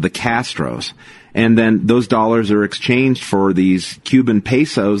pockets of the Castros, and then those dollars are exchanged for these Cuban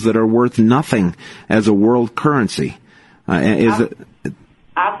pesos that are worth nothing as a world currency. Absolutely.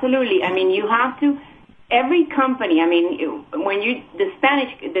 I mean, you have to... Every company, I mean, when the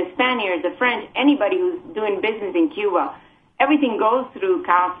Spaniards, the French, anybody who's doing business in Cuba, everything goes through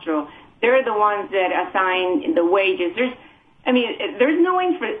Castro. They're the ones that assign the wages. There's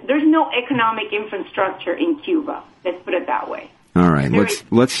no economic infrastructure in Cuba. Let's put it that way. All right,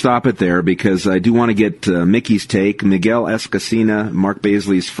 let's stop it there because I do want to get Mickey's take. Miguel Escacina, Mark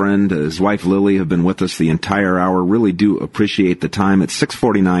Baisley's friend, his wife Lily have been with us the entire hour. Really do appreciate the time. It's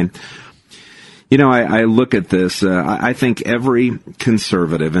 6:49. You know, I look at this, I think every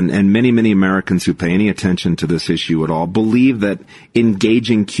conservative and many, many Americans who pay any attention to this issue at all believe that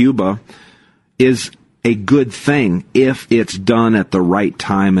engaging Cuba is a good thing if it's done at the right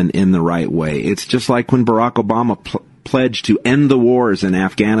time and in the right way. It's just like when Barack Obama pledged to end the wars in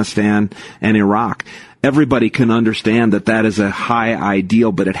Afghanistan and Iraq. Everybody can understand that that is a high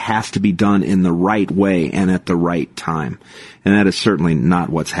ideal, but it has to be done in the right way and at the right time. And that is certainly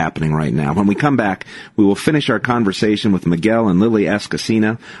not what's happening right now. When we come back, we will finish our conversation with Miguel and Lily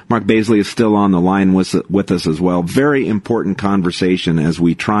Escacina. Mark Baisley is still on the line with us as well. Very important conversation as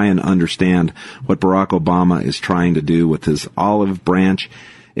we try and understand what Barack Obama is trying to do with his olive branch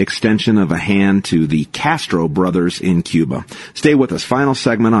extension of a hand to the Castro brothers in Cuba. Stay with us. Final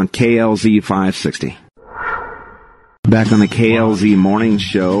segment on KLZ 560. Back on the KLZ Morning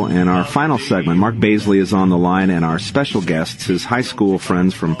Show, and our final segment, Mark Baisley is on the line, and our special guests, his high school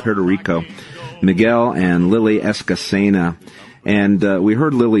friends from Puerto Rico, Miguel and Lily Escacina. And we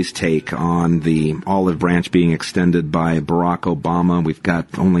heard Lily's take on the olive branch being extended by Barack Obama. We've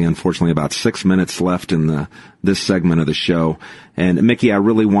got only, unfortunately, about 6 minutes left in this segment of the show. And, Mickey, I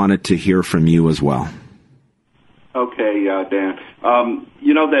really wanted to hear from you as well. Okay, Dan.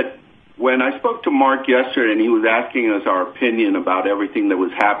 You know that when I spoke to Mark yesterday and he was asking us our opinion about everything that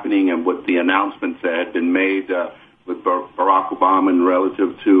was happening and what the announcements that had been made with Barack Obama and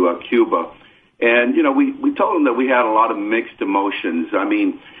relative to Cuba, and, you know, we told him that we had a lot of mixed emotions. I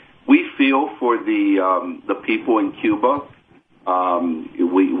mean, we feel for the people in Cuba.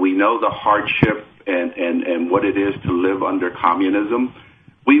 We know the hardship and what it is to live under communism.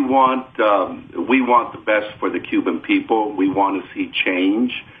 We want the best for the Cuban people. We want to see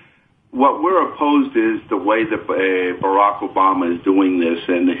change. What we're opposed is the way that Barack Obama is doing this,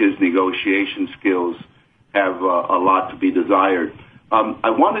 and his negotiation skills have a lot to be desired. I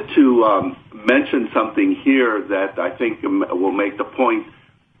wanted to mention something here that I think will make the point.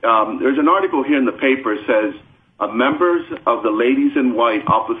 There's an article here in the paper that says, members of the Ladies in White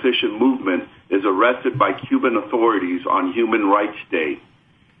opposition movement is arrested by Cuban authorities on Human Rights Day.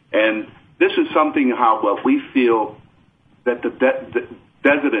 And this is something how we feel that the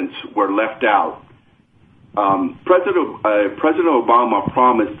dissidents were left out. President Obama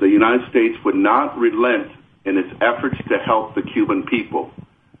promised the United States would not relent in its efforts to help the Cuban people.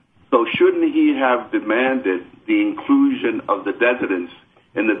 So shouldn't he have demanded the inclusion of the dissidents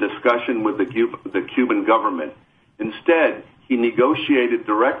in the discussion with the Cuban government? Instead, he negotiated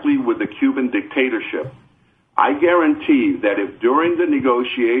directly with the Cuban dictatorship. I guarantee that if during the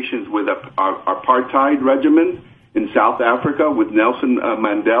negotiations with our apartheid regime in South Africa with Nelson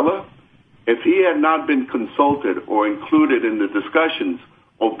Mandela, if he had not been consulted or included in the discussions,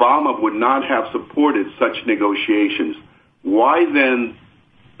 Obama would not have supported such negotiations. Why then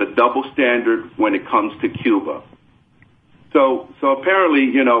the double standard when it comes to Cuba? So apparently,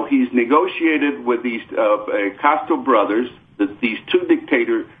 you know, he's negotiated with these Castro brothers, these two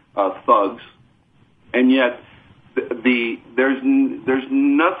dictator thugs, and yet there's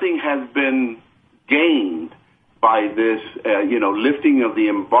nothing has been gained by this, lifting of the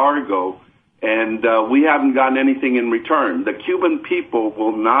embargo, and we haven't gotten anything in return. The Cuban people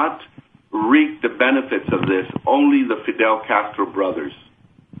will not reap the benefits of this, only the Fidel Castro brothers.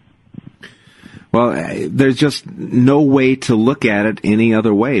 Well, there's just no way to look at it any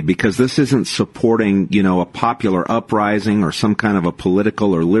other way, because this isn't supporting, a popular uprising or some kind of a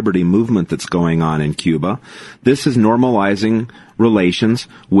political or liberty movement that's going on in Cuba. This is normalizing relations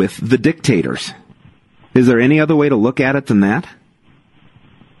with the dictators. Is there any other way to look at it than that?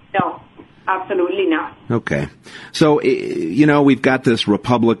 No, absolutely not. Okay. So, we've got this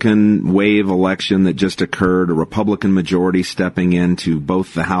Republican wave election that just occurred, a Republican majority stepping into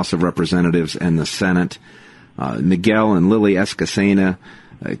both the House of Representatives and the Senate. Miguel and Lily Escacena,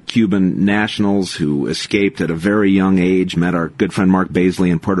 Cuban nationals who escaped at a very young age, met our good friend Mark Baisley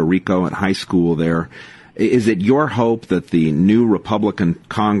in Puerto Rico at high school there. Is it your hope that the new Republican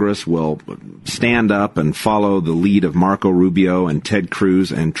Congress will stand up and follow the lead of Marco Rubio and Ted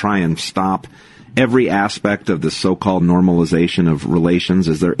Cruz and try and stop every aspect of the so-called normalization of relations?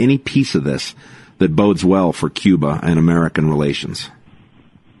 Is there any piece of this that bodes well for Cuba and American relations?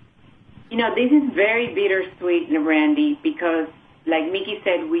 This is very bittersweet, Randy, because, like Mickey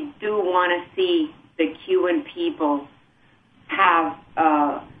said, we do want to see the Cuban people have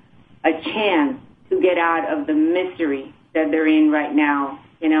a chance to get out of the misery that they're in right now,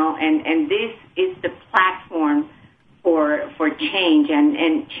 and this is the platform for change,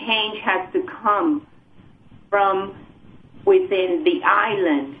 and change has to come from within the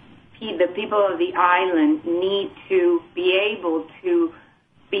island. The people of the island need to be able to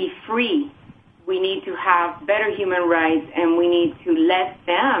be free. We need to have better human rights, and we need to let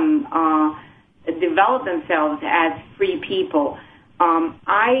them develop themselves as free people.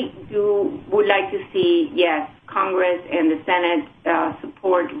 I would like to see, yes, Congress and the Senate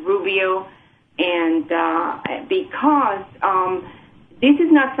support Rubio, and because this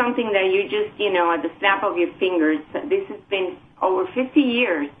is not something that you just, at the snap of your fingers. This has been over 50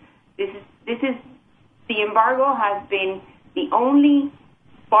 years. This is the embargo has been the only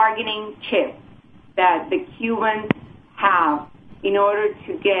bargaining chip that the Cubans have in order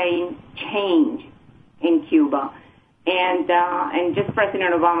to gain change in Cuba. And just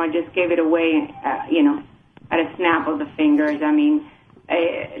President Obama just gave it away, at a snap of the fingers. I mean,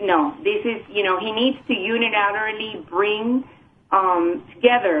 no, this is, he needs to unilaterally bring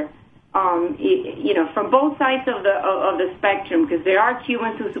together, from both sides of the spectrum, because there are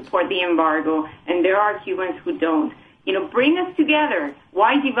Cubans who support the embargo and there are Cubans who don't. Bring us together.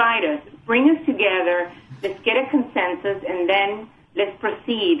 Why divide us? Bring us together. Let's get a consensus, and then let's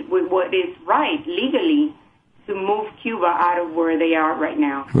proceed with what is right legally to move Cuba out of where they are right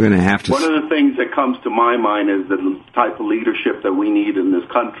now. We're going to have to. One of the things that comes to my mind is the type of leadership that we need in this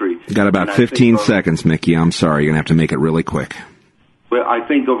country. Got about 15 seconds, Mickey. I'm sorry. You're going to have to make it really quick. Well, I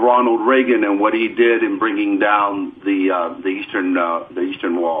think of Ronald Reagan and what he did in bringing down the Eastern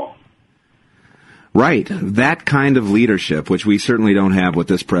Wall. Right. That kind of leadership, which we certainly don't have with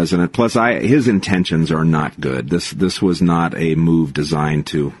this president. Plus, his intentions are not good. This was not a move designed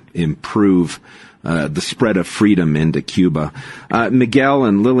to improve the spread of freedom into Cuba. Miguel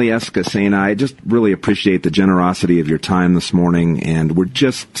and Lily Escacena, I just really appreciate the generosity of your time this morning, and we're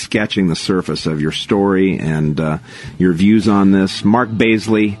just sketching the surface of your story and your views on this. Mark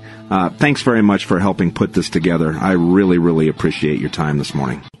Baisley, thanks very much for helping put this together. I really, really appreciate your time this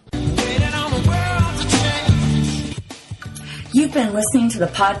morning. You've been listening to the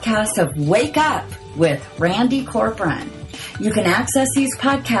podcast of Wake Up with Randy Corporon. You can access these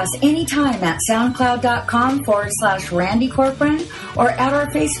podcasts anytime at soundcloud.com/Randy Corporon or at our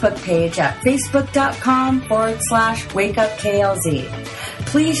Facebook page at facebook.com/WakeUpKLZ.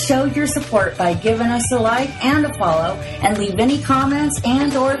 Please show your support by giving us a like and a follow, and leave any comments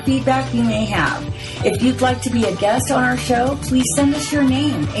and or feedback you may have. If you'd like to be a guest on our show, please send us your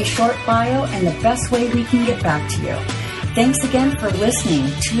name, a short bio, and the best way we can get back to you. Thanks again for listening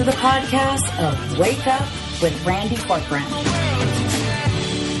to the podcast of Wake Up with Randy Corporon.